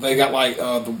one. They got like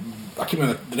I can't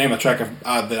remember the name of the track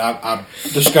that I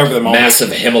discovered them all.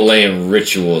 Massive Himalayan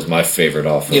Ritual is my favorite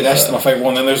off of. Yeah, that's my favorite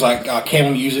one. Then there's like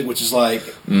camel music, which is like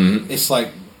it's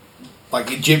like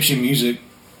Egyptian music,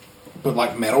 but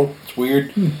like metal. It's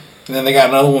weird. And then they got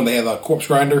another one. They have a Corpse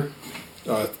Grinder.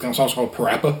 Song's called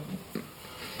Parappa,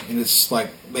 and it's like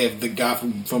they have the guy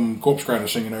from Corpse Grinder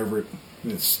singing over it.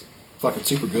 And it's fucking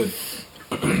super good.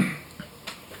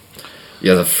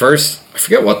 Yeah, I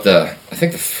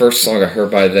think the first song I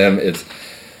heard by them is,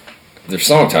 their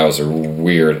song titles are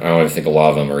weird. I don't even think a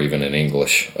lot of them are even in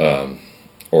English.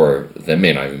 Or they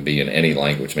may not even be in any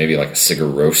language. Maybe like a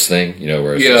Sigur Rós thing,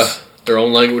 where it's just, their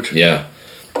own language. Yeah.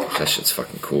 That shit's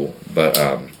fucking cool. But,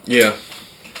 yeah.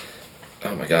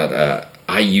 Oh my god,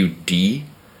 IUD,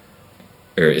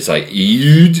 or it's like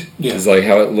Eud, is like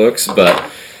how it looks,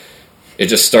 but it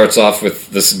just starts off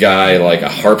with this guy like a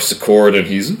harpsichord, and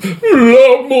he's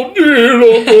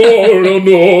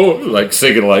like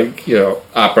singing like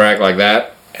opera act like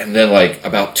that, and then like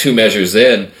about 2 measures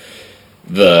in,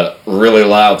 the really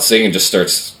loud singing just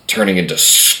starts turning into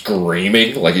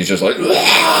screaming, like he's just like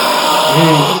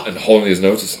and holding his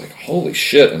notes. It's like holy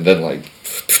shit, and then like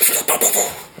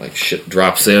shit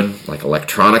drops in like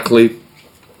electronically.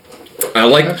 I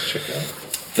like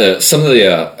some of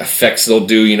the effects they'll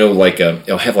do.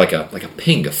 It'll have like a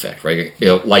ping effect, right?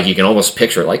 Like you can almost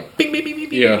picture it like bing, bing, bing, bing,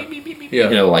 bing, bing, bing,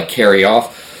 bing, like carry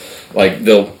off. Like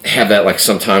they'll have that like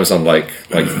sometimes on like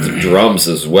the drums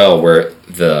as well, where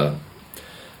the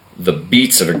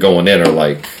beats that are going in are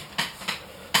like,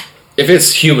 if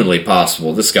it's humanly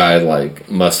possible, this guy like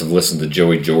must have listened to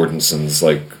Joey Jordison's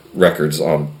like records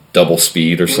on double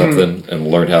speed or something and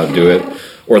learned how to do it,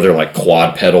 or they're like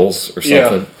quad pedals or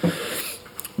something. Yeah.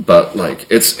 But like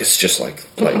it's just like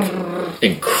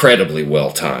incredibly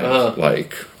well timed.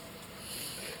 Like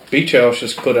Beach House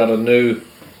just put out a new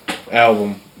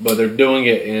album, but they're doing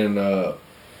it in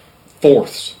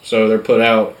fourths. So they're put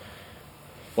out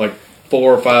like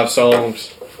 4 or 5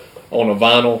 songs on a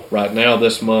vinyl right now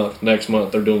this month. Next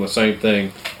month they're doing the same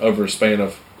thing over a span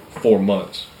of 4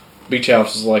 months. Beach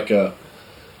House is like a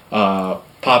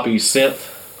poppy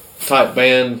synth type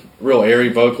band, real airy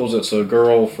vocals. It's a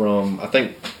girl from, I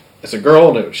think it's a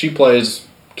girl, and she plays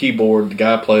keyboard, the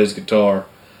guy plays guitar.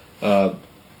 I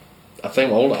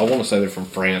want to say they're from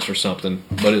France or something,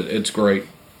 but it's great.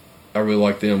 I really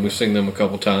like them. We've seen them a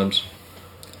couple times.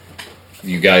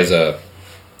 You guys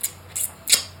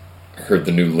heard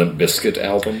the new Limp Biscuit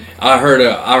album? I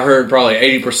heard probably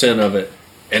 80% of it,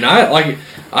 and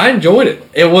I enjoyed it.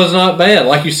 It was not bad.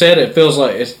 Like you said, it feels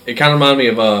like it kind of reminded me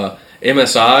of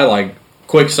MSI, like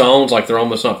quick songs, like they're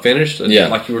almost not finished,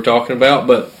 like you were talking about.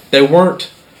 But they weren't.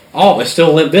 It's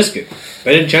still Limp Bizkit.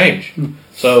 They didn't change.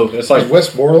 So it's like, is Wes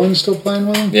Borland still playing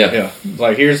with them? Yeah. It's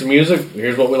like, here's the music.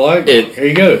 Here's what we like. Here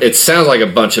you go. It sounds like a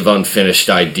bunch of unfinished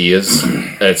ideas.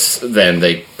 Then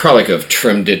they probably could have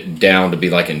trimmed it down to be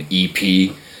like an EP,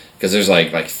 because there's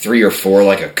like 3 or 4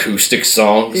 like acoustic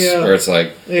songs where it's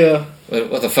like,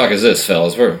 what the fuck is this,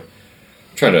 fellas? We're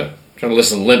trying to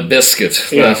listen to Limp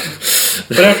Bizkit. Yeah.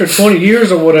 But after 20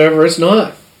 years or whatever, it's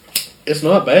not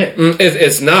bad.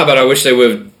 It's not, but I wish they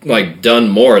would have like done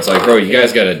more. It's like, bro, you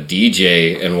guys got a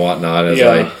DJ and whatnot. It's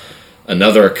like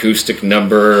another acoustic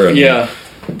number. And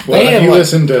Well, have you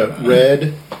listened to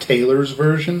Red Taylor's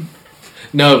version?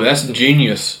 No, that's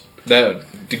genius. That's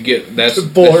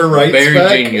Boy Wrights very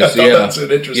back. genius. I thought that's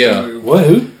an interesting move. What?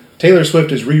 Who? Taylor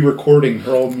Swift is re-recording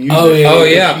her old music. Oh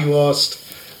yeah. She lost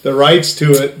the rights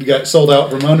to it, got sold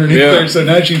out from underneath her, so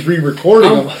now she's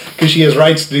re-recording them because she has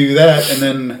rights to do that. And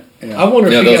then I wonder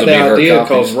if she got the idea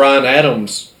because Ryan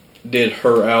Adams did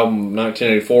her album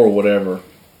 1984 or whatever,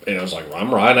 and I was like,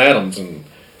 I'm Ryan Adams, and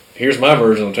here's my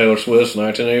version of Taylor Swift's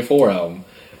 1984 album.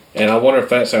 And I wonder if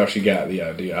that's how she got the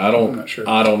idea. I'm not sure.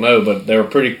 I don't know, but they were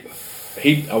pretty.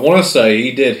 I want to say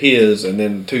he did his, and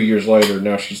then 2 years later,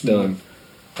 now she's done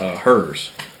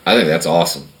hers. I think that's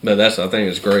awesome. But I think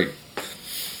it's great.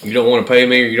 You don't want to pay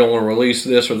me, or you don't want to release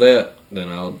this or that, then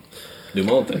I'll do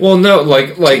my own thing. Well, no,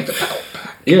 like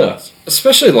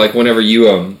especially like whenever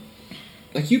you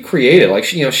like you create it, like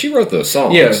she wrote those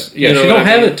songs. Yes, You know she don't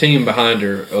have a team behind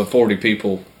her of 40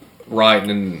 people writing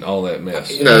and all that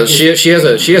mess. No, she has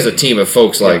a team of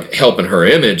folks like helping her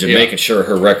image and making sure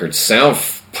her records sound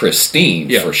pristine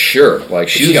for sure. Like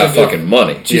she's got fucking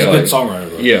money. She's a good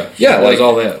songwriter. Yeah, like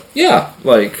all that. Yeah,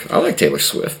 like I like Taylor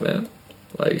Swift, man.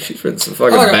 Like she's written some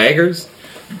fucking bangers.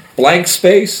 Blank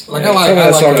Space. Like I like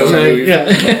that song.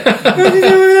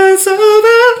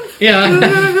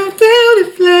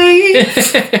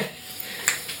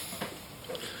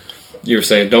 You were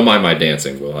saying, don't mind my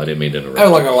dancing, Will. I didn't mean to interrupt. I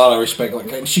have like a lot of respect.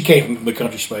 Like she came from the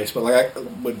country space,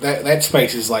 but that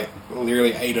space is like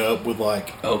literally ate up with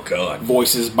like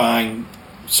voices buying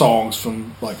songs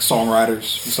from like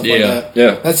songwriters and stuff like that.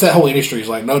 Yeah, that's that whole industry. Is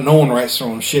like no one writes their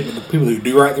own shit, but the people who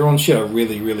do write their own shit I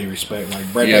really really respect.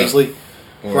 Like Brad Paisley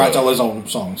writes all his own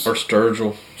songs. Or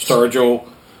Sturgill,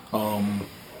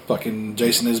 fucking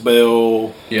Jason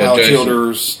Isbell, Tyler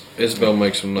Childers. Isbell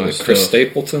makes some nice Chris stuff.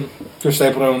 Stapleton.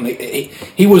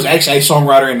 He was actually a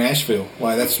songwriter in Nashville.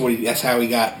 Like that's how he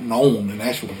got known in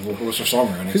Nashville. Was a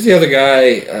songwriter. Who's the other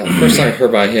guy? First time I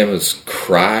heard by him was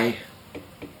Cry.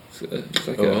 It's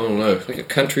like I don't know. Like a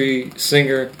country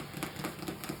singer.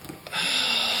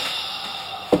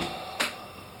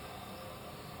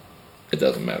 It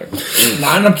doesn't matter.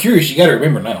 Nah, I'm curious. You got to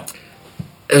remember now.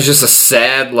 It was just a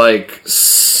sad, like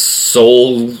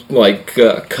soul, like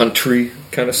country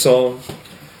kind of song.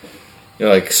 You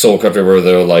know, like soul country where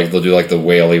they'll do like the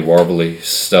waily, warbly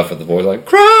stuff with the voice, like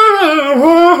cry.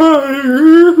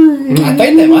 I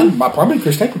think that might probably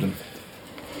Chris Stapleton.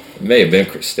 It may have been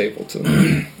Chris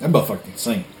Stapleton. That motherfucker can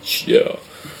sing. Yeah.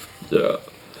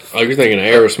 Oh, you're thinking of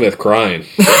Aerosmith crying.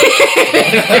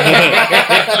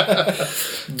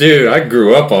 Dude, I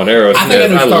grew up on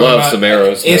Aerosmith. I love some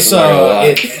Aerosmith. It's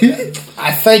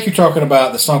I think you're talking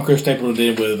about the song Chris Stapleton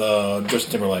did with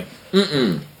Justin Timberlake.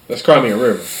 That's Cry Me a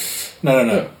River.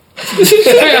 No.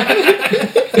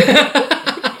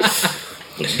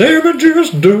 David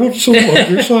just doing so much,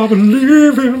 yes, I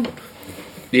believe in.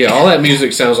 Yeah, all that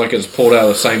music sounds like it's pulled out of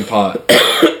the same pot.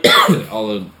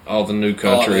 all the new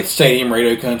country, stadium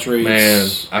radio country. Man,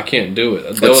 I can't do it.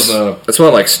 That's why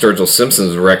I like Sturgill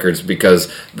Simpson's records,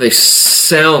 because they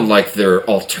sound like they're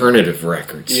alternative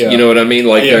records. Yeah. You know what I mean?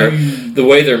 Like the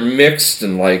way they're mixed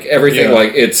and like everything. Yeah.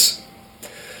 Like it's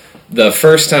the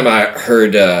first time I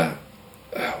heard.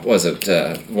 Was it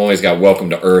one he's got "Welcome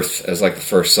to Earth" as like the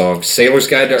first song? Sailor's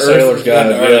Guide to Earth. Sailor's Guide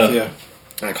to Earth. Yeah.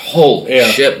 Like holy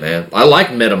shit, man! I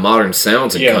like meta modern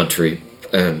sounds in country,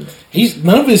 and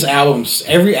none of his albums.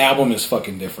 Every album is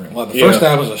fucking different. Like the first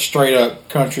album is a straight up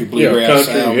country bluegrass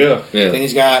album. Yeah. Then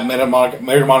he's got meta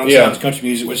modern sounds country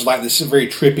music, which is like this very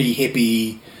trippy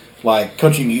hippie, like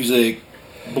country music,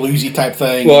 bluesy type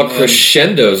thing. Well,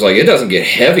 crescendos, like it doesn't get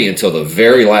heavy until the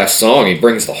very last song. He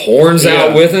brings the horns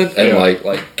out with it, and like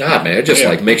God, man, it just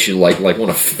like makes you like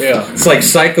want to. It's like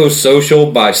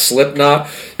Psychosocial by Slipknot.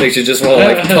 Makes you just want to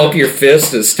like pump your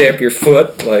fist and stamp your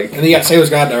foot. Like, and then you got Sailor's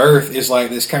Guide to Earth is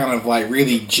like this kind of like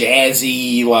really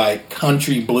jazzy like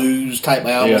country blues type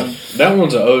album. Yeah, that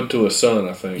one's an ode to a son,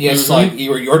 I think. Yeah, it's like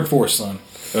you're for a son.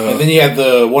 And then you have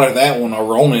the one of that one, a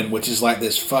Ronin, which is like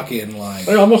this fucking like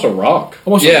almost a rock.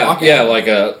 Almost a rock album. like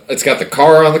it's got the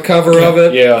car on the cover of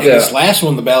it. Yeah. And this last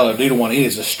one, the Ballad of Doodle One, it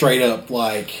is a straight up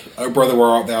like "Oh Brother Where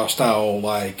Art Thou" style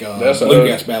like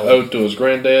bluegrass ballad. Ode to his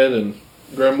granddad and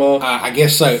grandma. I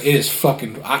guess so. It is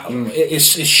fucking. It's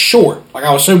short. Like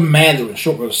I was so mad that it was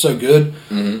short, but it was so good.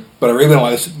 Mm-hmm. But I really don't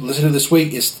like listen to this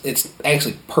week. It's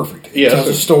actually perfect. It tells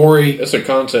a story. It's a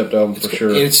concept album for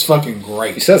sure. It's fucking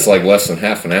great. You said it's like less than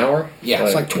half an hour. Yeah,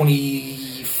 it's like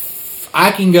 20.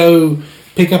 I can go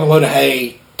pick up a load of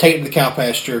hay, take it to the cow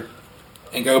pasture,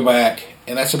 and go back,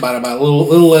 and that's about a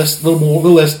little less than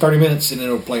 30 minutes, and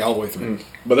it'll play all the way through.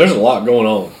 But there's a lot going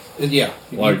on. Yeah,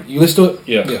 like you listen to it.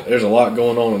 Yeah, there's a lot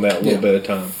going on in that little bit of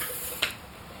time.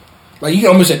 Like you can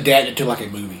almost adapt it to like a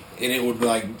movie, and it would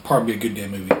like probably be a good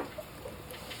damn movie.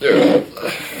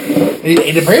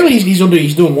 And apparently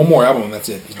he's doing one more album, and that's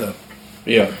it. He's done.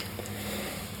 Yeah,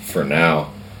 for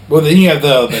now. Well, then you have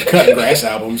the cut and grass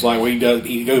albums, like where he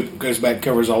goes back and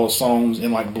covers all his songs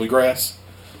in like bluegrass.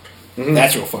 Mm-hmm.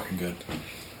 That's real fucking good.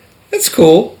 It's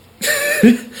cool.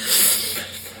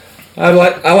 I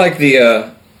like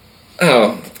the.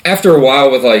 After a while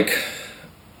with like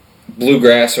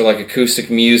bluegrass or like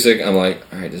acoustic music, I'm like,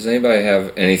 all right, does anybody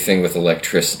have anything with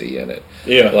electricity in it?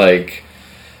 Yeah. Like,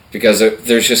 because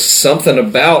there's just something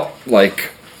about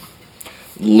like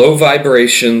low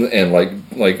vibration and like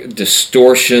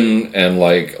distortion and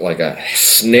like a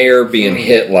snare being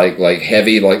hit like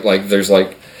heavy, like there's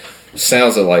like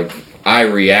sounds that like I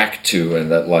react to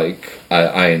and that like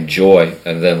I enjoy,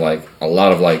 and then like a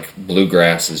lot of like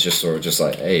bluegrass is just sort of just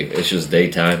like, hey, it's just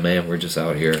daytime, man. We're just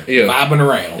out here, vibing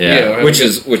around, which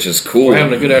is cool. We're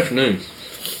having a good afternoon.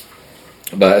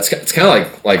 But it's kind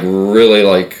of like really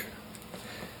like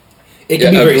it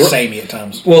can be very samey at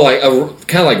times. Well, like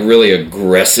kind of like really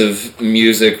aggressive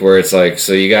music where it's like,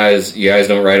 so you guys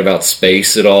don't write about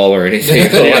space at all or anything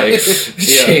to like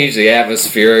change the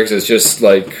atmospherics. It's just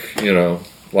like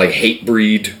like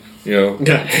Hatebreed. Yeah.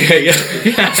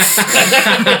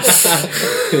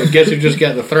 Guess who just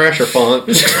got the Thrasher font?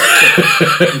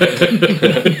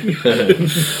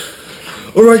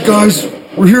 All right, guys,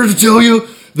 we're here to tell you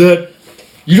that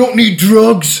you don't need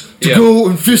drugs to go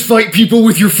and fist fight people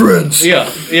with your friends. Yeah.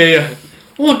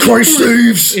 Well, Christ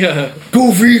saves. Yeah.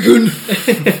 Go vegan.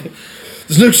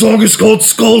 This next song is called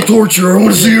Skull Torture. I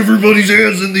want to see everybody's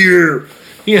hands in the air.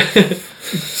 Yeah.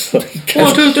 1,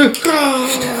 2, 3.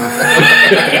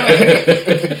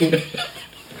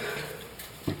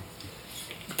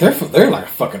 They're like a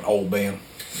fucking old band.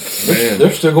 Man.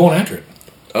 They're still going after it.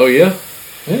 Oh yeah.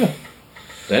 Yeah.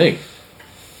 Dang.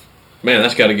 Man,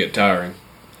 that's got to get tiring.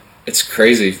 It's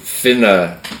crazy. Finn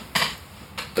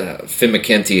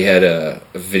McKenty had a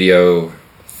video, I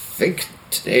think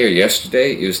today or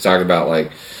yesterday. He was talking about like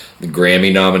the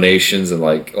Grammy nominations and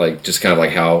like just kind of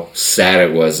like how sad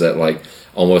it was that like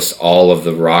almost all of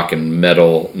the rock and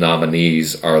metal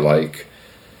nominees are like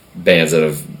bands that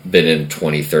have been in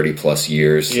 20, 30 plus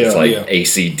years. It's like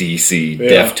AC/DC,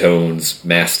 Deftones,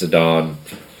 Mastodon.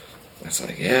 It's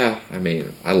like, I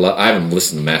mean, I haven't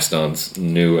listened to Mastodon's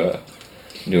new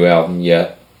album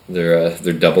yet.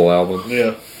 Their double album.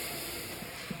 Yeah.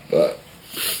 But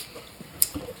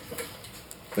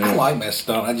I like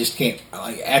Mastodon. I just can't.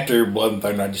 After Blood and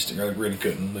Thunder, I just really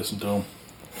couldn't listen to them.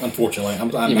 Unfortunately,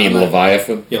 you mean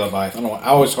Leviathan? Yeah, Leviathan. I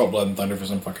always call Blood and Thunder for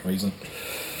some fucking reason.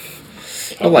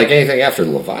 I don't like anything after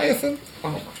Leviathan. Oh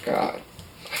my god.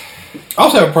 I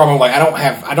also have a problem. Like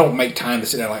I don't make time to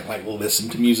sit down like listen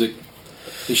to music.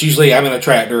 It's usually I'm in a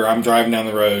tractor, I'm driving down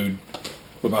the road,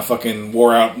 with my fucking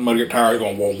wore out motor tires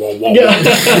going whoa whoa whoa.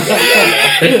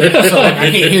 So like, I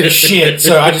can't hear shit.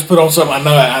 So I just put on something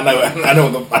I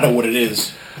know what it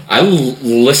is. I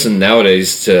listen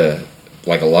nowadays to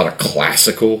like a lot of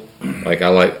classical. Like I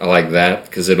like that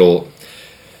because it'll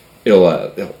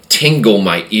tingle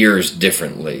my ears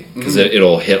differently because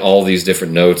it'll hit all these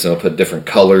different notes and I'll put different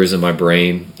colors in my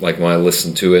brain like when I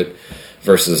listen to it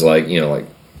versus like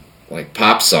like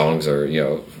pop songs or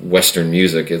Western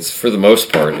music. It's for the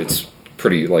most part it's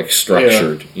pretty like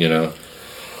structured, and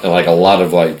like a lot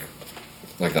of like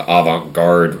the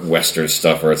avant-garde Western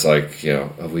stuff where it's like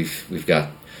we've got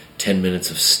 10 minutes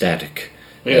of static.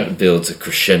 Yeah. It builds a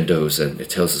crescendos and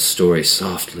it tells a story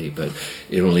softly, but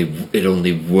it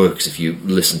only works if you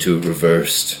listen to it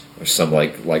reversed or some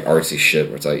like artsy shit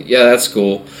where it's like, yeah, that's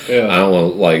cool. Yeah. I don't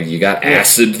want like you got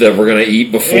acid that we're gonna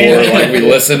eat before like we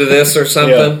listen to this or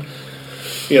something.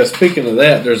 Yeah. Speaking of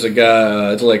that, there's a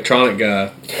guy, an electronic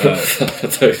guy.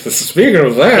 Speaking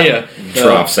of that,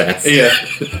 drops ass. Yeah.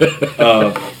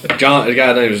 John, the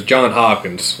guy's name is John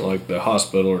Hawkins, like the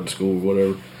hospital or the school or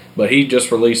whatever. But he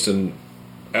just released an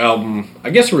album, I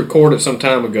guess he recorded some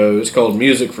time ago. It's called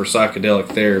Music for Psychedelic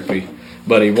Therapy,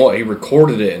 but he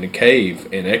recorded it in a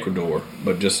cave in Ecuador,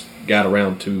 but just got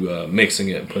around to mixing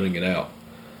it and putting it out.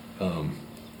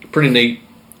 Pretty neat.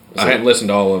 I hadn't listened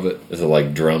to all of it. Is it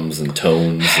like drums and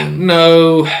tones?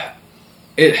 No.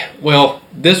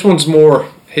 This one's more,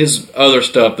 his other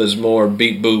stuff is more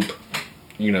beat boop,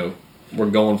 we're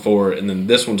going for it, and then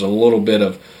this one's a little bit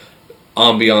of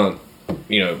ambient,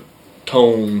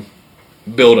 tone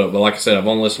build up, but like I said, I've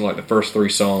only listened to like the first 3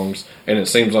 songs, and it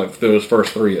seems like through those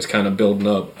first 3, it's kind of building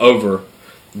up over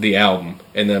the album,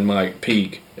 and then might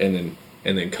peak and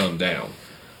then come down,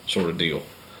 sort of deal.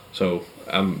 So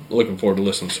I'm looking forward to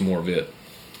listening to some more of it.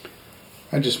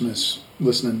 I just miss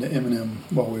listening to Eminem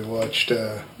while we watched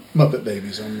Muppet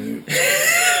Babies on mute.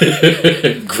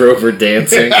 Grover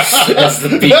dancing as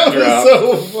the beat that drop. Was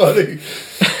so funny.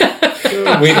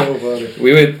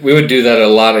 We would do that a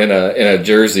lot in a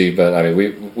Jersey, but I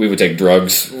mean we would take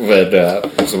drugs,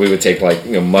 but so we would take like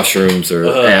mushrooms or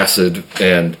acid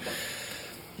and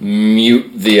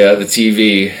mute the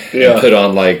TV and put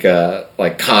on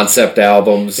like concept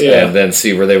albums and then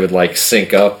see where they would like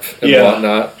sync up and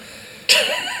whatnot.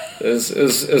 It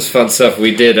was fun stuff.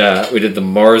 We did the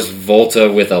Mars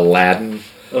Volta with Aladdin,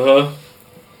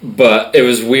 but it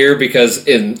was weird because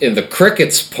in the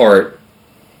crickets part.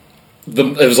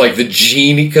 It was like the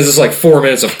genie because it's like 4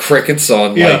 minutes of crickets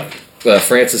on like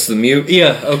Francis the Mute.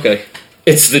 Yeah, okay.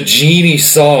 It's the genie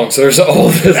song, so there's all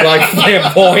this like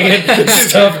flamboyant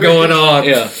stuff going on.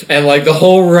 Yeah, and like the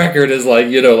whole record is like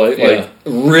like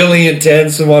really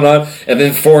intense and whatnot, and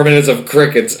then 4 minutes of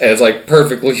crickets, and it's like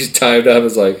perfectly timed up.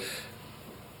 It's like.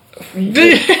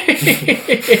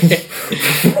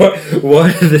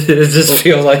 What? It just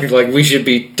feels like we should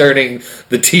be turning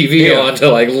the TV on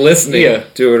to like listening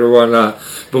to it or whatnot.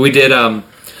 But we did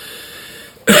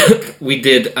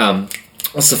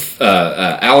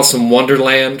Alice in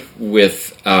Wonderland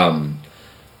with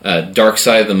Dark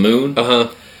Side of the Moon,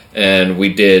 and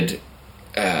we did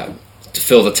to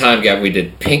fill the time gap. We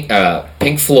did Pink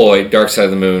Floyd, Dark Side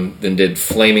of the Moon, then did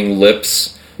Flaming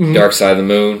Lips. Dark Side of the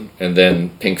Moon, and then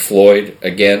Pink Floyd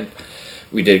again.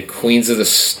 We did Queens of the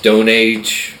Stone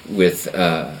Age with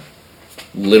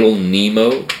Little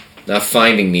Nemo. Not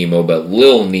Finding Nemo, but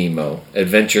Lil Nemo.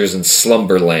 Adventures in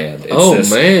Slumberland. It's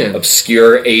this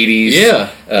obscure 80s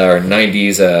or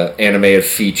 90s animated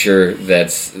feature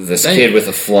that's this kid with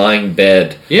a flying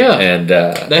bed. Yeah. And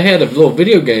they had a little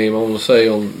video game, I want to say,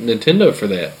 on Nintendo for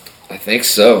that. I think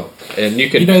so. And you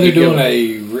could, they're doing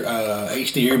a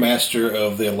HD remaster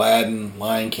of the Aladdin,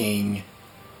 Lion King,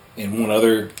 and one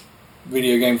other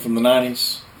video game from the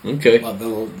 90s. Okay. Like the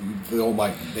old the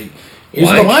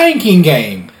Lion King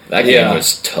game. That game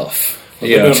was tough.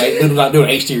 They're not doing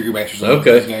HD remasters of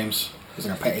those games.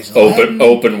 It's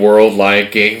Open world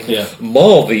Lion King. Yeah.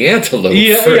 Maul the antelope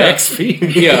for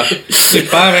XP. Yeah.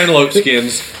 5 antelope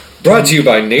skins. Brought to you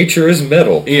by Nature is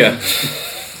Metal. Yeah.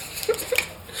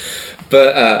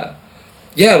 But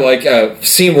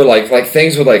seeing where like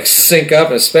things would like sync up,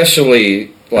 and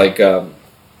especially like a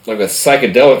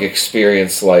psychedelic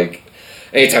experience, like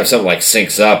anytime something like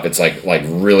syncs up, it's like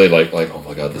really like oh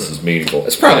my god, this is meaningful.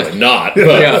 It's probably not,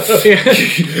 but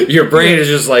your brain is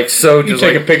just like so. You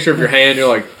take a picture of your hand, you're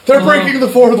like, they're breaking the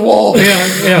fourth wall.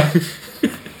 Yeah.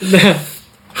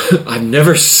 I've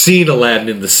never seen Aladdin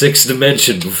in the 6th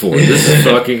dimension before. This is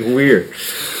fucking weird.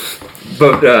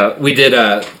 But we did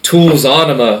Tool's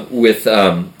Anima with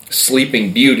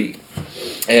Sleeping Beauty.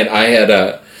 And I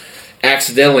had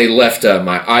accidentally left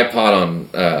my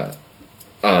iPod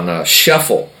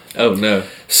shuffle. Oh no!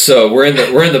 So we're in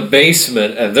the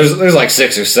basement, and there's like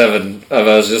 6 or 7 of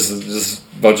us, just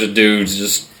a bunch of dudes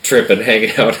just tripping,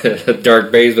 hanging out in a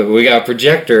dark basement. We got a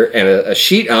projector and a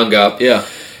sheet hung up. Yeah,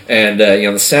 and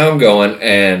the sound going,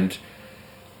 and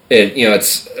they're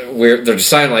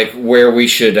deciding like where we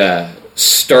should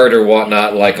start or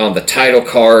whatnot, like on the title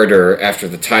card or after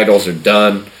the titles are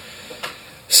done.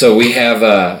 So we have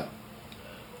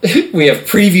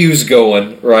previews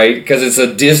going, right? Because it's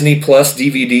a Disney Plus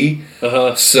DVD.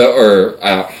 So, or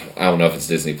I don't know if it's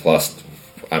Disney Plus.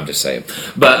 I'm just saying.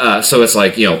 But so it's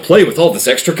like, play with all this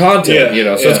extra content.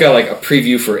 So it's got like a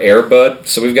preview for Air Bud.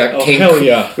 So we've got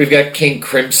we've got King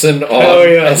Crimson on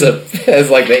as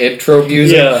like the intro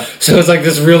music. Yeah. So it's like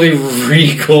this really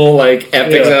regal, like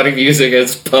epic sounding music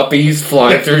as puppies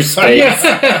flying through space.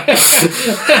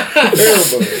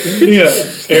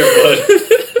 Air Bud.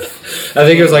 I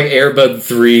think it was like Air Bud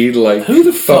 3, like Who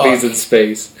the puppies fuck in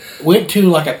space. went to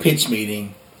like a pitch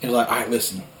meeting and was like, all right,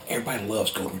 listen, everybody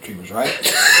loves golden retrievers, right?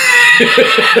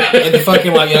 And the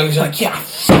fucking like young's like, yeah, I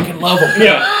fucking love them.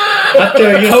 Yeah. I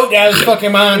tell you. Coat down his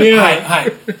fucking mind. Yeah.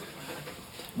 Hi.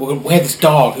 We have this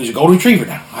dog who's a golden retriever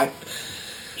now, right?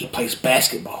 He plays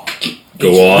basketball. Go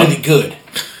He's on. really good.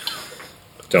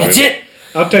 That's it.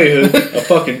 I'll tell you who, a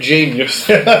fucking genius.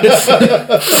 You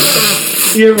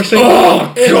ever seen?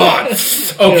 Oh God!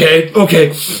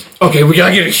 Okay, we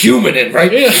gotta get a human in, right?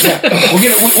 We'll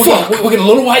get a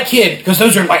little white kid because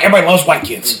those are like everybody loves white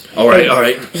kids. All right.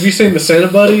 Have you seen the Santa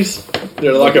Buddies?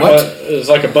 They're like it's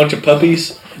like a bunch of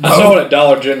puppies. I saw it at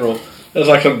Dollar General. It was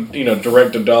like some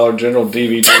direct to Dollar General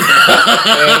DVD. It's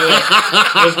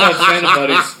called Santa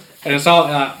Buddies. And it's all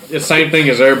the same thing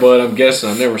as Air Bud, I'm guessing.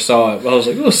 I never saw it. But I was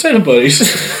like, oh, Santa Buddies.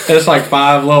 And it's like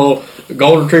 5 little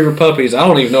golden retriever puppies. I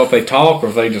don't even know if they talk or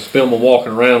if they just film them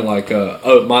walking around like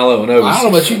Milo and Otis. I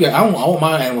don't know about you guys. I want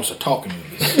my animals to talk in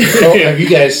movies. Have you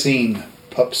guys seen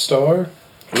Pup Star?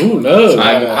 Ooh, no.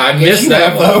 I missed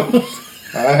that one.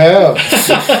 I have.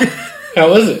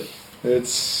 How is it?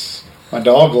 It's my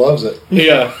dog loves it.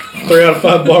 Yeah. 3 out of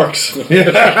 5 barks.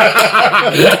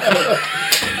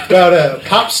 About a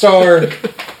Pop Star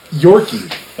Yorkie.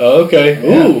 Oh, okay.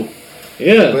 Ooh.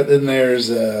 Yeah. But then there's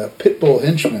a pit bull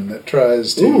henchman that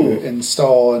tries to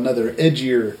install another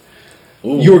edgier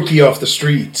Yorkie off the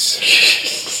streets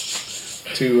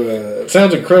to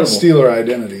sounds incredible. steal her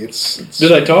identity. It's do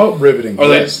they talk? Riveting. Or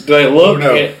do they look?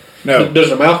 Oh, no. Does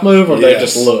their mouth move or they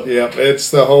just look? Yep,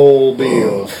 it's the whole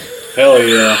deal. Hell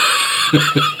yeah.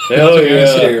 Hell yeah.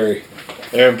 Scary.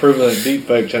 They're improving that deep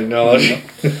fake technology.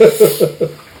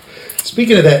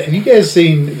 Speaking of that, have you guys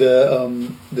seen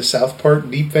the South Park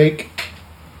deepfake?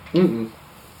 Mm-mm.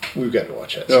 We've got to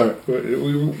watch that. All right.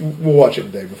 We'll watch it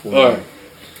the day before. All right.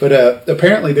 But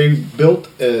apparently they built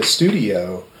a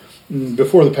studio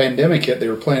before the pandemic hit. They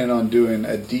were planning on doing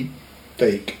a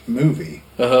deepfake movie.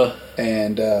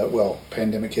 And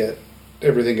pandemic hit.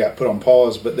 Everything got put on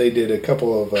pause, but they did a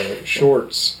couple of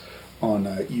shorts on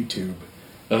YouTube,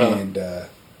 and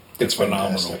it's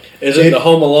phenomenal. Is it the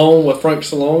Home Alone with Frank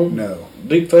Stallone? No.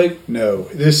 Deep fake? No.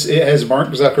 It has Mark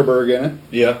Zuckerberg in it.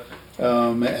 Yeah.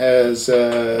 It has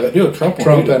do a Trump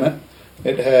in it.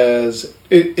 It has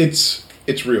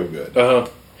it's real good.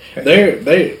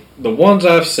 The ones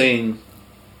I've seen,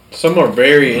 some are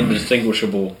very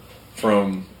indistinguishable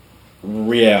from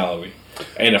reality.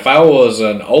 And if I was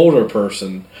an older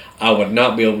person, I would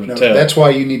not be able to tell. That's why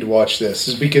you need to watch this,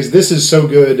 is because this is so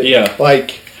good. Yeah.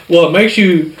 Like, well, it makes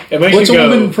you what's you a go,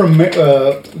 woman from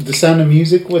The Sound of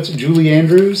Music? What's it, Julie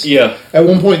Andrews? Yeah. At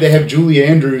one point, they have Julie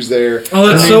Andrews there. Oh,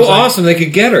 that's so awesome! They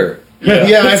could get her.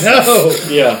 Yeah, I know.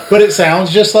 Yeah. But it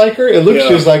sounds just like her. It looks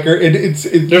just like her.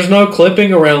 There's no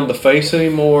clipping around the face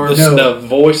anymore. No. The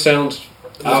voice sounds.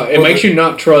 It makes you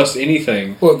not trust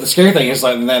anything. Well, the scary thing is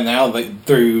like that now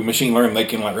through machine learning they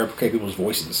can like replicate people's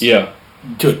voices. Yeah.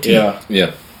 To a T.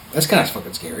 Yeah. That's kind of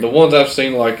fucking scary. The ones I've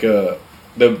seen, like the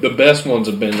best ones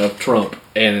have been of Trump,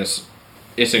 and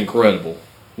it's incredible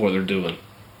what they're doing.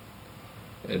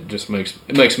 It just makes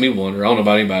me wonder. I don't know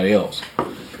about anybody else.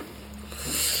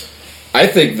 I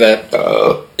think that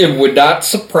it would not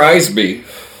surprise me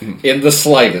in the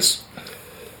slightest.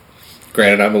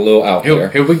 Granted, I'm a little out there.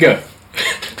 Here we go.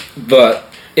 But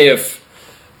if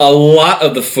a lot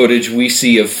of the footage we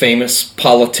see of famous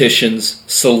politicians,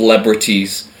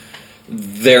 celebrities,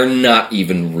 they're not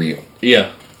even real.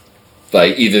 Yeah.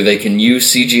 Like, either they can use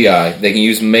CGI, they can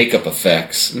use makeup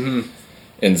effects, and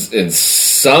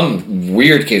some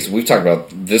weird case. We've talked about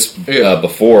this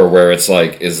before, where it's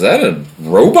like, is that a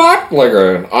robot, like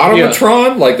an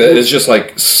automatron, like that is just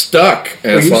like stuck?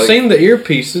 And Well, you've like, seen the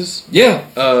earpieces, yeah,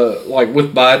 like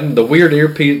with Biden, the weird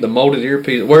earpiece, the molded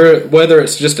earpiece. Whether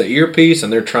it's just an earpiece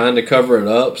and they're trying to cover it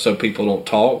up so people don't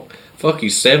talk. Fuck,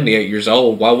 he's 78 years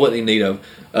old. Why wouldn't he need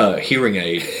a hearing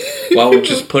aid? Why would you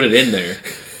just put it in there?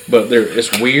 But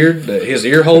it's weird that his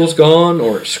ear hole's gone,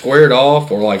 or it's squared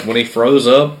off, or like when he froze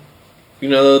up. You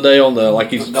know, the other day on the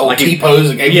the old T-pose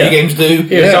that games do.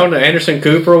 Yeah, he's on the Anderson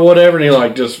Cooper or whatever, and he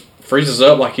like just freezes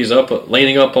up like he's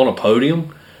leaning up on a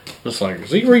podium. It's like,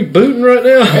 is he rebooting right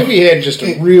now? Maybe he had just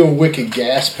a real wicked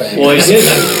gas bag. Well, he did.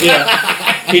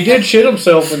 Yeah, he did shit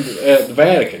himself at the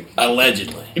Vatican.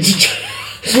 Allegedly.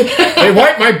 They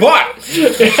wiped my butt.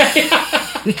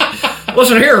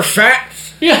 Listen here, fat.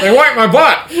 Yeah. They wiped my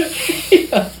butt.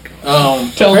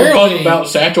 Telling the fuck about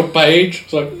Satchel Paige.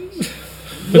 It's like,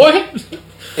 what?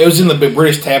 It was in the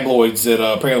British tabloids that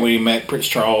apparently when he met Prince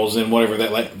Charles and whatever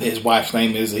his wife's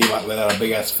name is, he like let out a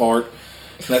big ass fart,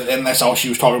 and that's all she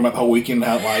was talking about the whole weekend.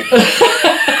 How like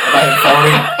about him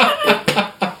farting.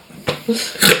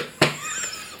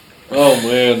 Oh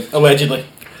man! Allegedly.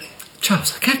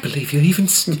 Charles, I can't believe you even.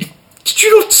 Did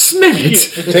you not smell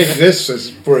it? Take this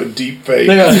as for a deep fake.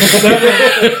 Yeah,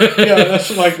 that's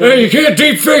like. Hey, you can't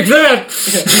deep fake that.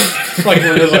 Like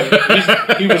when it was like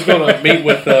he was going to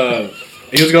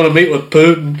meet with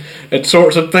Putin and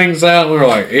sort some things out. And we were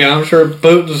like, yeah, I'm sure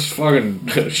Putin's fucking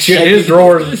shit his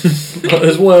drawers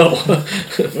as well,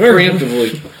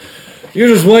 preemptively. You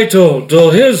just wait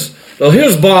till his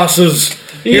bosses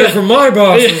hear from my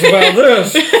bosses about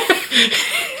this.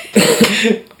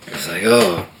 it's like,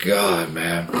 oh god,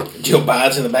 man. Joe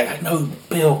Biden's in the back. Like, no,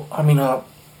 Bill. I mean,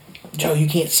 Joe, you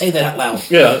can't say that out loud.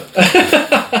 Yeah.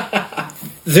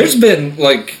 There's been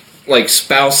like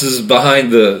spouses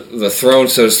behind the throne,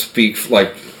 so to speak,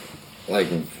 like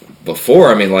before.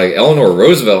 I mean, like Eleanor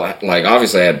Roosevelt, like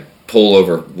obviously had pull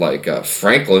over like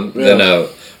Franklin. Yeah. Then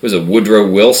was it Woodrow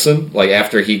Wilson? Like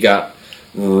after he got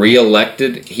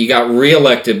reelected,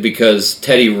 because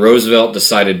Teddy Roosevelt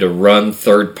decided to run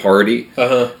third party.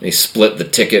 And he split the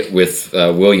ticket with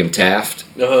William Taft.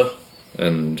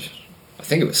 And I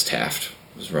think it was Taft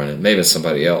was running. Maybe it's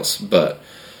somebody else, but.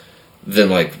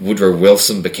 Then, like, Woodrow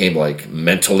Wilson became, like,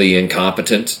 mentally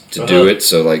incompetent to do it.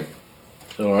 So, like,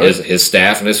 his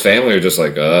staff and his family are just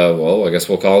like, well, I guess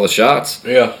we'll call the shots.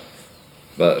 Yeah.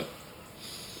 But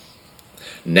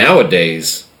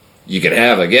nowadays, you can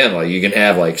have, like,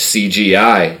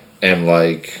 CGI and,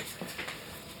 like...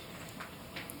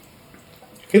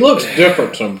 He looks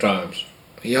different sometimes.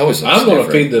 He always looks I'm going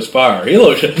to feed this fire. He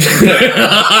looks... he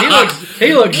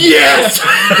looks... Yes!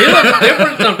 He looks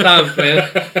different sometimes, man.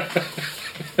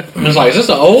 It's like, is this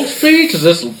an old speech? Is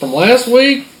this from last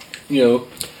week? You know...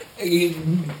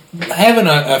 Having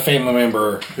a family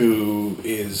member who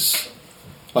is,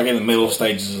 like, in the middle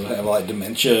stages of, like,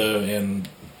 dementia and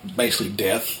basically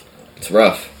death. It's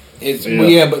rough.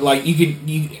 But, like,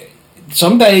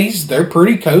 some days, they're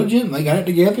pretty cogent and they got it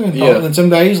together. And then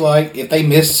some days, like, if they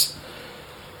miss...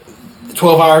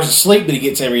 12 hours of sleep that he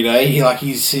gets every day,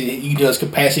 his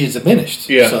capacity is diminished.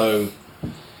 Yeah. So,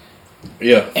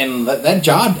 yeah. And that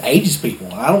job ages people,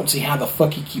 and I don't see how the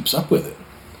fuck he keeps up with it.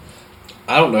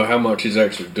 I don't know how much he's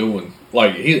actually doing.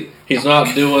 Like, he's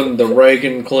not doing the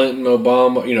Reagan, Clinton,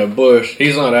 Obama, Bush.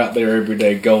 He's not out there every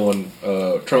day going,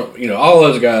 Trump, all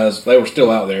those guys, they were still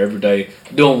out there every day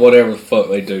doing whatever the fuck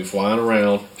they do, flying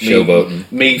around,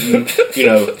 meeting,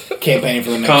 campaigning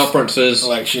for the next conferences,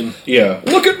 election. Yeah.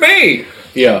 Look at me!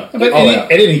 Yeah. But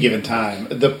at any given time,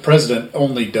 the president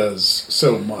only does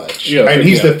so much. Yeah, I mean,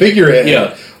 he's the figurehead.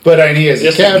 Yeah. But I mean, he has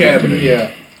a cabinet.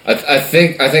 Yeah. I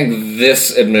think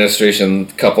this administration,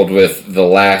 coupled with the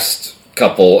last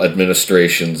couple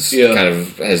administrations, kind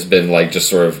of has been like just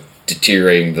sort of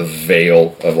deteriorating the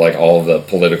veil of like all the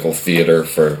political theater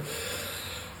for,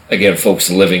 again, folks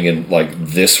living in like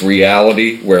this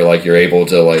reality where like you're able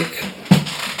to like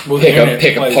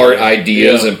pick apart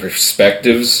ideas and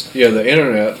perspectives. Yeah, the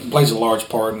internet plays a large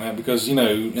part in that because in the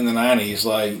 90s,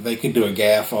 like they could do a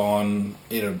gaffe on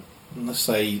let's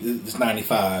say it's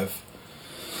 95.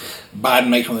 Biden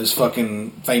makes one of those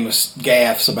fucking famous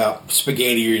gaffes about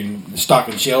spaghetti and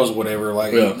stocking shells or whatever.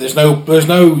 Like, there's no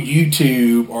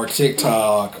YouTube or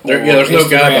TikTok. There's no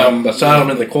guy beside him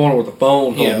in the corner with the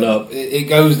phone holding up. It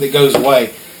goes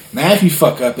away. Now, if you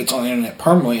fuck up, it's on the internet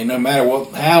permanently, and no matter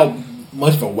how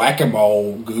much of a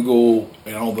whack-a-mole Google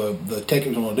and all the tech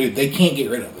people want to do, they can't get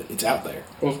rid of it. It's out there.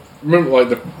 Well, remember,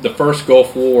 like the first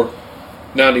Gulf War.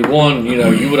 91,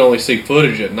 you would only see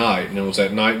footage at night, and it was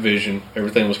that night vision.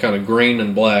 Everything was kind of green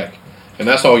and black, and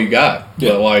that's all you got.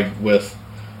 Yeah. But like with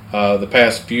the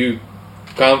past few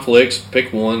conflicts,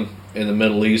 pick one in the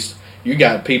Middle East, you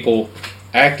got people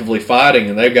actively fighting,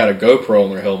 and they've got a GoPro on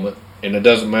their helmet, and it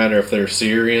doesn't matter if they're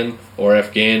Syrian or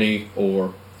Afghani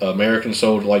or American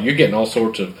soldier. Like, you're getting all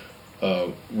sorts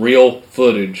of real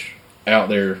footage out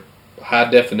there, high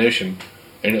definition,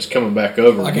 and it's coming back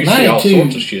over. Like you in see all 92,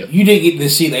 sorts of shit. you didn't get to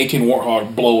see the 18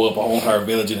 Warthog blow up a whole entire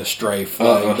village in a strafe.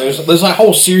 Like, there's a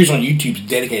whole series on YouTube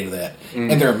dedicated to that,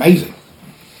 and they're amazing.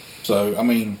 So, I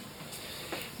mean,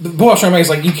 the point I was trying to make is,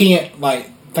 like, you can't,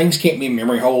 like, things can't be in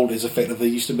memory hold as effective as they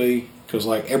used to be, because,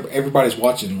 like, everybody's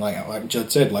watching. Like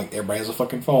Judd said, like, everybody has a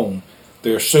fucking phone.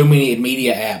 There are so many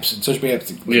media apps and social media apps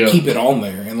to keep it on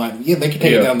there. And, like, they can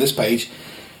take it down this page.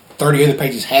 30 other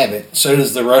pages have it. So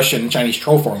does the Russian and Chinese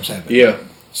troll forums have it. Yeah.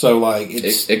 So, like,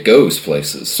 it goes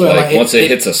places. So, like once it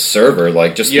hits a server,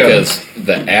 like, just because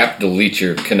the app deletes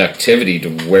your connectivity to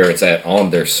where it's at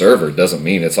on their server doesn't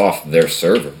mean it's off their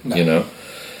server. No. You know,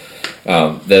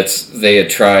 they had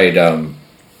tried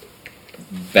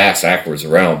bass backwards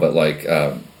around, but like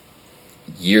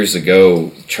years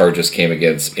ago, charges came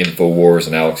against InfoWars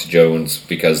and Alex Jones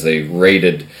because they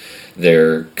raided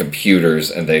their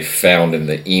computers and they found in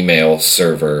the email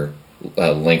server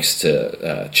links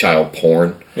to child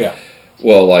porn. Yeah.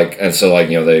 Well, like, and so, like,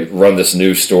 you know, they run this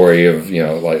news story of, you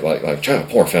know, like child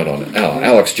porn found on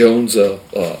Alex Jones'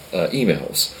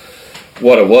 emails.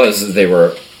 What it was, they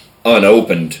were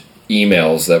unopened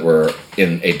emails that were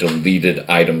in a deleted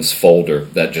items folder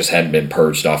that just hadn't been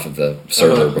purged off of the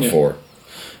server before.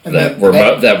 Yeah.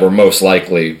 That were most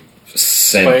likely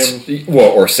sent,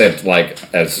 sent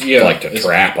like as like to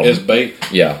trap them as bait.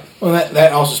 Yeah. Well,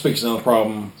 that also speaks to another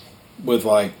problem with,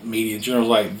 like, media journals.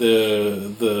 Like,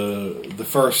 the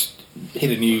first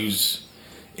hit of news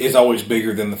is always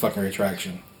bigger than the fucking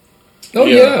retraction. Oh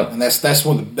yeah. And that's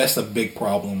the big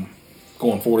problem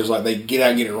going forward, is like they get out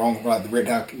and get it wrong. Like the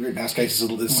Rittenhouse case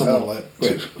is something like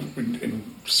that. In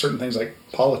certain things like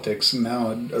politics,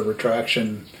 now a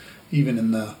retraction, even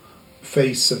in the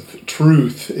face of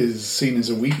truth, is seen as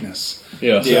a weakness.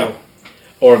 Yeah. Yeah.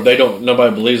 Or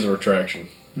nobody believes the retraction.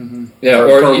 Mm-hmm. Yeah,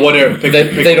 or whatever.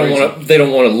 They don't want to. They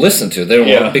don't want to listen to. They don't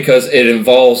want, because it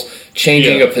involves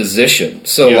changing a position.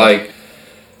 So I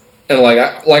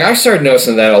started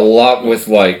noticing that a lot with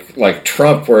like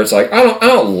Trump, where it's like I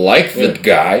don't like the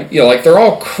guy. You know, like they're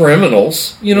all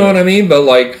criminals. You know what I mean? But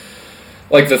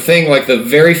like the thing, like the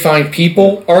very fine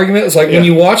people argument is like when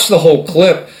you watch the whole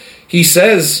clip, he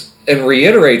says and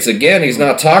reiterates again, he's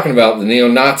not talking about the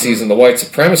neo-Nazis and the white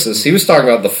supremacists. He was talking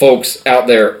about the folks out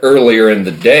there earlier in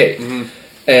the day. Mm-hmm.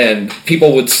 And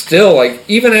people would still, like,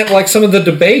 even at, like, some of the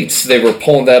debates, they were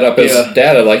pulling that up as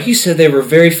data. Like, he said they were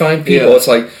very fine people. Yeah. It's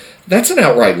like, that's an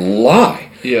outright lie.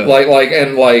 Yeah.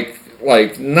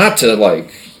 Like, not to,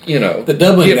 like, you know. The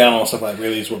doubling down on stuff like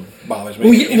really is what bothers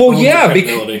me.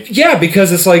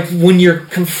 Because it's like when you're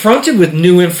confronted with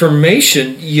new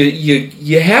information,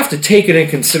 you have to take it in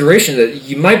consideration that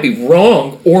you might be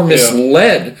wrong or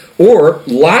misled or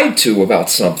lied to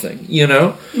about something, you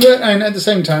know? But, and at the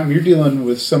same time, you're dealing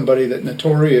with somebody that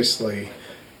notoriously,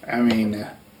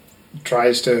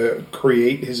 tries to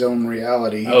create his own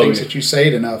reality. He thinks that you say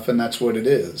it enough, and that's what it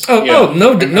is.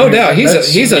 No doubt. He's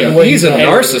a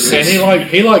narcissist, and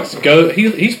he likes to go.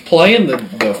 He's playing the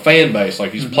fan base,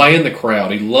 like he's playing the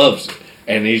crowd. He loves it,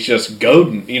 and he's just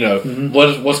goading. You know,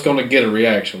 what's going to get a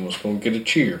reaction? What's going to get a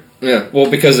cheer? Yeah,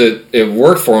 well, because it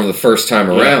worked for him the first time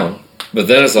around, but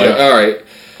then it's like, all right,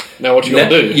 now what you gonna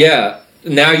do? Yeah,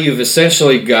 now you've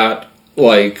essentially got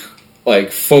like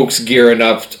folks gearing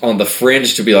up on the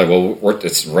fringe to be like, well,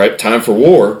 it's time for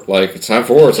war. Like, it's time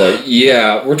for war. It's like,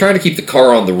 we're trying to keep the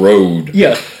car on the road.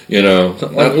 Yeah. You know?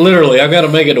 Like, literally, I've got to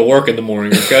make it to work in the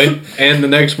morning, okay? And the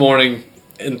next morning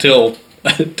until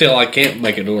I can't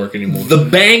make it to work anymore. The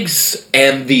banks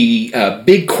and the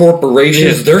big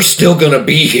corporations, they're still going to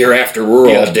be here after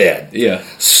we're all dead. Yeah.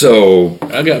 So...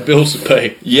 I got bills to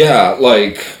pay. Yeah,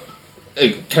 like,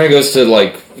 it kind of goes to,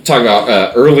 like, talking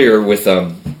about earlier with...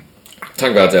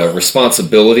 talking about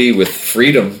responsibility with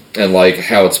freedom and like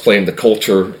how it's playing the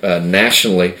culture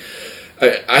nationally.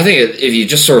 I think if you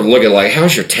just sort of look at like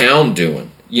how's your town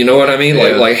doing, you know what I mean?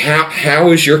 Like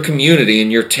how is your community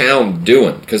and your town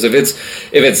doing? Because if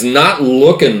it's not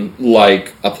looking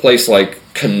like a place like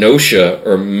Kenosha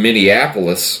or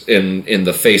Minneapolis in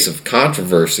the face of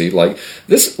controversy, like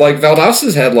this, like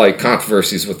Valdosta's had like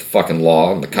controversies with the fucking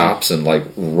law and the cops and like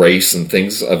race and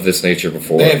things of this nature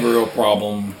before. They have a real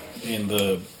problem in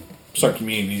the certain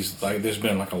communities. Like there's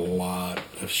been like a lot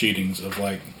of shootings of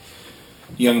like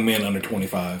young men under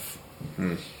 25,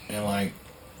 and like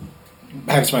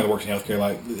having somebody that works in healthcare,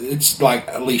 like it's like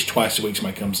at least twice a week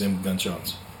somebody comes in with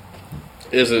gunshots.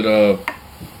 Is it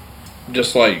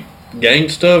just like gang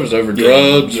stuff? Is it over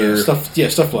drugs or stuff? Yeah,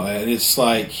 stuff like that. It's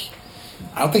like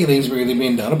I don't think anything's really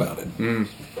being done about it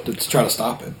to try to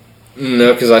stop it.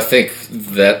 No, because I think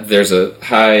that there's a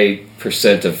high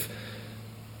percent of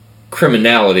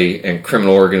criminality and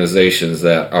criminal organizations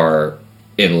that are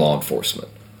in law enforcement,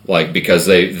 like because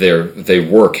they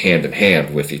work hand in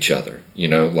hand with each other. You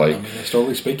know, like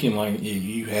historically speaking, like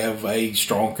you have a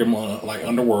strong criminal like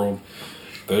underworld.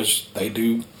 They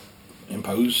do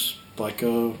impose like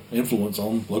influence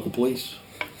on local police.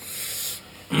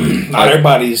 Not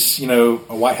everybody's a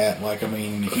white hat. Like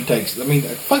if you take a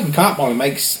fucking cop only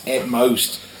makes at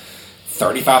most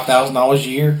 $35,000 a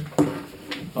year,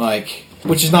 like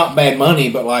which is not bad money,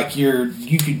 but like you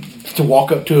could to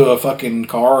walk up to a fucking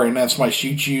car and have somebody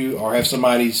shoot you, or have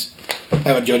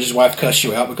a judge's wife cuss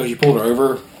you out because you pulled her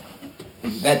over.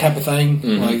 That type of thing.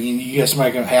 Mm-hmm. Like you got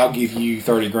somebody going, hey, I'll give you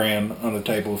 $30,000 on the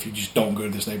table if you just don't go to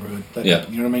this neighborhood. You know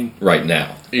what I mean? Right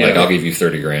now. Yeah. Like I'll give you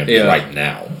 $30,000 right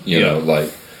now. You know,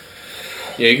 like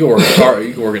you can work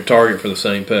at Target for the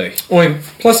same pay. Well,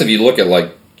 plus if you look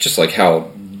at just how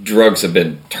drugs have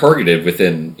been targeted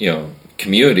within,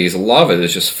 communities, a lot of it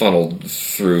is just funneled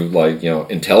through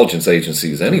intelligence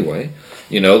agencies anyway.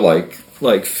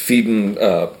 Like feeding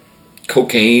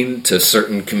cocaine to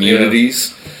certain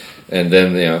communities. Yeah. And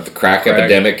then the crack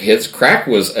epidemic hits. Crack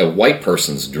was a white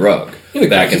person's drug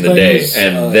back in the day,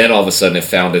 and then all of a sudden it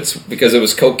found because it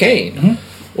was cocaine.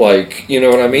 Mm-hmm. You know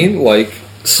what I mean?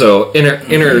 So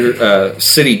inner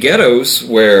city ghettos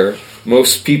where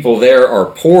most people there are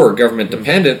poor, government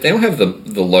dependent. They don't have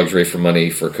the luxury for money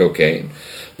for cocaine,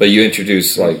 but you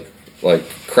introduce like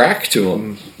crack to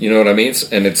them. You know what I mean?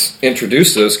 And it's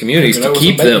introduced to those communities to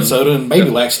keep them soda and baby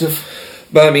laxative.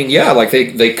 But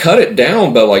they cut it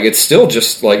down, but it's still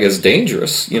just as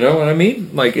dangerous. You know what I mean?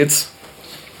 It's.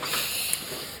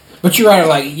 But you're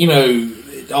right.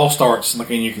 It all starts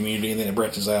in your community, and then it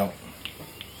branches out.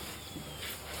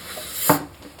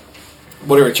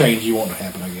 Whatever change you want to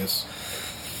happen, I guess.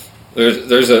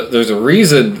 There's a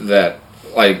reason that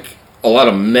a lot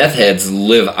of meth heads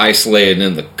live isolated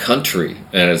in the country,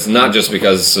 and it's not just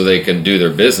because so they can do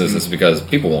their business. It's because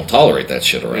people won't tolerate that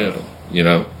shit around them. You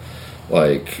know.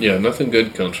 Nothing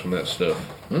good comes from that stuff.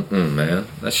 Man,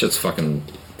 that shit's fucking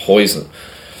poison.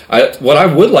 What I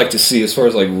would like to see as far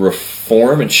as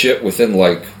reform and shit within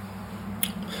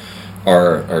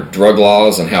our drug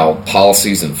laws and how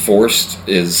policies enforced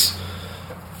is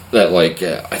that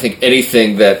I think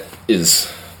anything that is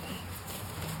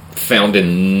found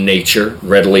in nature,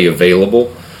 readily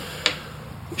available,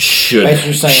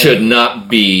 should not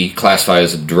be classified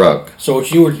as a drug. So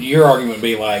what your argument would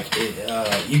be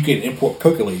you can import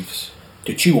coca leaves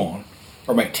to chew on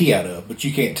or make tea out of, but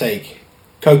you can't take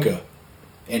coca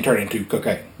and turn it into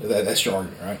cocaine. That's your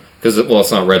argument, right? Because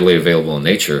it's not readily available in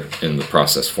nature in the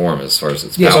processed form as far as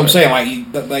it's powder. Yeah, so I'm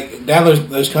saying down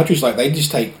those countries they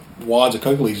just take wads of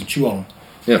coca leaves and chew on them.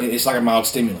 Yeah. It's like a mild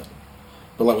stimulant.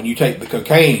 But when you take the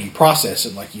cocaine, you process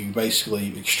it, you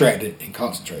basically extract it and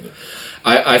concentrate it.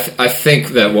 I think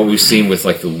that what we've seen with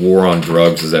the war on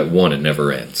drugs is that one, it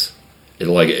never ends.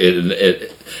 A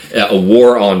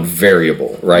war on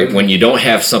variable, right? Mm-hmm. When you don't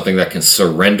have something that can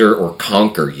surrender or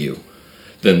conquer you,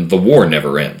 then the war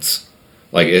never ends.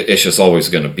 It's just always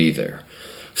going to be there.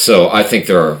 So I think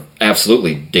there are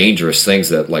absolutely dangerous things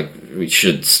that we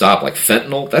should stop, like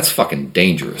fentanyl. That's fucking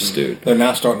dangerous, dude. They're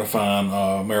now starting to find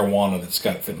marijuana that's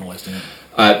got fentanyl in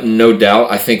it. No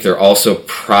doubt. I think there are also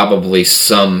probably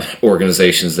some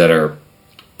organizations that are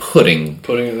putting it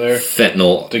there,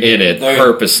 fentanyl in it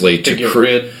purposely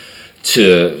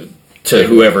to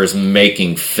whoever's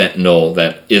making fentanyl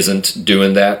that isn't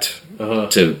doing that.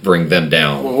 To bring them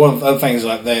down. Well, one of the other things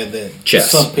that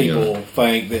some people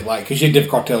think that because you have different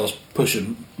cartels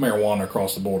pushing marijuana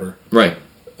across the border, right?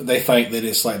 They think that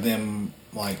it's them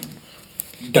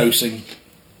dosing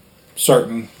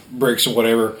certain bricks or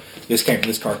whatever. This came from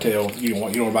this cartel. You don't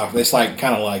want to buy. It's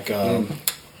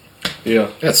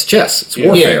that's chess. It's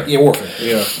warfare. Yeah, warfare.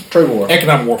 Yeah, trade war,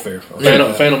 economic warfare.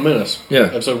 Phantom Menace. Yeah,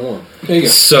 episode 1. There you go.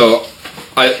 So,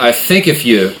 I think if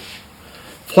you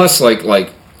plus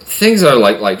things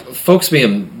are folks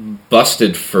being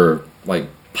busted for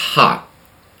pot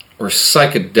or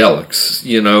psychedelics,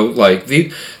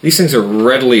 these things are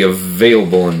readily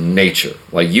available in nature.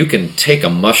 You can take a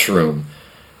mushroom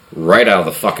right out of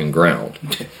the fucking ground,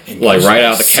 right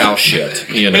out of the cow shit.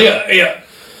 Yeah.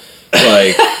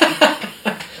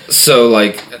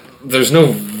 So there's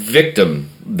no victim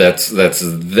that's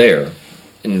there.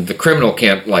 and the criminal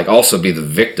can't like also be the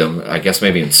victim. I guess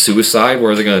maybe in suicide, what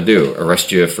are they going to do?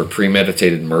 Arrest you for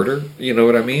premeditated murder? You know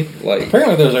what I mean? Like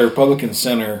apparently, there's a Republican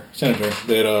senator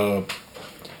that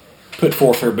put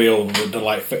forth her bill to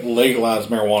like legalize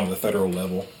marijuana at the federal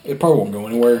level. It probably won't go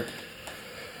anywhere.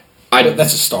 But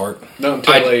that's a start. Not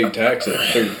until they tax it,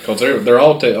 because they're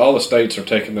all the states are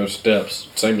taking those steps,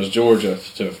 same as Georgia,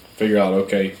 to figure out,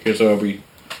 okay, here's how we,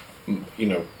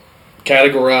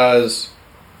 categorize,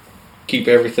 keep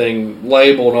everything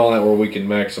labeled and all that, where we can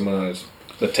maximize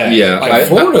the tax. Yeah, like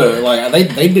Florida,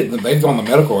 like they've gone the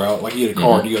medical route. Like you get a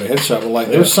card, you go to head shop. But like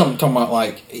there's something talking about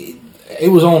like it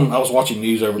was on. I was watching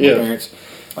news over with my parents.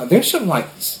 Like there's something like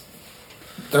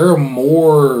there are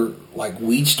more like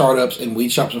weed startups and weed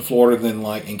shops in Florida than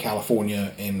like in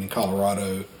California and in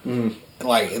Colorado.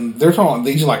 Like, and they're talking,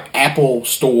 these are like Apple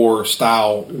store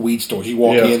style weed stores. You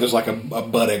walk in, there's like a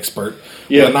bud expert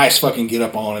with a nice fucking get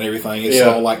up on and everything. It's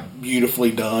all like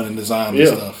beautifully done and designed and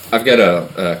stuff. I've got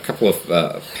a couple of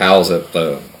pals at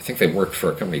I think they worked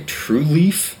for a company, True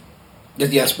Leaf.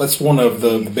 Yes, that's one of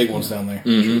the big ones down there.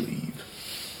 Mm-hmm. True Leaf.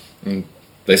 And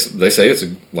they say it's a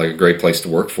great place to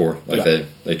work for. Like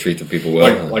they treat the people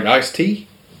well. Like iced tea?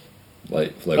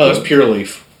 Like that's Pure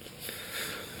Leaf.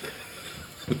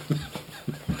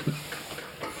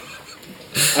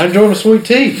 I'm enjoying a sweet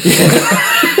tea.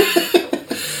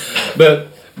 but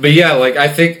yeah, like I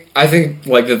think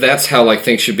like that's how like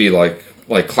things should be like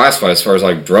classified as far as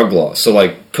like drug laws. So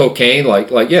like cocaine,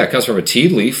 like it comes from a tea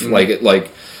leaf. Like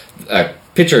a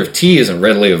pitcher of tea isn't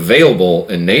readily available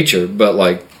in nature, but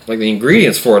like the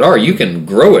ingredients for it are. You can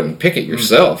grow it and pick it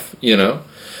yourself. You know,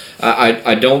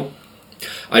 I don't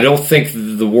think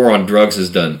the war on drugs has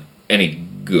done any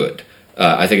good.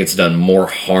 I think it's done more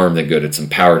harm than good. It's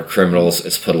empowered criminals.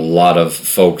 It's put a lot of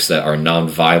folks that are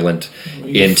nonviolent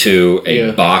into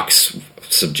a box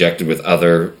subjected with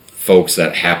other folks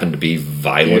that happen to be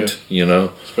violent, you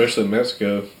know? Especially in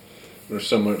Mexico. There's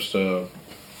so much, I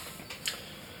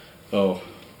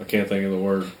can't think of the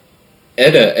word.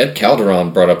 Ed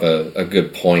Calderon brought up a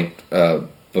good point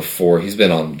before. He's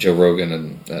been on Joe Rogan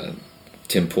and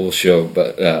Tim Pool's show,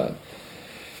 but...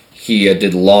 he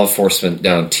did law enforcement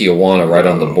down in Tijuana, right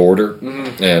on the border,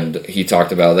 and he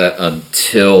talked about that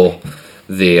until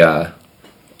the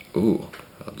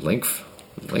link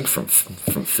from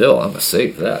Phil. I'm gonna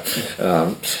save that.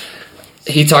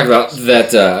 He talked about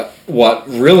that. What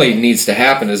really needs to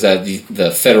happen is that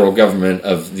the federal government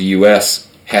of the U.S.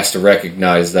 has to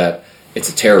recognize that it's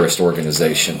a terrorist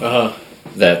organization.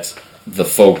 That the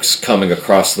folks coming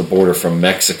across the border from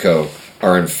Mexico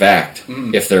are in fact,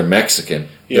 if they're Mexican,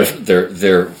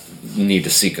 they need to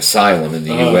seek asylum in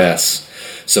the U.S.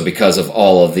 So because of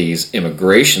all of these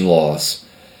immigration laws,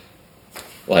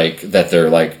 like that they're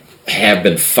like have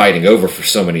been fighting over for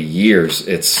so many years,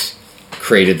 it's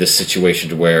created this situation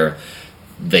to where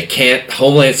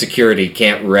Homeland Security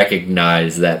can't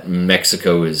recognize that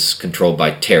Mexico is controlled by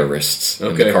terrorists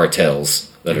and the cartels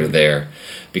that are there,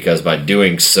 because by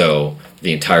doing so,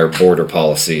 the entire border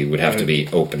policy would have to be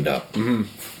opened up.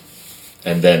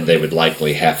 And then they would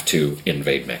likely have to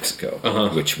invade Mexico,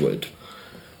 which would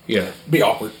be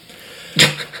awkward.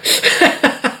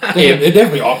 It'd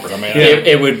definitely be awkward. I mean,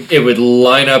 it would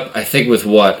line up, I think, with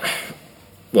what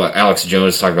Alex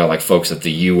Jones talked about, like folks at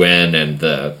the UN and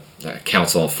the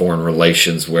Council on Foreign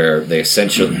Relations, where they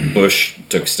essentially Bush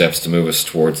took steps to move us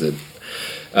towards it.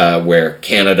 Where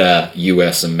Canada,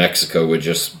 U.S., and Mexico would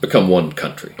just become one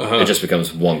country. It just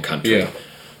becomes one country.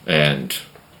 And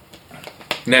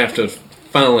NAFTA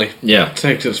finally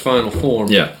takes its final form.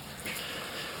 Yeah.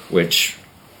 Which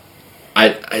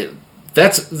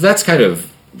that's kind of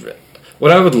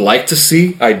what I would like to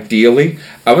see, ideally.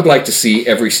 I would like to see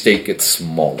every state get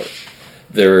smaller.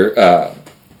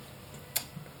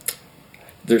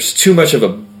 There's too much of a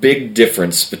big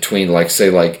difference between, like, say,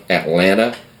 like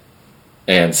Atlanta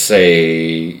and,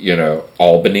 say,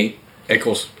 Albany.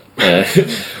 Eccles.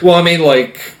 Well, I mean,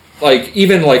 like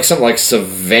even like something like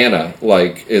Savannah,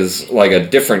 like is like a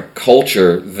different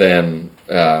culture than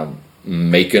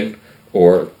Macon,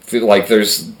 or like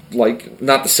there's like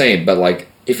not the same, but like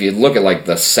if you look at like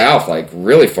the South, like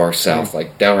really far south,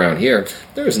 like down around here,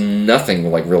 there's nothing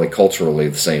like really culturally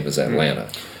the same as Atlanta.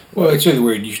 Well, it's really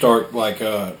weird. You start like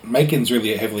Macon's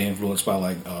really heavily influenced by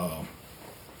like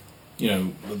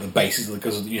the bases,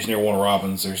 because it's near Warner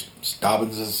Robins. There's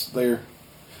Dobbins is there.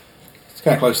 It's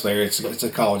kind of close there. It's a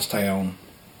college town.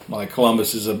 Like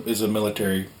Columbus is a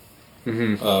military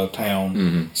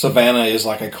town. Savannah is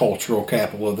like a cultural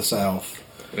capital of the South.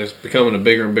 It's becoming a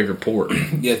bigger and bigger port.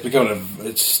 Yeah, it's becoming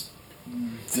it's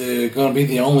going to be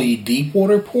the only deep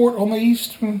water port on the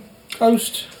eastern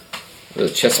coast. The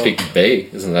Chesapeake Bay,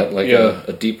 isn't that like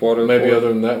a deep water? Maybe port? other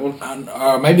than that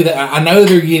one. Maybe that. I know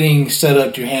they're getting set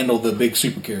up to handle the big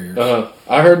super carriers.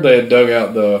 I heard they had dug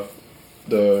out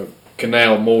the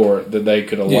canal more that they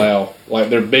could allow. Like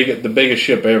the biggest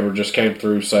ship ever just came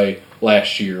through, say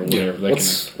last year or whatever.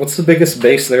 What's the biggest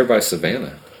base there by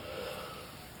Savannah?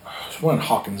 There's one in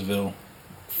Hawkinsville.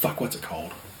 Fuck, what's it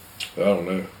called? I don't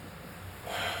know.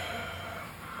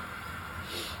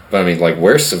 But I mean, like,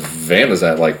 where's Savannah's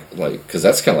at? Like, because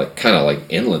that's kind of like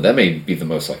inland. That may be the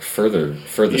most like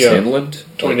furthest inland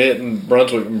Between it and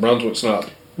Brunswick's not.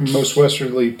 Most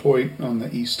westerly point on the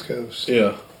east coast.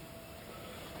 Yeah.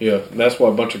 Yeah, and that's why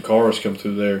a bunch of cars come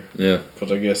through there. Yeah,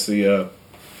 because I guess the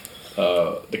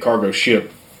cargo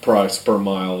ship price per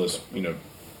mile is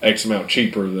X amount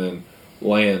cheaper than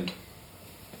land.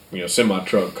 Semi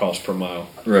truck cost per mile.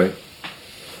 right.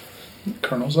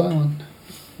 Colonel's Island.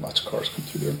 Lots of cars come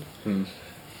through there.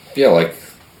 Yeah, like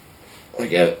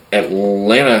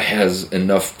Atlanta has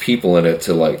enough people in it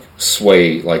to like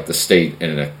sway like the state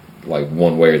in a, like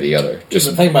one way or the other. Just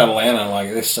the thing about Atlanta,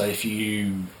 like let's say if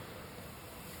you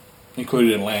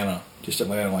included Atlanta, just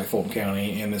Atlanta, like Fulton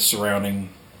County and the surrounding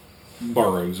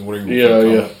boroughs, or whatever you want to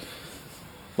call it.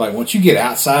 Like once you get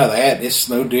outside of that, it's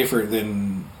no different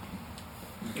than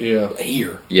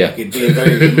here. Yeah, like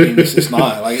it's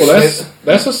not like. Well,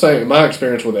 that's the same. My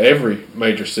experience with every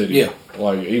major city. Yeah,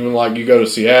 like even like you go to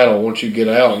Seattle. Once you get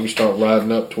out and you start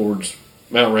riding up towards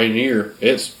Mount Rainier,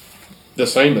 it's the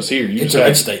same as here. It's a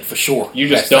red state for sure. You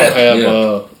just don't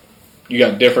have. You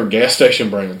got different gas station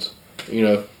brands.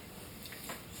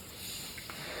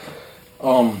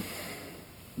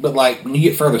 But like when you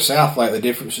get further south, like the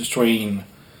difference between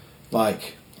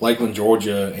like Lakeland,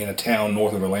 Georgia, and a town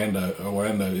north of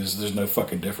Orlando is there's no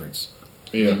fucking difference.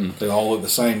 Yeah, they all look the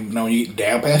same. Now when you get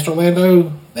down past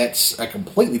Orlando, that's a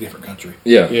completely different country.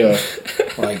 Yeah,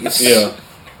 like it's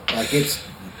like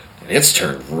it's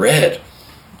turned red.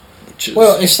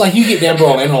 Well, it's like you get down to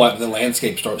Orlando, like the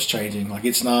landscape starts changing. Like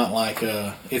it's not like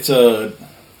it's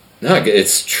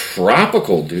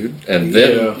tropical, dude, and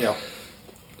then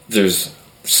there's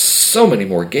so many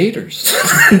more gators.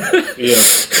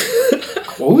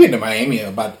 Well, we went to Miami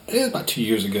about 2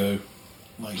 years ago.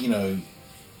 Like you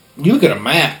look at a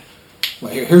map.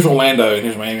 Like here's Orlando and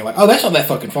here's Miami. Like, oh, that's not that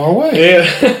fucking far away. Yeah,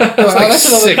 that's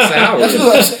 6 hours.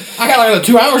 I got like another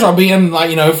 2 hours. I'll be in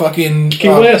like fucking Key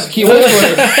West. But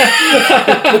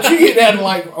you get down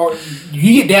to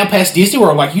you get down past Disney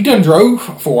World. Like you done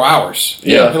drove 4 hours.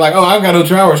 Yeah, you're like, oh, I've got another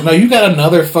 2 hours. No, you got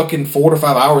another fucking 4 to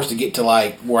 5 hours to get to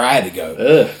like where I had to go.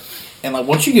 Ugh. And like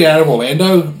once you get out of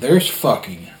Orlando, there's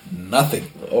fucking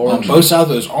nothing on both sides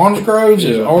of those orange groves.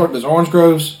 There's orange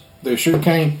groves. There's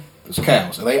sugarcane. There's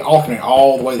cows, and they alternate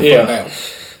all the way down.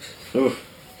 Oof.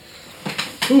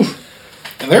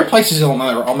 And there are places on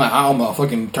the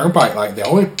fucking turnpike. Like the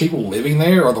only people living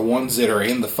there are the ones that are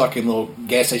in the fucking little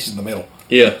gas stations in the middle.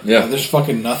 Yeah. There's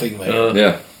fucking nothing there.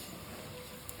 Yeah.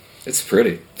 It's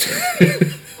pretty.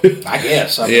 I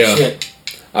guess. Shit.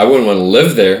 I wouldn't want to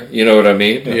live there. You know what I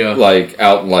mean? Yeah. Like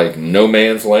out in like no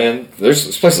man's land.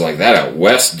 There's places like that out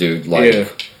west, dude.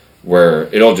 Like where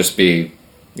it'll just be,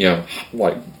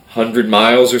 like 100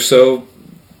 miles or so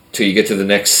till you get to the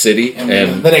next city. And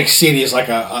the next city is like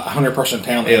a 100-person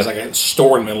town that has like a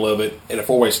store in the middle of it and a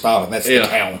 4-way stop, and that's the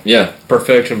town. Yeah.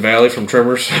 Perfection Valley from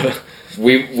Tremors.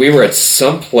 We were at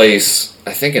some place,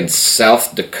 I think in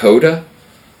South Dakota,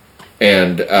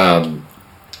 and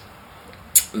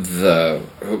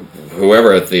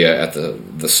whoever at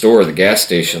the store or the gas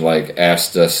station like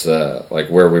asked us like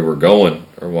where we were going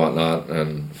or whatnot,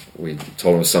 and we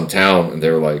told them some town, and they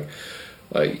were like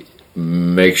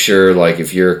make sure like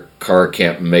if your car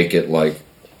can't make it like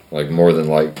more than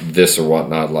like this or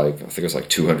whatnot, like I think it was like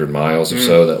 200 miles or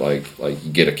so, that like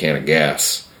you get a can of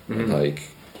gas, and like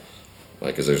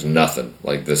because there's nothing,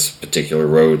 like this particular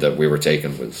road that we were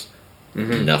taking was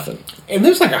nothing. And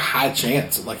there's like a high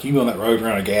chance like you be on that road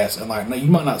running out of gas, and like no, you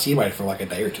might not see anybody for like a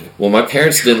day or two. Well, my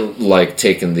parents didn't like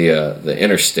taking the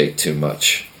interstate too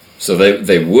much, so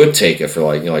they would take it for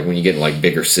like like when you get in like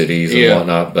bigger cities and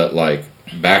whatnot, but like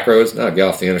back roads, no, get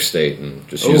off the interstate and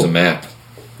just use a map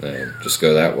and just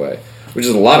go that way, which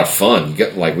is a lot of fun. You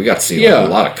get we got to see a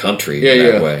lot of country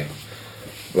that way,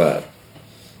 but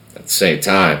at the same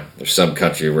time, there's some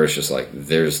country where it's just like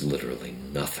there's literally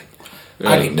nothing.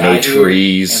 I can no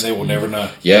trees, and they will never know.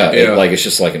 It's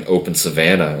just like an open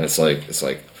savanna. And it's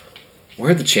like, what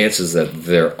are the chances that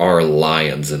there are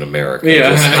lions in America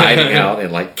just hiding out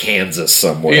in like Kansas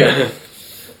somewhere? Yeah.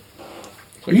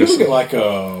 You look at like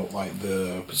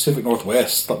the Pacific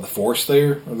Northwest, like the forest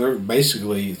there. They're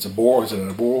basically it's a boreal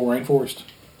rainforest.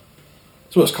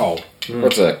 That's what it's called.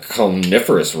 What's a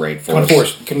coniferous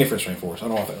rainforest? Coniferous rainforest. I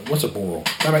don't know what's a boreal.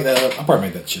 Did I make that up? I probably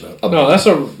made that shit up. No, that's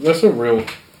a real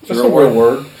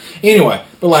word. Anyway,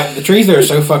 but like the trees there are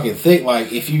so fucking thick.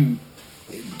 Like if you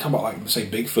talk about like say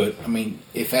Bigfoot, I mean,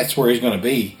 if that's where he's going to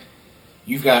be,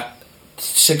 you've got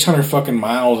 600 fucking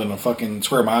miles and a fucking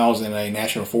square miles in a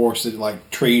national forest that like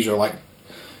trees are like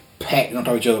packed on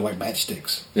top of each other like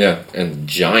matchsticks. Yeah, and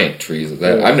giant trees.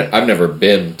 I've never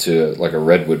been to like a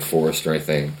redwood forest or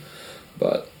anything,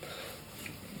 but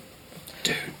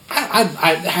dude, I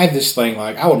have this thing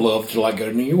like I would love to like go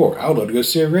to New York. I would love to go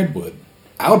see a redwood.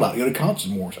 I would like to go to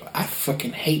concerts more. So I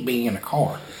fucking hate being in a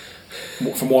car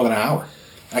for more than an hour.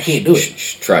 I can't do it.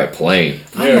 Should try a plane.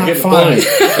 I'm not flying.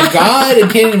 If God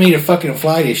intended me to fucking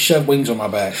fly, to shove wings on my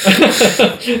back.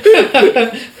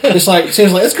 It's like,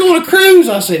 says like, let's go on a cruise.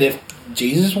 I said, if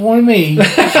Jesus wanted me, to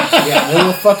get in the middle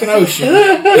of the fucking ocean,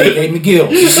 he gave me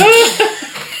gills.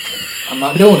 I'm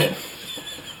not doing it.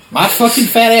 My fucking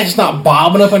fat ass is not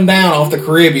bobbing up and down off the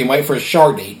Caribbean waiting for a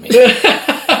shark to eat me.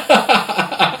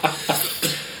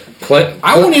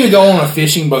 I won't even go on a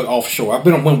fishing boat offshore. I've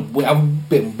been one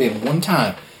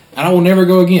time, and I will never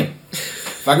go again.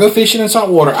 If I go fishing in salt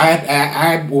water,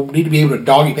 I will need to be able to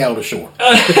doggy paddle to shore.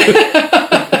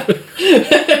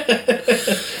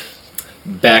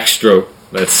 Backstroke.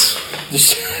 That's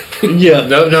yeah.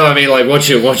 No. I mean, like once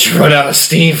you run out of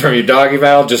steam from your doggy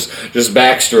paddle, just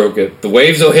backstroke it. The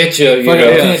waves will hit you. You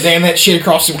know. Damn that shit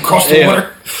across the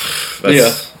water.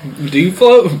 That's, Do you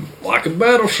float like a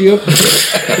battleship?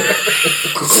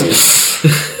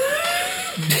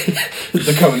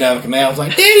 They're coming down the canal. It's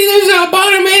like, Daddy, there's an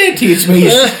albino manatee. It's me.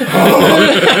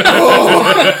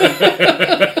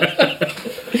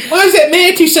 Why is that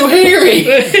manatee so hairy?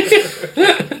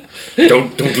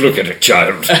 Don't look at it,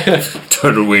 child.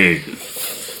 Turn away.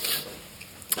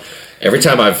 Every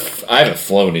time I haven't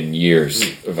flown in years.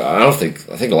 I think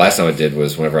the last time I did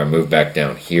was whenever I moved back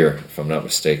down here, if I'm not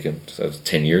mistaken. So that was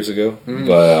 10 years ago.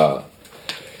 But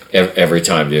every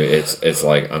time, dude, it's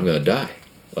like I'm gonna die.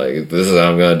 Like this is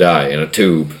how I'm gonna die in a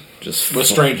tube, just with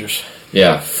strangers.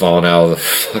 Yeah, falling out of the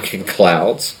fucking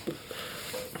clouds.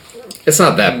 It's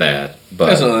not that bad, but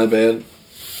that's not that bad.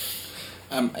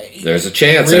 There's a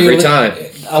chance every time.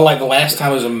 I like the last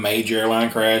time it was a major airline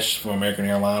crash from American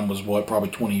Airlines was probably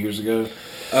 20 years ago.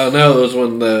 No, it was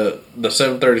when the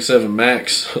 737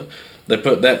 MAX they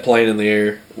put that plane in the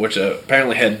air, which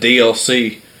apparently had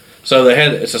DLC. So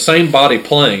it's the same body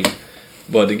plane,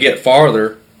 but to get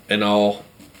farther and all,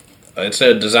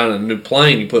 instead of designing a new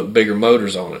plane, you put bigger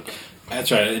motors on it.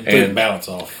 That's right. It threw the balance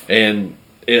off. And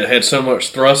it had so much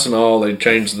thrust and all, they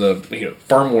changed the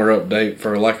firmware update,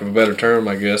 for lack of a better term,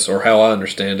 I guess, or how I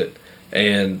understand it.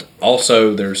 And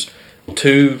also, there's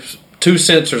two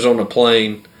sensors on the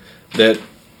plane that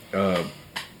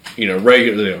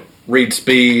regularly read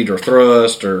speed or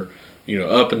thrust or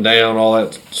up and down, all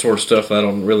that sort of stuff that I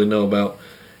don't really know about.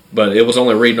 But it was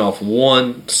only reading off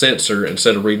one sensor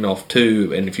instead of reading off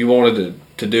two. And if you wanted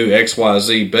to do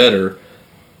XYZ better,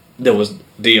 there was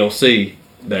DLC,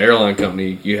 the airline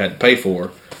company you had to pay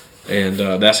for. And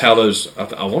that's how those,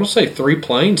 I want to say 3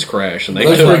 planes crashed. And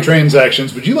those were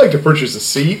transactions. Would you like to purchase a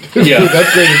seat? Yeah. With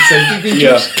upgraded safety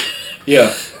features?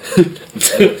 Yeah.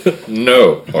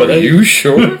 No. Are you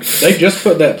sure? They just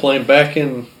put that plane back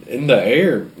in the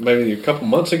air maybe a couple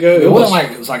months ago. It was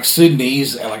like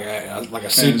Sudanese, like a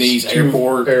Sudanese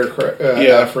airport.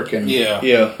 African.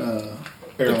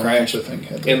 Airline crash, I think.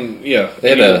 They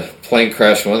had a plane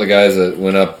crash. One of the guys that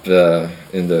went up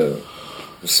into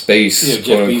space,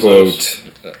 quote unquote.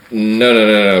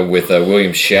 No. With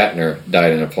William Shatner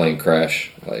died in a plane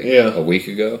crash a week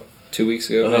ago, 2 weeks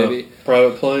ago, maybe.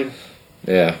 Private plane.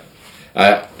 Yeah.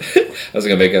 I was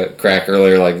gonna make a crack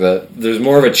earlier, like there's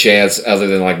more of a chance, other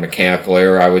than like mechanical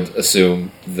error, I would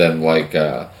assume, than like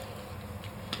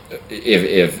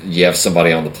if you have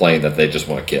somebody on the plane that they just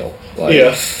want to kill.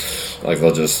 Like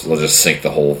they'll just sink the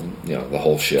whole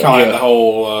ship. Kind of like the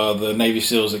whole the Navy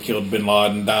SEALs that killed Bin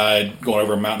Laden died going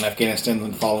over a mountain in Afghanistan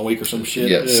the following week or some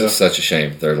shit. It's such a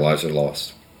shame. Their lives are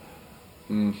lost.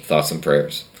 Thoughts and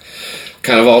prayers.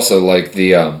 Kind of also like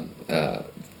the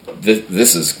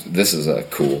this is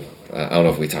cool. I don't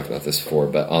know if we talked about this before,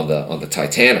 but on the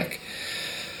Titanic,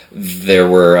 there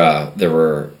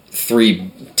were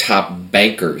 3 top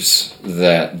bankers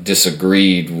that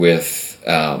disagreed with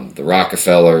the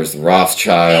Rockefellers, the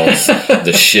Rothschilds,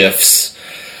 the Schiffs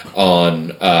on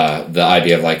the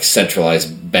idea of like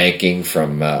centralized banking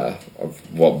from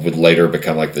what would later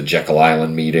become like the Jekyll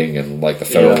Island meeting and like the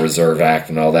Federal Reserve Act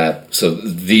and all that. So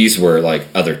these were like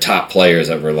other top players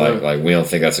that were like we don't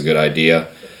think that's a good idea,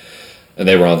 and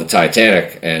they were on the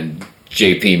Titanic, and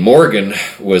J.P. Morgan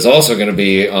was also going to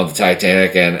be on the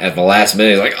Titanic, and at the last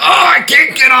minute, he's like, "Oh, I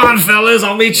can't get on, fellas.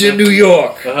 I'll meet you in New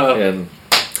York," and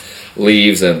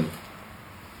leaves, and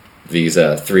these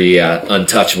three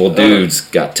untouchable dudes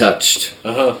got touched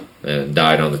and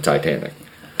died on the Titanic.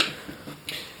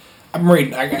 I'm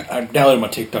reading. I downloaded my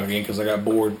TikTok again because I got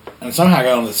bored, and somehow I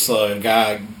got on this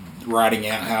guy writing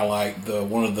out how like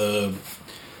one of the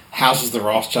houses the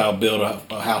Rothschild built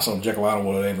a house on Jekyll Island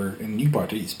or whatever, and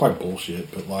it's probably bullshit,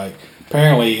 but like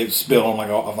apparently it's built on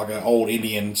like an old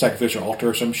Indian sacrificial altar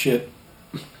or some shit.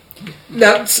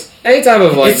 That's any type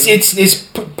of like it's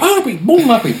probably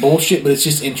not be bullshit, but it's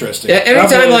just interesting. Yeah,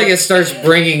 anytime like it starts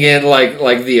bringing in like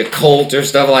the occult or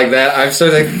stuff like that, I'm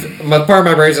starting part of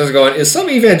my brain starts going, is some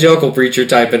evangelical preacher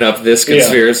typing up this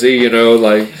conspiracy? You know,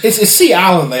 like it's Sea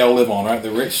Island they all live on, right? The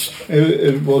rich.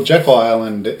 Well, Jekyll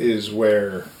Island is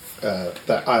where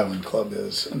that island club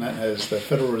is, and that has the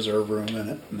Federal Reserve Room in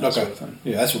it, and that sort of thing.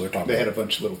 Yeah, that's what they're talking They about. had a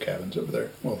bunch of little cabins over there.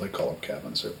 Well, they call them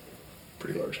cabins. They're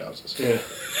pretty large houses. Yeah.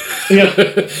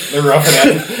 They're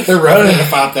running at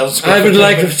 5,000 square I would feet.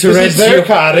 like to This rent is their you.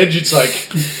 cottage. It's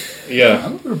like, Yeah. I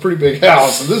live in a pretty big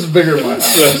house, and this is bigger than my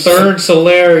house. The third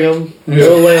solarium.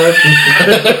 Go left.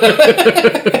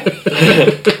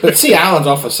 But Sea Island's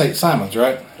off of St. Simon's,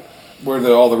 right? Where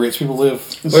all the rich people live.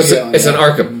 It's an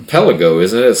archipelago,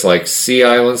 isn't it? It's like Sea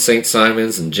Island, St.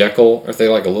 Simon's, and Jekyll. Aren't they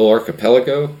like a little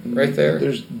archipelago right there?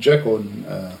 There's Jekyll and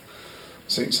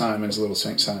St. Simon's, Little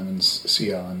St. Simon's,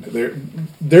 Sea Island.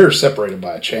 They're separated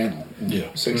by a channel. Yeah.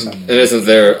 St. Simon's. And isn't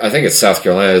there? I think it's South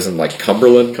Carolina. Isn't like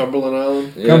Cumberland? Cumberland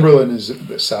Island. Yeah. Cumberland is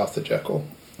south of Jekyll.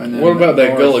 And then What about that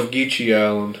north Gullah Geechee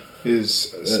Island?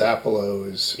 Is Sapelo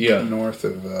is north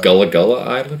of Gullah Gullah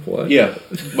Island? What? Yeah,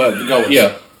 but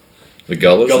yeah, The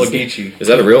Gullah. Gullah Geechee. Is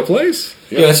that a real place?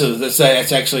 Yeah, that's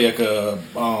actually like a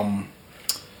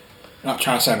not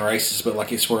trying to sound racist, but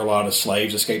like it's where a lot of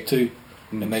slaves escaped to,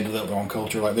 and they developed their own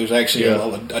culture. Like there's actually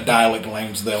a dialect of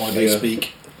language that only they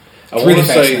speak. I want to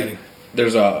say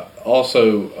there's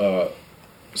also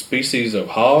species of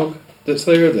hog that's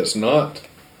there that's not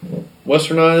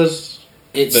westernized.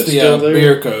 It's that's the still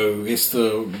there? Birko. It's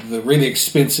the really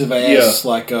expensive ass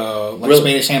like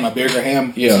Spanish ham, Iberica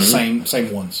ham. Yeah. It's the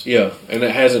same ones. Yeah, and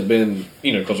it hasn't been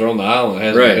because they're on the island. It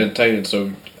hasn't been tainted.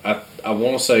 So I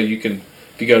want to say you can,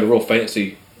 if you go to real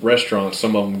fancy restaurants,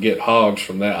 some of them get hogs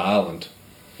from that island,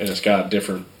 and it's got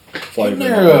different flavor. Isn't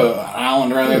there an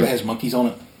island around there that has monkeys on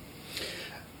it?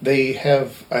 They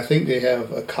have, I think they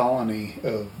have a colony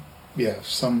of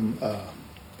some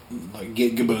like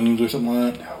get gaboons or something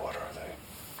like that. what are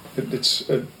they? It's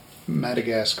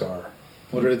Madagascar.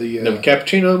 What are the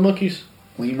cappuccino monkeys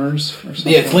lemurs or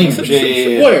something? Yeah, lemurs.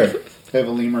 Yeah. Where? They have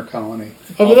a lemur colony.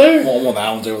 Over there? One of the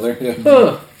islands over there. Yeah.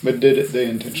 Huh. But they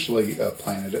intentionally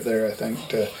planted it there, I think,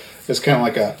 it's kind of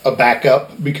like a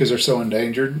backup because they're so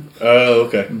endangered. Oh,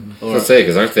 okay. Let's say,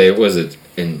 because aren't they? Was it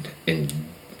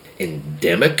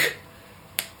endemic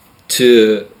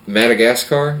to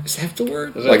Madagascar? Is that the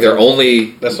word? Is that Like they're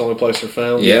only. That's the only place they're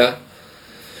found. Yeah.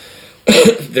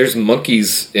 There's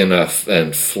monkeys in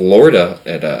Florida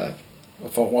at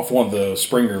Off one of the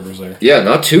spring rivers there. yeah,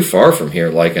 not too far from here,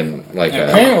 like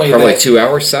apparently probably 2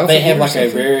 hours south. They of have here or like a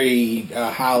something. very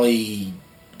highly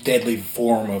deadly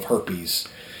form of herpes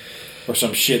or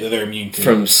some shit that they're immune to.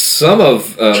 From some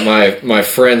of my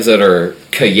friends that are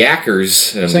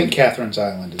kayakers. And St. Catherine's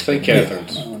Island. Is St.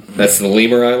 Catherine's. That's the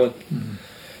lemur island.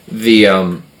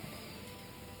 Mm-hmm.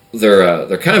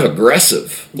 They're kind of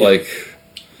aggressive, like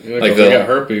Like the- they got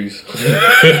herpes.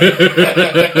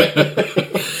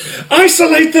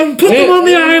 isolate them, put them on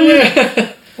the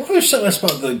island. Well, there's something else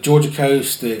about the Georgia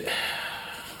coast that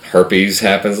Herpes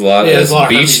happens a lot. Yeah, there's It's a lot of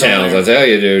beach herpes on towns, there. I tell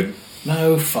you, dude.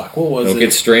 no fuck. What was Don't it?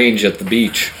 get strange at the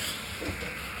beach.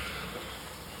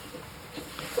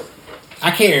 I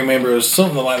can't remember. It was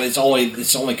something like it's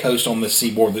only coast on the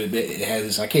seaboard that it has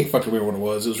this. I can't fucking remember what it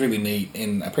was. It was really neat,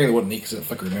 and apparently it wasn't neat because I don't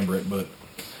fucking remember it. But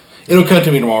it'll come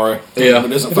to me tomorrow. Yeah. It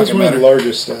doesn't It's fucking one of the matter.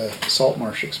 largest salt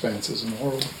marsh expanses in the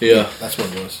world. Yeah. That's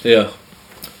what it was. Yeah.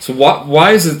 So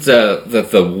why is it that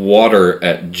the water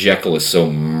at Jekyll is so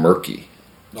murky?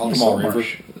 The Altamont River.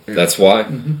 marsh. That's why.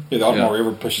 Yeah, the Altamont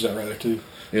River pushes out right there too.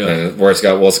 Yeah. And where it's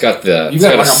got the You've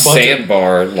got a like a bunch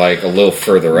sandbar like a little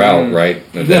further out, right?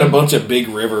 You've got a bunch of big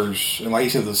rivers, and like you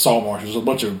said, the salt marsh. There's a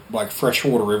bunch of like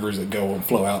freshwater rivers that go and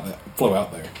flow out there.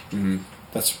 Mm-hmm.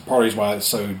 That's part of the reason why it's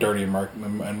so dirty and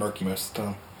murky most of the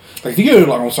time. Like if you go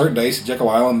like on certain days to Jekyll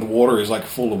Island, the water is like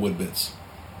full of wood bits.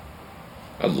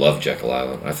 I love Jekyll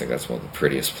Island. I think that's one of the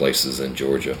prettiest places in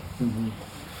Georgia.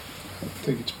 I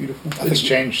think it's beautiful. It's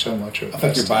changed so much. I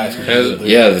think you're biased.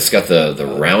 Yeah, it's got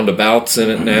the roundabouts in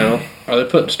it now. Are they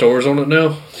putting stores on it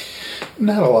now?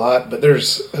 Not a lot, but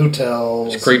there's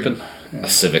hotels. It's creeping. A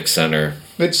civic center.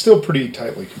 It's still pretty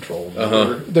tightly controlled.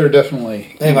 They're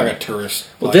definitely... They have like a tourist.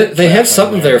 Well, they had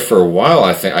something there for a while,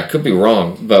 I think. I could be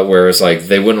wrong, but where it's like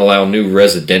they wouldn't allow new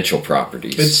residential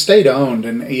properties. It's state-owned,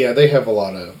 and yeah, they have a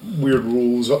lot of weird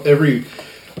rules.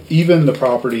 Even the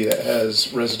property that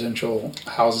has residential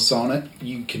houses on it,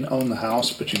 you can own the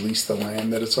house, but you lease the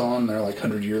land that it's on. They're like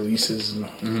 100-year leases and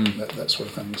that sort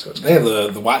of thing. So They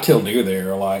have the white-tailed deer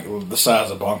there are like the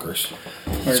size of bunkers.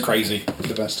 It's crazy.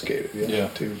 domesticated, Yeah.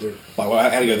 too. They're I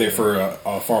had to go there for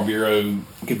a Farm Bureau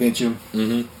convention.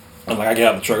 Mm-hmm. I get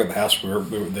out of the truck at the house they were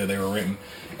renting,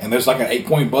 and there's like an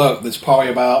 8-point buck that's probably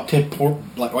about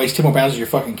weighs 10 more pounds than your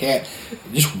fucking cat,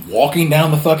 just walking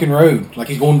down the fucking road like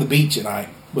he's going to the beach at night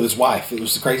with his wife. It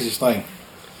was the craziest thing.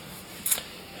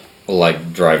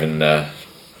 Like driving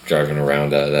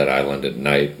around that island at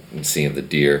night and seeing the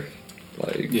deer.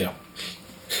 Like, Yeah.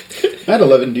 I had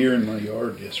 11 deer in my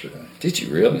yard yesterday. did you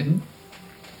really?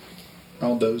 Mm-hmm.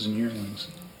 All does and yearlings.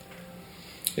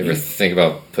 You ever think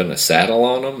about putting a saddle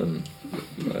on them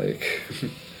and like?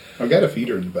 I got a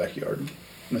feeder in the backyard.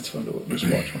 It's fun to just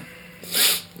watch them.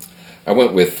 I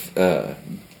went with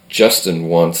Justin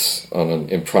once on an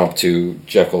impromptu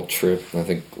Jekyll trip. I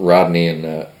think Rodney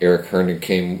and Eric Herndon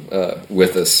came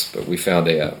with us, but we found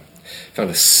a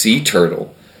sea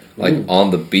turtle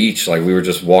on the beach. Like we were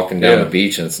just walking down the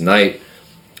beach and it's night,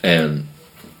 and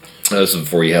this was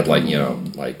before you had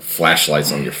like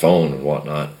flashlights on your phone and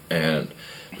whatnot, and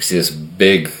we see this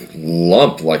big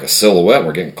lump like a silhouette.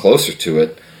 We're getting closer to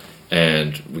it,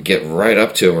 and we get right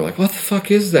up to it. We're like, "What the fuck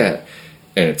is that?"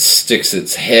 And it sticks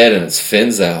its head and its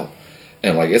fins out,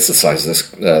 and like it's the size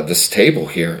of this table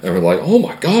here. And we're like, "Oh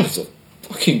my god, it's a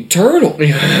fucking turtle!"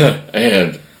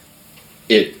 And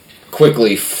it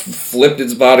quickly flipped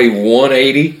its body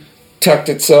 180, tucked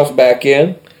itself back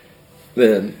in,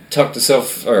 then put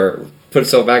itself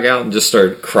back out, and just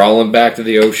started crawling back to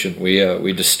the ocean.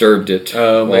 We disturbed it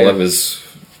while it was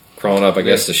crawling up, I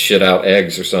guess, to shit out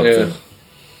eggs or something. Yeah.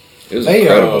 It was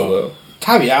incredible, though.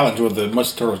 Tybee Island's where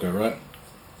most turtles go, right?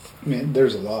 I mean,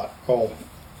 there's a lot all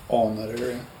in that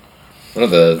area.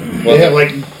 They have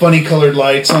like funny colored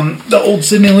lights on the old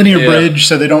Sydney Linear Bridge,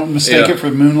 so they don't mistake it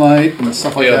for moonlight and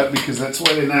stuff like that, because that's the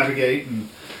way they navigate. And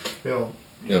they'll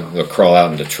crawl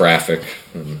out into traffic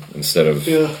instead of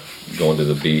going to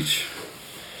the beach.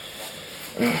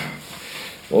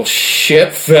 Well,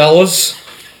 shit, fellas.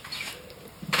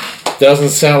 Doesn't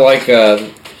sound like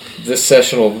this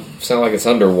session will sound like it's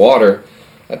underwater.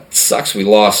 That sucks. We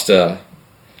lost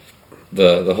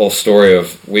the whole story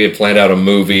of, we had planned out a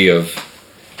movie of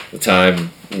the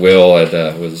time Will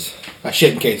was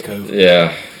Shit in Kate's Cove.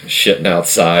 Yeah, shitting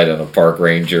outside and a park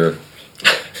ranger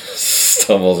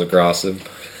stumbles across him.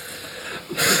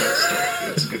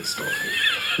 That's a good story.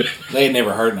 They had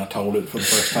never heard it, and I told it for the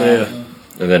first time. Yeah.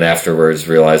 And then afterwards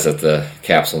realized that the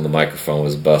capsule in the microphone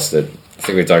was busted. I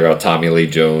think we talked about Tommy Lee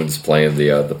Jones playing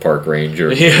the park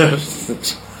ranger. Yeah.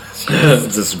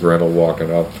 Disgruntled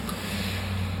walking up.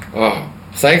 Oh,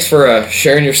 thanks for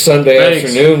sharing your Sunday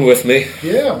afternoon with me.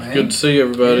 Yeah, man. Good to see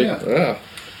everybody. Yeah. Yeah.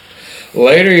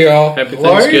 Later, y'all. Happy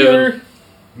Thanksgiving.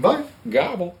 Bye.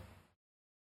 Gobble.